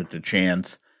leave it to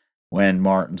chance when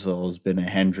Martinsville has been a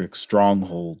Hendrick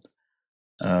stronghold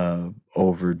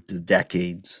over the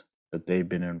decades that they've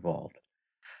been involved?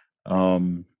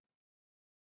 Um,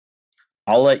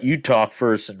 I'll let you talk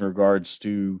first in regards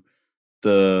to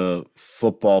the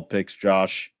football picks,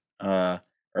 Josh,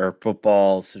 or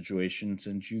football situation,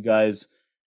 since you guys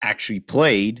actually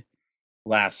played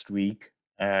last week.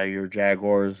 Your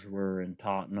Jaguars were in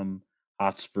Tottenham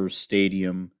Hotspur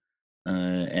Stadium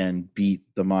and beat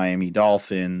the Miami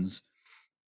Dolphins.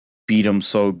 Beat them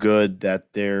so good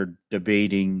that they're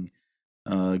debating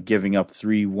giving up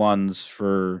 3 1s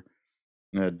for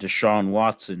Deshaun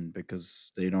Watson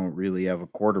because they don't really have a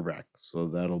quarterback. So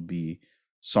that'll be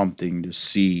something to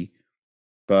see.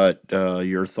 But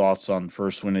your thoughts on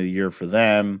first win of the year for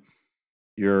them,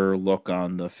 your look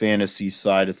on the fantasy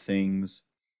side of things,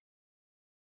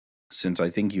 since I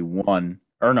think you won.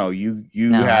 Or no, you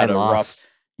No, I had a rough. lost.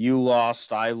 You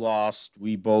lost. I lost.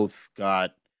 We both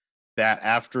got that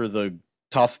after the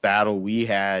tough battle we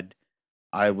had.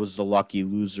 I was the lucky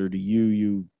loser to you.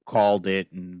 You called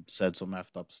it and said some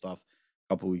effed up stuff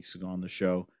a couple weeks ago on the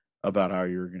show about how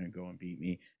you were going to go and beat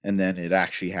me, and then it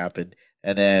actually happened.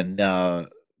 And then,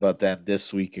 but then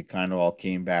this week it kind of all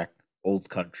came back old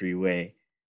country way,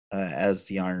 as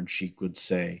the Iron Sheik would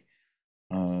say.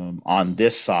 On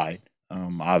this side,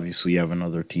 obviously you have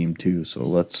another team too, so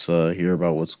let's hear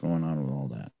about what's going on with all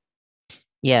that.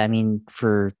 Yeah, I mean,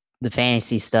 for the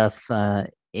fantasy stuff,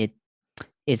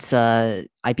 it's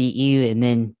I beat you, and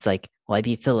then it's like, well, I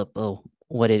beat Philip. Oh,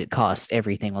 what did it cost?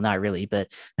 Everything. Well, not really, but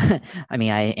I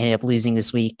mean, I ended up losing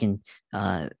this week, and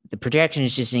the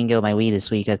projections just didn't go my way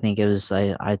this week. I think it was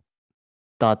I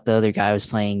thought the other guy I was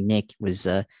playing, Nick, was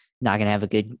not going to have a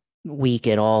good week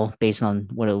at all based on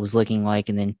what it was looking like.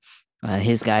 And then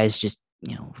his guys just,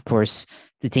 of course,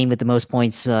 the team with the most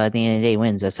points at the end of the day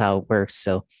wins. That's how it works.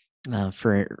 So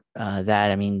for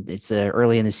that, I mean, it's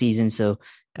early in the season, so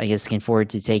I guess can afford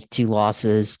to take 2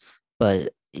 losses.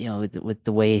 But with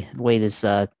the way this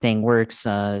thing works,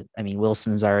 I mean,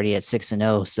 Wilson's already at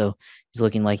 6-0, so he's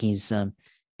looking like he's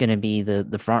going to be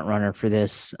the front runner for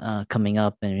this coming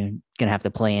up, and you're going to have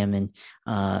to play him.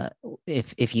 And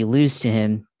if you lose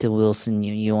to Wilson,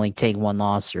 you only take 1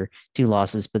 loss or 2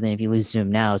 losses. But then if you lose to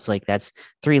him now, it's like that's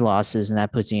 3 losses, and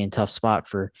that puts you in a tough spot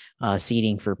for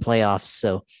seeding for playoffs.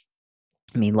 So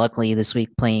I mean, luckily this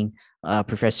week playing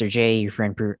Professor J, your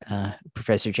friend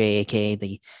Professor J, aka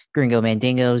the Gringo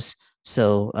Mandingos.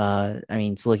 So I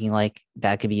mean, it's looking like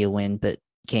that could be a win, but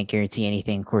can't guarantee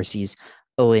anything. Of course, he's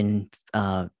 0 and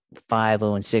 5,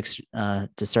 0 and 6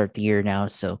 to start the year now.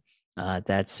 So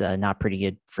that's not pretty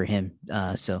good for him.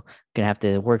 So gonna have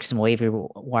to work some waiver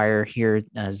wire here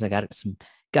as I got some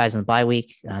guys on the bye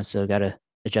week. So got to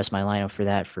adjust my lineup for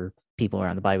that for people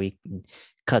around the bye week and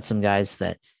cut some guys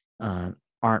that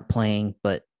aren't playing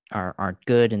but aren't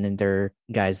good, and then there are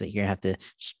guys that you're gonna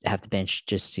have to bench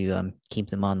just to keep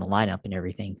them on the lineup and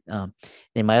everything.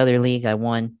 In my other league, I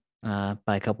won by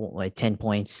a couple, like 10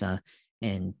 points,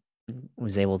 and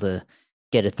was able to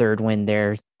get a third win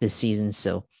there this season.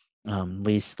 So at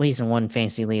least in one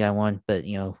fantasy league I won, but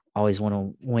always want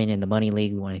to win in the money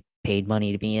league when I paid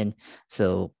money to be in.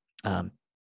 So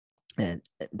and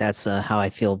that's how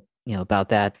I feel about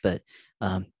that. But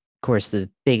of course, the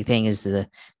big thing is the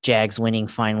Jags winning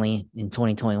finally in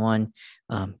 2021.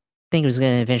 I think it was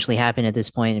going to eventually happen at this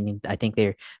point. I mean, I think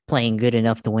they're playing good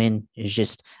enough to win. It's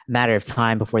just a matter of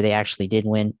time before they actually did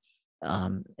win.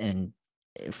 And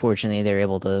fortunately, they're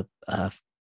able to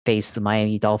face the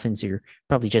Miami Dolphins, who are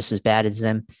probably just as bad as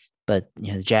them. But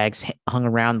the Jags hung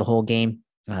around the whole game.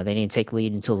 They didn't take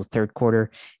lead until the third quarter.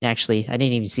 And actually, I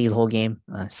didn't even see the whole game.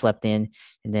 Slept in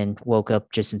and then woke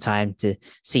up just in time to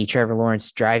see Trevor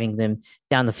Lawrence driving them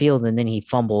down the field. And then he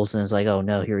fumbles, and it's like, oh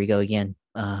no, here we go again.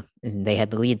 And they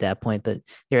had the lead at that point, but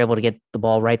they're able to get the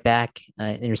ball right back.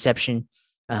 Interception,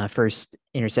 first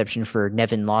interception for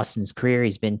Nevin Lawson's career.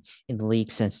 He's been in the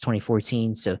league since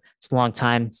 2014, so it's a long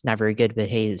time. It's not very good, but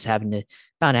hey, it's bound to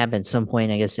happen at some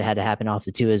point. I guess it had to happen off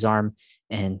the Tua's arm.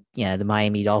 And yeah, the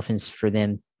Miami Dolphins, for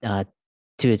them, Tua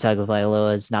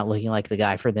Tagovailoa is not looking like the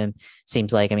guy for them.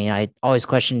 Seems like, I mean, I always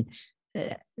question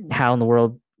how in the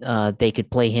world they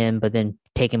could play him, but then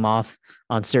take him off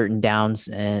on certain downs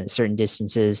and certain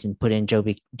distances and put in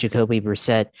Jacoby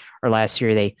Brissett. Or last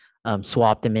year they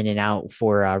swapped him in and out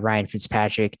for Ryan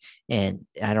Fitzpatrick, and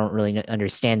I don't really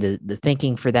understand the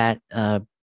thinking for that.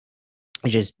 It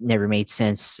just never made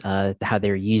sense how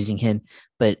they're using him.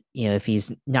 But if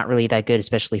he's not really that good,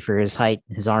 especially for his height,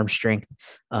 his arm strength,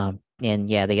 and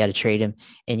yeah, they got to trade him.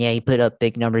 And yeah, he put up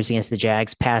big numbers against the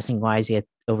Jags passing wise. He had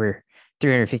over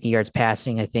 350 yards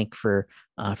passing, I think, for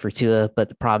Tua. But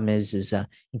the problem is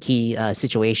in key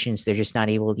situations, they're just not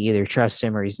able to either trust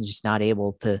him or he's just not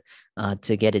able to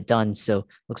get it done. So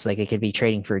looks like it could be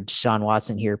trading for Deshaun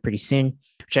Watson here pretty soon,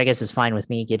 which I guess is fine with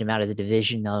me. Get him out of the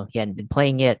division. Though he hadn't been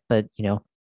playing yet, but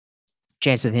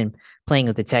chance of him playing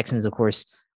with the Texans, of course,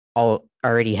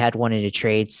 already had one in a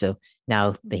trade. So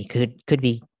now they could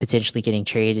be potentially getting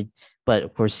traded, but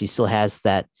of course he still has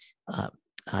that uh,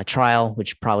 trial,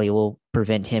 which probably will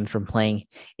prevent him from playing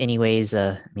anyways.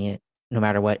 I mean, no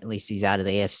matter what, at least he's out of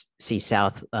the AFC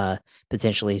South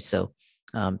potentially. So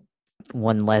um,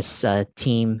 one less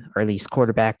team or at least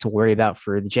quarterback to worry about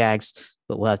for the Jags,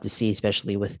 but we'll have to see,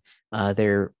 especially with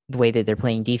the way that they're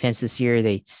playing defense this year.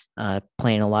 They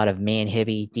playing a lot of man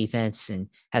heavy defense and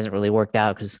hasn't really worked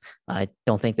out because I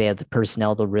don't think they have the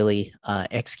personnel to really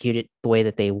execute it the way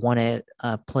that they want to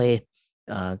play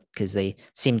because they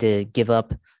seem to give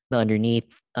up the underneath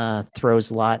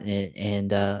throws a lot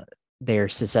and they're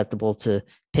susceptible to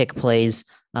pick plays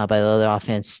by the other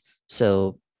offense.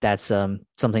 So that's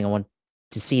something I want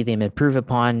to see them improve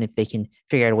upon if they can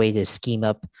figure out a way to scheme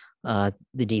up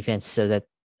the defense so that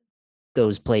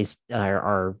those plays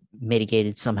are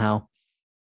mitigated somehow.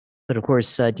 But of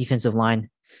course, defensive line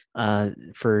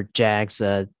for Jags,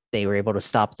 they were able to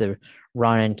stop the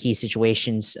run in key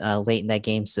situations late in that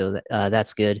game, so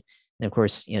that's good. And of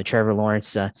course, Trevor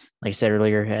Lawrence, like I said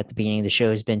earlier at the beginning of the show,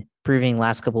 has been proving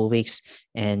last couple of weeks,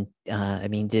 and I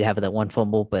mean, did have that one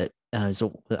fumble, but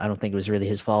so I don't think it was really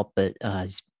his fault. But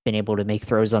he's been able to make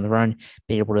throws on the run,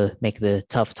 been able to make the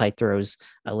tough, tight throws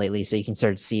lately, so you can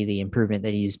start to see the improvement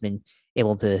that he's been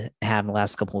able to have in the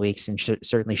last couple of weeks, and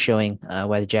certainly showing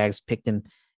why the Jags picked him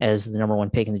as the number one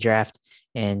pick in the draft.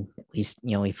 And at least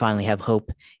we finally have hope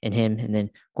in him. And then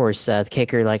of course the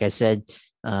kicker, like I said,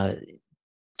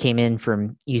 came in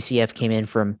from UCF, came in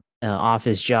from off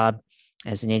his job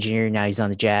as an engineer. Now he's on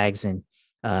the Jags and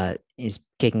is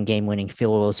kicking game-winning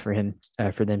field goals for him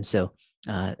for them. So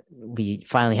we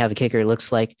finally have a kicker. It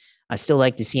looks like I still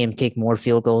like to see him kick more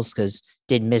field goals because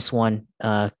did miss one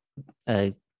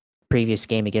previous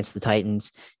game against the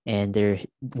Titans, and there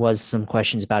was some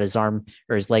questions about his arm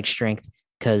or his leg strength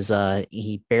because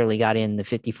he barely got in the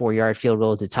 54-yard field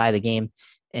goal to tie the game,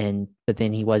 but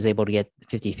then he was able to get the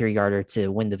 53-yarder to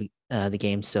win the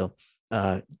game. So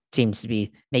seems to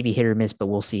be maybe hit or miss, but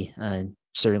we'll see.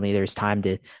 Certainly, there's time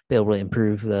to be able to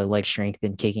improve the leg strength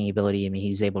and kicking ability. I mean,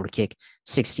 he's able to kick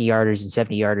 60-yarders and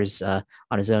 70-yarders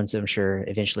on his own, so I'm sure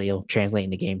eventually he'll translate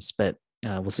into games. But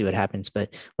we'll see what happens,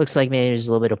 but looks like maybe there's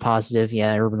a little bit of positive.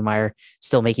 Yeah, Urban Meyer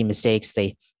still making mistakes.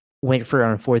 They went for it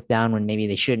on fourth down when maybe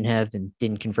they shouldn't have and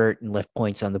didn't convert and left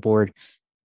points on the board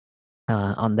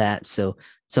on that. So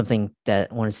something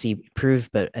that I want to see improved,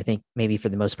 but I think maybe for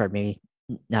the most part, maybe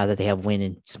now that they have win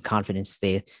and some confidence,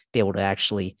 they be able to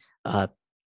actually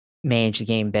manage the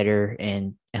game better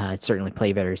and certainly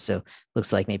play better. So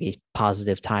looks like maybe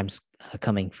positive times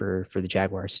coming for the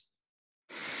Jaguars.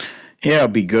 Yeah, it'll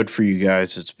be good for you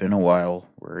guys. It's been a while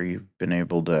where you've been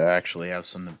able to actually have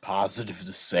something positive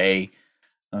to say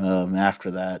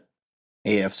after that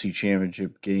AFC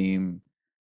Championship game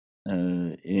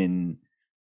in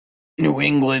New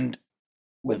England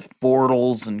with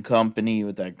Bortles and company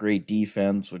with that great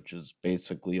defense, which has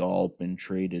basically all been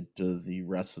traded to the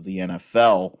rest of the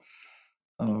NFL.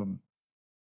 Um,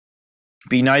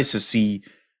 be nice to see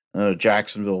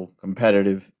Jacksonville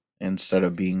competitive instead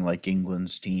of being like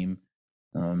England's team.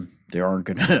 They aren't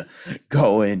going to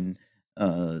go in.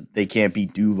 They can't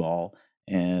beat Duval,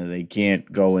 and they can't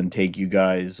go and take you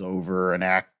guys over and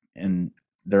act. And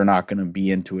they're not going to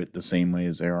be into it the same way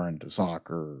as they are into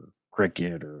soccer, or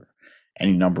cricket, or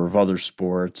any number of other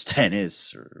sports,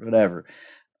 tennis, or whatever.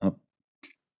 Uh,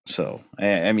 so,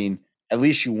 I mean, at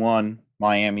least you won.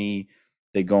 Miami,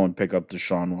 they go and pick up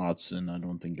Deshaun Watson. I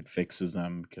don't think it fixes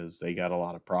them because they got a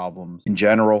lot of problems in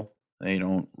general. They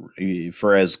don't,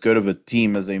 for as good of a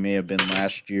team as they may have been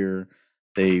last year,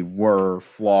 they were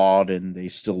flawed and they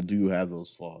still do have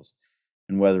those flaws.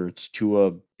 And whether it's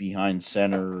Tua behind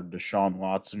center or Deshaun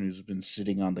Watson, who's been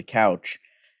sitting on the couch,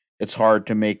 it's hard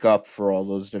to make up for all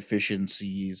those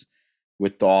deficiencies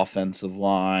with the offensive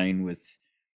line, with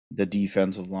the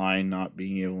defensive line not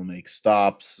being able to make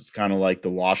stops. It's kind of like the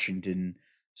Washington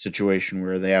situation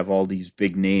where they have all these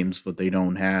big names, but they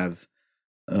don't have.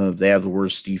 They have the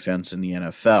worst defense in the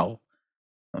NFL.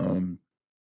 Um,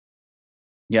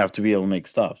 you have to be able to make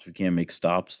stops. If you can't make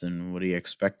stops, then what do you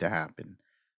expect to happen?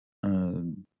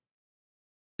 Um,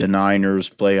 the Niners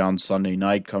play on Sunday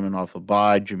night, coming off a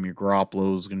bye. Jimmy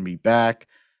Garoppolo is going to be back.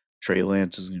 Trey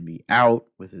Lance is going to be out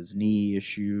with his knee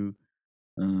issue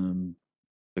um,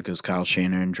 because Kyle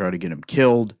Shanahan tried to get him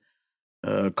killed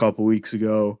a couple weeks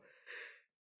ago.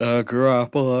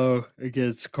 Garoppolo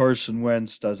against Carson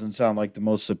Wentz doesn't sound like the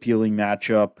most appealing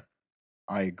matchup.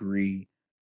 I agree,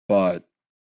 but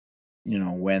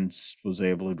Wentz was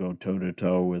able to go toe to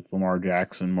toe with Lamar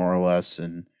Jackson more or less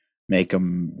and make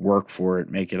him work for it,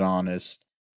 make it honest.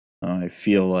 I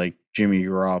feel like Jimmy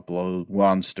Garoppolo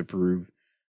wants to prove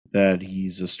that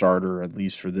he's a starter at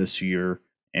least for this year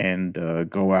and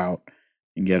go out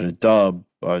and get a dub.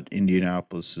 But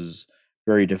Indianapolis is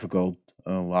very difficult.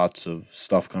 Lots of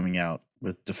stuff coming out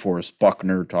with DeForest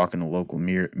Buckner talking to local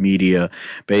media,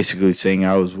 basically saying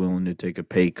I was willing to take a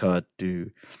pay cut to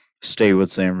stay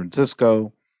with San Francisco.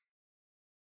 Of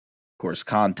course,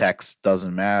 context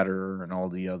doesn't matter and all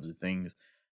the other things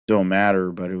don't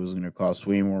matter, but it was going to cost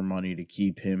way more money to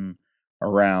keep him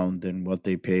around than what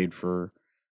they paid for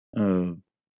a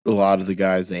lot of the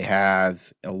guys they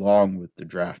have, along with the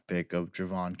draft pick of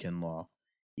Javon Kinlaw,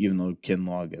 even though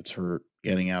Kinlaw gets hurt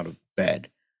getting out of bed.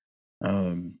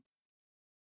 I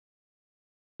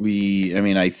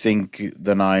think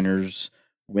the Niners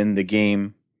win the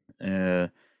game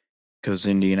because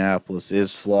Indianapolis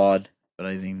is flawed, but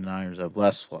I think the Niners have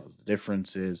less flaws. The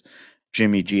difference is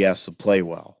Jimmy G has to play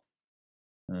well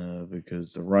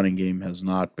because the running game has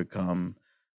not become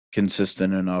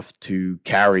consistent enough to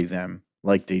carry them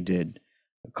like they did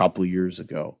a couple of years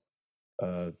ago.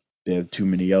 They have too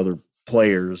many other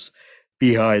players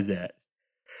behind that.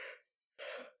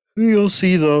 We'll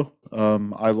see though.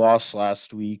 I lost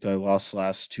last week. I lost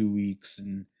last 2 weeks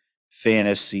in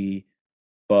fantasy,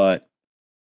 but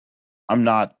I'm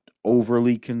not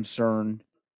overly concerned.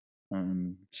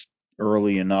 It's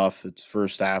early enough. It's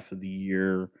first half of the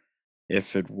year.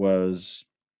 If it was,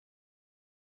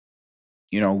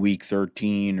 week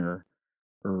 13 or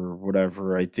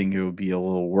whatever, I think it would be a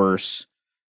little worse.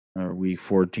 Or week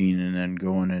 14 and then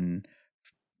going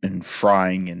and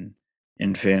frying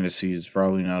in fantasy is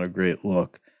probably not a great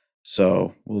look.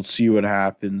 So we'll see what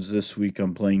happens. This week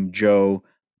I'm playing Joe,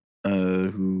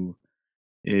 who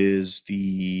is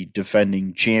the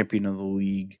defending champion of the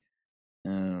league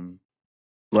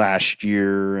last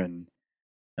year, and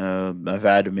I've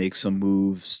had to make some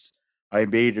moves. I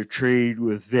made a trade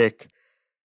with Vic,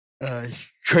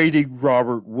 trading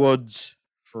Robert Woods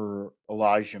for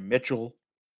Elijah Mitchell.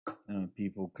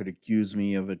 People could accuse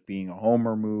me of it being a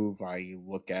homer move. I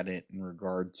look at it in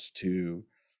regards to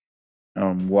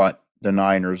what the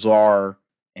Niners are,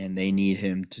 and they need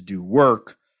him to do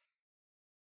work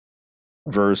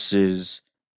versus,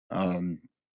 the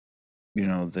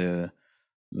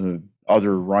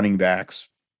other running backs,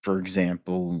 for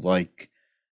example, like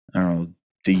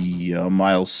the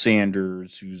Miles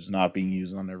Sanders, who's not being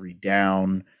used on every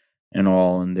down and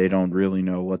all, and they don't really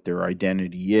know what their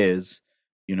identity is.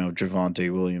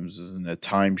 Javonte Williams is in a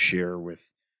timeshare with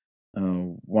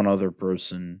one other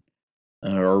person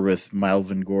or with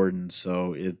Melvin Gordon,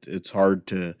 so it's hard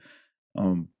to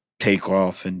take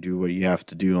off and do what you have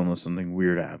to do unless something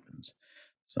weird happens.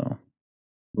 So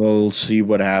we'll see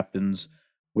what happens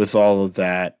with all of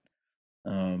that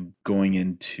going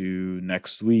into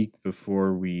next week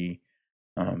before we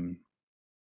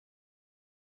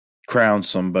crown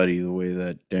somebody the way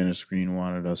that Dennis Green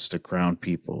wanted us to crown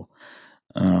people.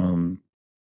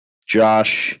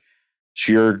 Josh, it's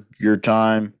your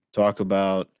time. Talk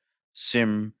about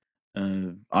sim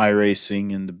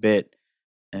iRacing and the bit,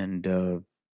 and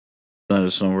let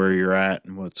us know where you're at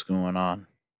and what's going on.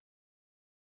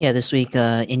 Yeah, this week,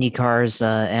 Indy cars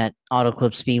at Auto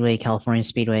Club Speedway, California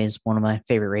Speedway is one of my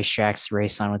favorite racetracks to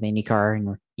race on with IndyCar,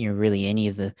 and really any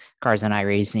of the cars on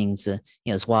iRacing.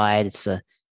 It's wide, it's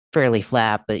fairly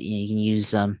flat, but you can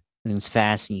use it's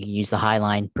fast, and you can use the high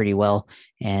line pretty well,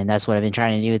 and that's what I've been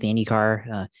trying to do with the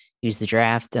IndyCar. Use the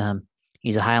draft,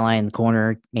 use a high line in the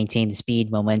corner, maintain the speed,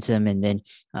 momentum, and then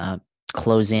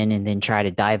close in, and then try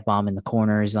to dive bomb in the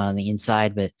corners on the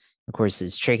inside. But of course,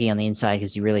 it's tricky on the inside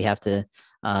because you really have to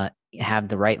have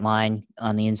the right line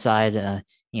on the inside.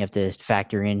 You have to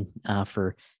factor in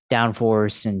for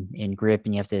downforce and grip,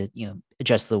 and you have to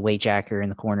adjust the weight jacker in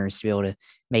the corners to be able to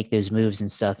make those moves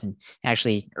and stuff. And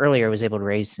actually, earlier I was able to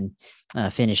race and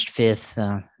finished fifth.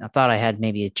 I thought I had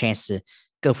maybe a chance to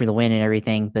go for the win and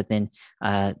everything, but then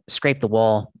scraped the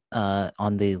wall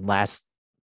on the last,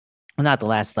 well, not the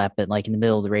last lap, but like in the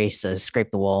middle of the race,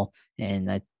 scraped the wall,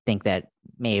 and I think that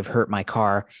may have hurt my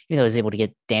car. Even though I was able to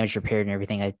get damage repaired and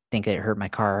everything, I think it hurt my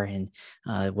car, and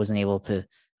wasn't able to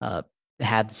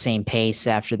have the same pace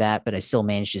after that. But I still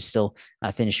managed to still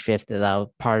finish fifth.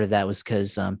 Part of that was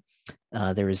because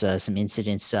there was some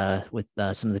incidents with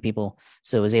some of the people,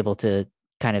 so I was able to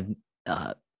kind of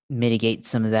uh, mitigate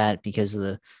some of that because of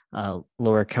the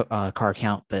lower car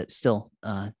count, but still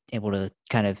able to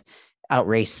kind of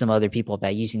outrace some other people by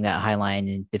using that high line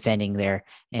and defending there,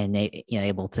 and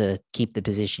able to keep the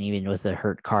position even with a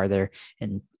hurt car there.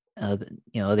 And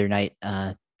other night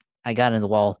I got in the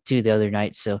wall too the other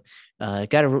night, so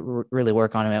got to really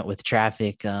work on it with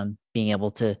traffic, being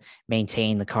able to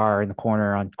maintain the car in the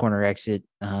corner on corner exit.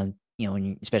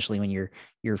 Especially when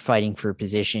you're fighting for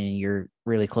position and you're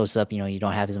really close up, you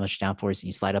don't have as much downforce and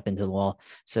you slide up into the wall.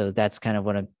 So that's kind of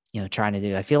what I'm trying to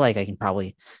do. I feel like I can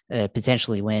probably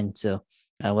potentially win. So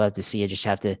we'll have to see. I just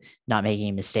have to not make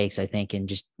any mistakes, I think, and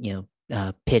just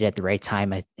pit at the right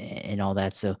time and all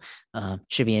that. So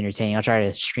should be entertaining. I'll try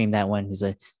to stream that one because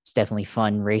it's definitely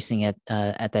fun racing at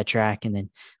that track. And then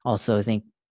also I think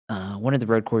one of the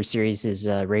road course series is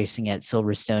racing at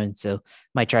Silverstone, so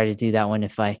might try to do that one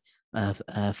if I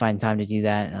find time to do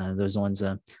that. Those ones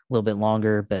a little bit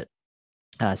longer, but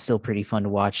still pretty fun to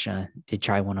watch. Did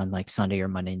try one on like Sunday or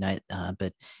Monday night,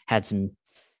 but had some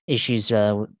issues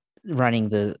running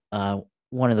the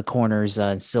one of the corners,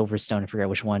 Silverstone. I forget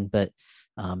which one, but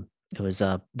it was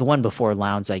the one before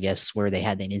Lowndes, I guess, where they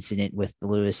had an incident with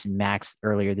Lewis and Max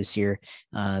earlier this year.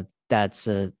 That's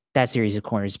that series of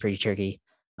corners is pretty tricky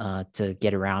to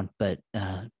get around, but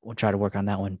we'll try to work on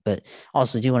that one. But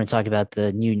also do want to talk about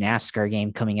the new NASCAR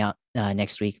game coming out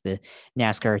next week, the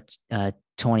NASCAR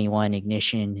 21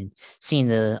 Ignition, and seeing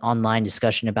the online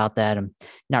discussion about that. I'm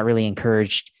not really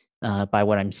encouraged by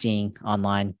what I'm seeing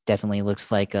online. Definitely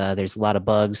looks like there's a lot of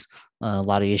bugs, a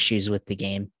lot of issues with the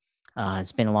game.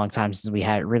 It's been a long time since we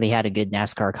had really had a good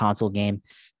NASCAR console game.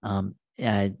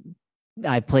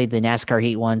 I played the NASCAR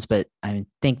Heat ones, but I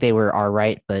think they were all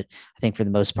right. But I think for the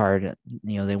most part,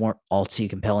 they weren't all too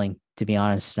compelling, to be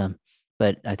honest.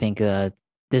 But I think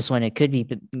this one it could be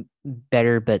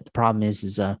better. But the problem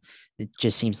is it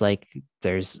just seems like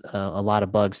there's a lot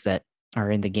of bugs that are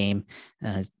in the game.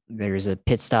 There's a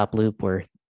pit stop loop where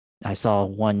I saw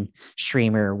one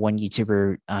streamer, one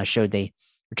YouTuber showed they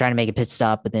were trying to make a pit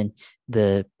stop, but then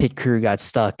the pit crew got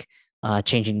stuck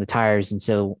changing the tires, and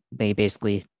so they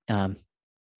basically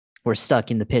were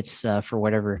stuck in the pits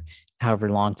for however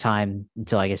long time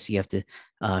until I guess you have to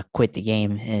quit the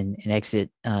game and exit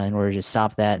in order to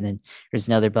stop that. And then there's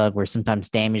another bug where sometimes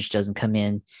damage doesn't come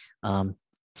in.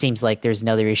 Seems like there's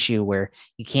another issue where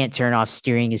you can't turn off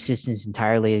steering assistance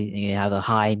entirely. You have a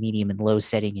high, medium, and low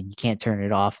setting, and you can't turn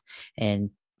it off.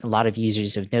 And a lot of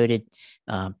users have noted,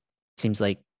 seems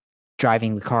like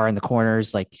driving the car in the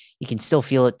corners, like you can still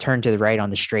feel it turn to the right on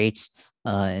the straights,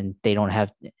 and they don't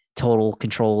have total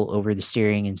control over the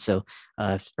steering. And so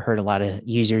I've heard a lot of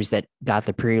users that got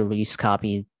the pre-release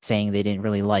copy saying they didn't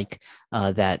really like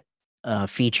that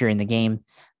feature in the game.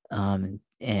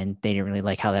 And they didn't really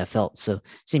like how that felt. So it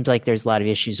seems like there's a lot of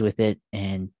issues with it,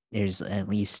 and there's at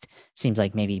least seems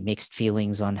like maybe mixed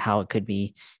feelings on how it could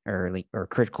be, or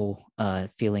critical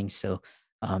feelings. So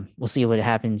we'll see what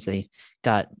happens. They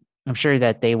got, I'm sure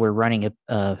that they were running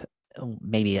a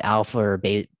maybe alpha or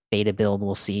beta build.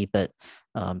 We'll see, but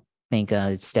I think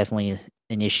it's definitely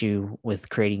an issue with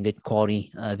creating good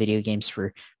quality video games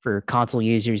for console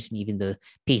users and even the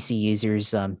PC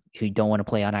users who don't want to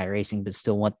play on iRacing but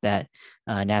still want that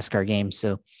NASCAR game.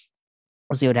 So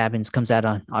we'll see what happens. Comes out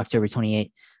on October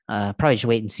 28th. Probably just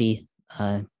wait and see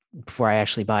before I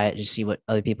actually buy it. Just see what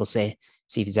other people say.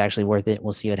 See if it's actually worth it.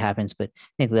 We'll see what happens. But I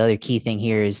think the other key thing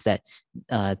here is that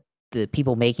the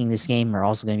people making this game are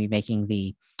also going to be making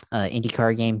the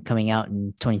IndyCar game coming out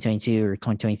in 2022 or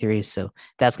 2023. So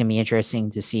that's going to be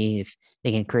interesting to see if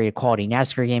they can create a quality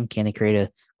NASCAR game. Can they create a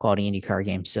quality IndyCar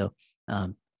game? So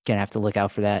gonna have to look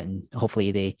out for that, and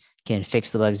hopefully they can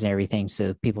fix the bugs and everything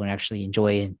so people can actually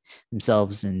enjoy it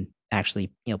themselves and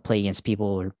actually play against people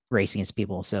or race against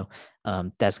people. So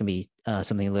that's gonna be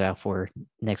something to look out for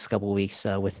next couple of weeks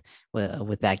with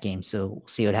that game. So we'll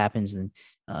see what happens, and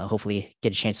hopefully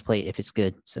get a chance to play it if it's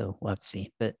good. So we'll have to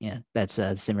see. But yeah, that's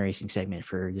the sim racing segment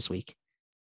for this week.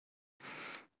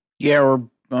 Yeah, we're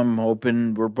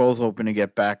both hoping to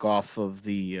get back off of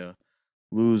the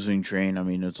losing train. I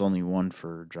mean, it's only one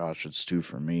for Josh, it's two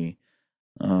for me.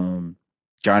 Gonna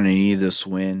need this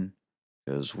win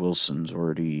because Wilson's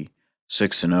already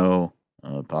 6-0,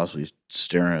 possibly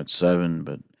staring at 7,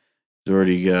 but he's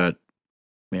already got,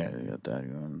 yeah, he got that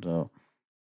going. So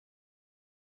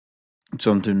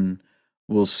something,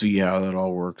 we'll see how that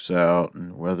all works out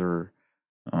and whether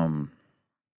um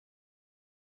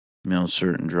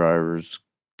certain drivers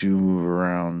do move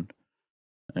around,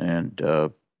 and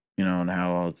and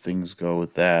how things go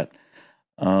with that.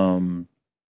 Um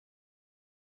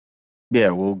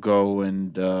Yeah, we'll go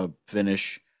and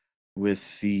finish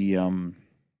with the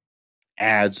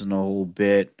ads in a whole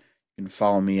bit. You can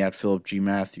follow me at Philip G.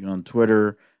 Matthew on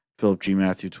Twitter, Philip G.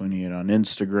 Matthew 28 on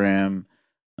Instagram.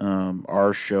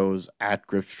 Our show's at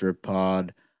Grip Strip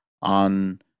Pod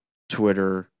on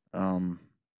Twitter. I'm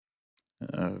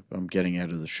getting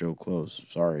out of the show close.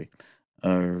 Sorry. I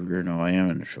am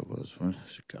in the show close.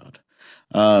 God.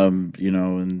 And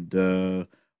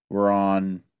we're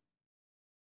on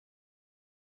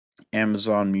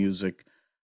Amazon Music,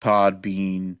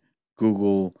 Podbean,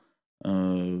 Google,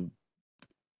 uh,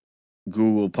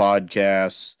 Google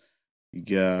Podcasts. You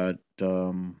got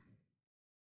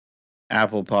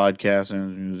Apple Podcasts,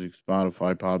 Amazon Music,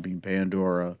 Spotify, Podbean,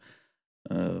 Pandora.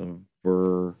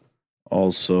 We're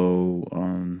also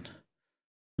on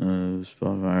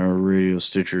Spotify, Radio,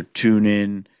 Stitcher,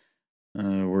 TuneIn.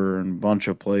 We're in a bunch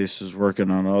of places working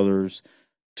on others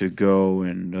to go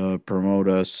and promote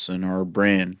us and our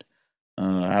brand.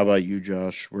 How about you,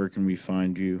 Josh? Where can we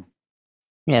find you?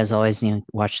 Yeah, as always,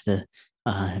 watch the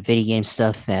video game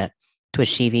stuff at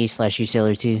Twitch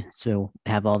TV/UCLR2. So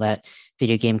have all that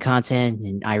video game content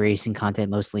and iRacing content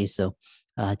mostly. So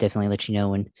definitely let you know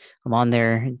when I'm on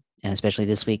there, and especially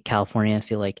this week, California. I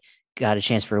feel like got a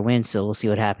chance for a win, so we'll see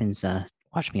what happens.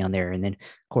 Watch me on there, and then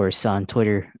of course on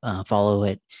Twitter, follow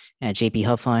it at JP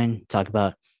Huffine. Talk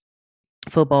about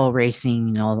football, racing,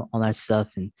 and all that stuff,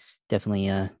 and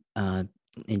definitely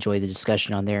enjoy the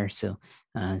discussion on there. So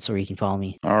that's where you can follow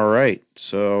me. All right.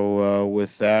 So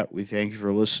with that, we thank you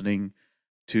for listening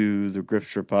to the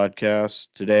Gripster podcast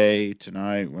today,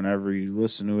 tonight, whenever you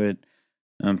listen to it.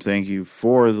 Thank you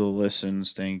for the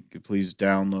listens. Thank you. Please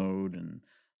download and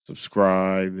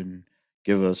subscribe and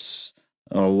give us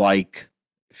a like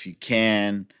if you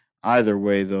can. Either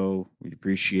way, though, we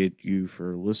appreciate you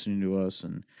for listening to us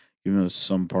and giving us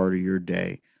some part of your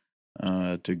day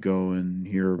to go and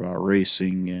hear about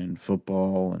racing and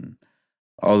football and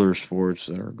other sports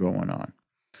that are going on.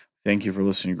 Thank you for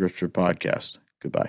listening to Gripster Podcast. Goodbye.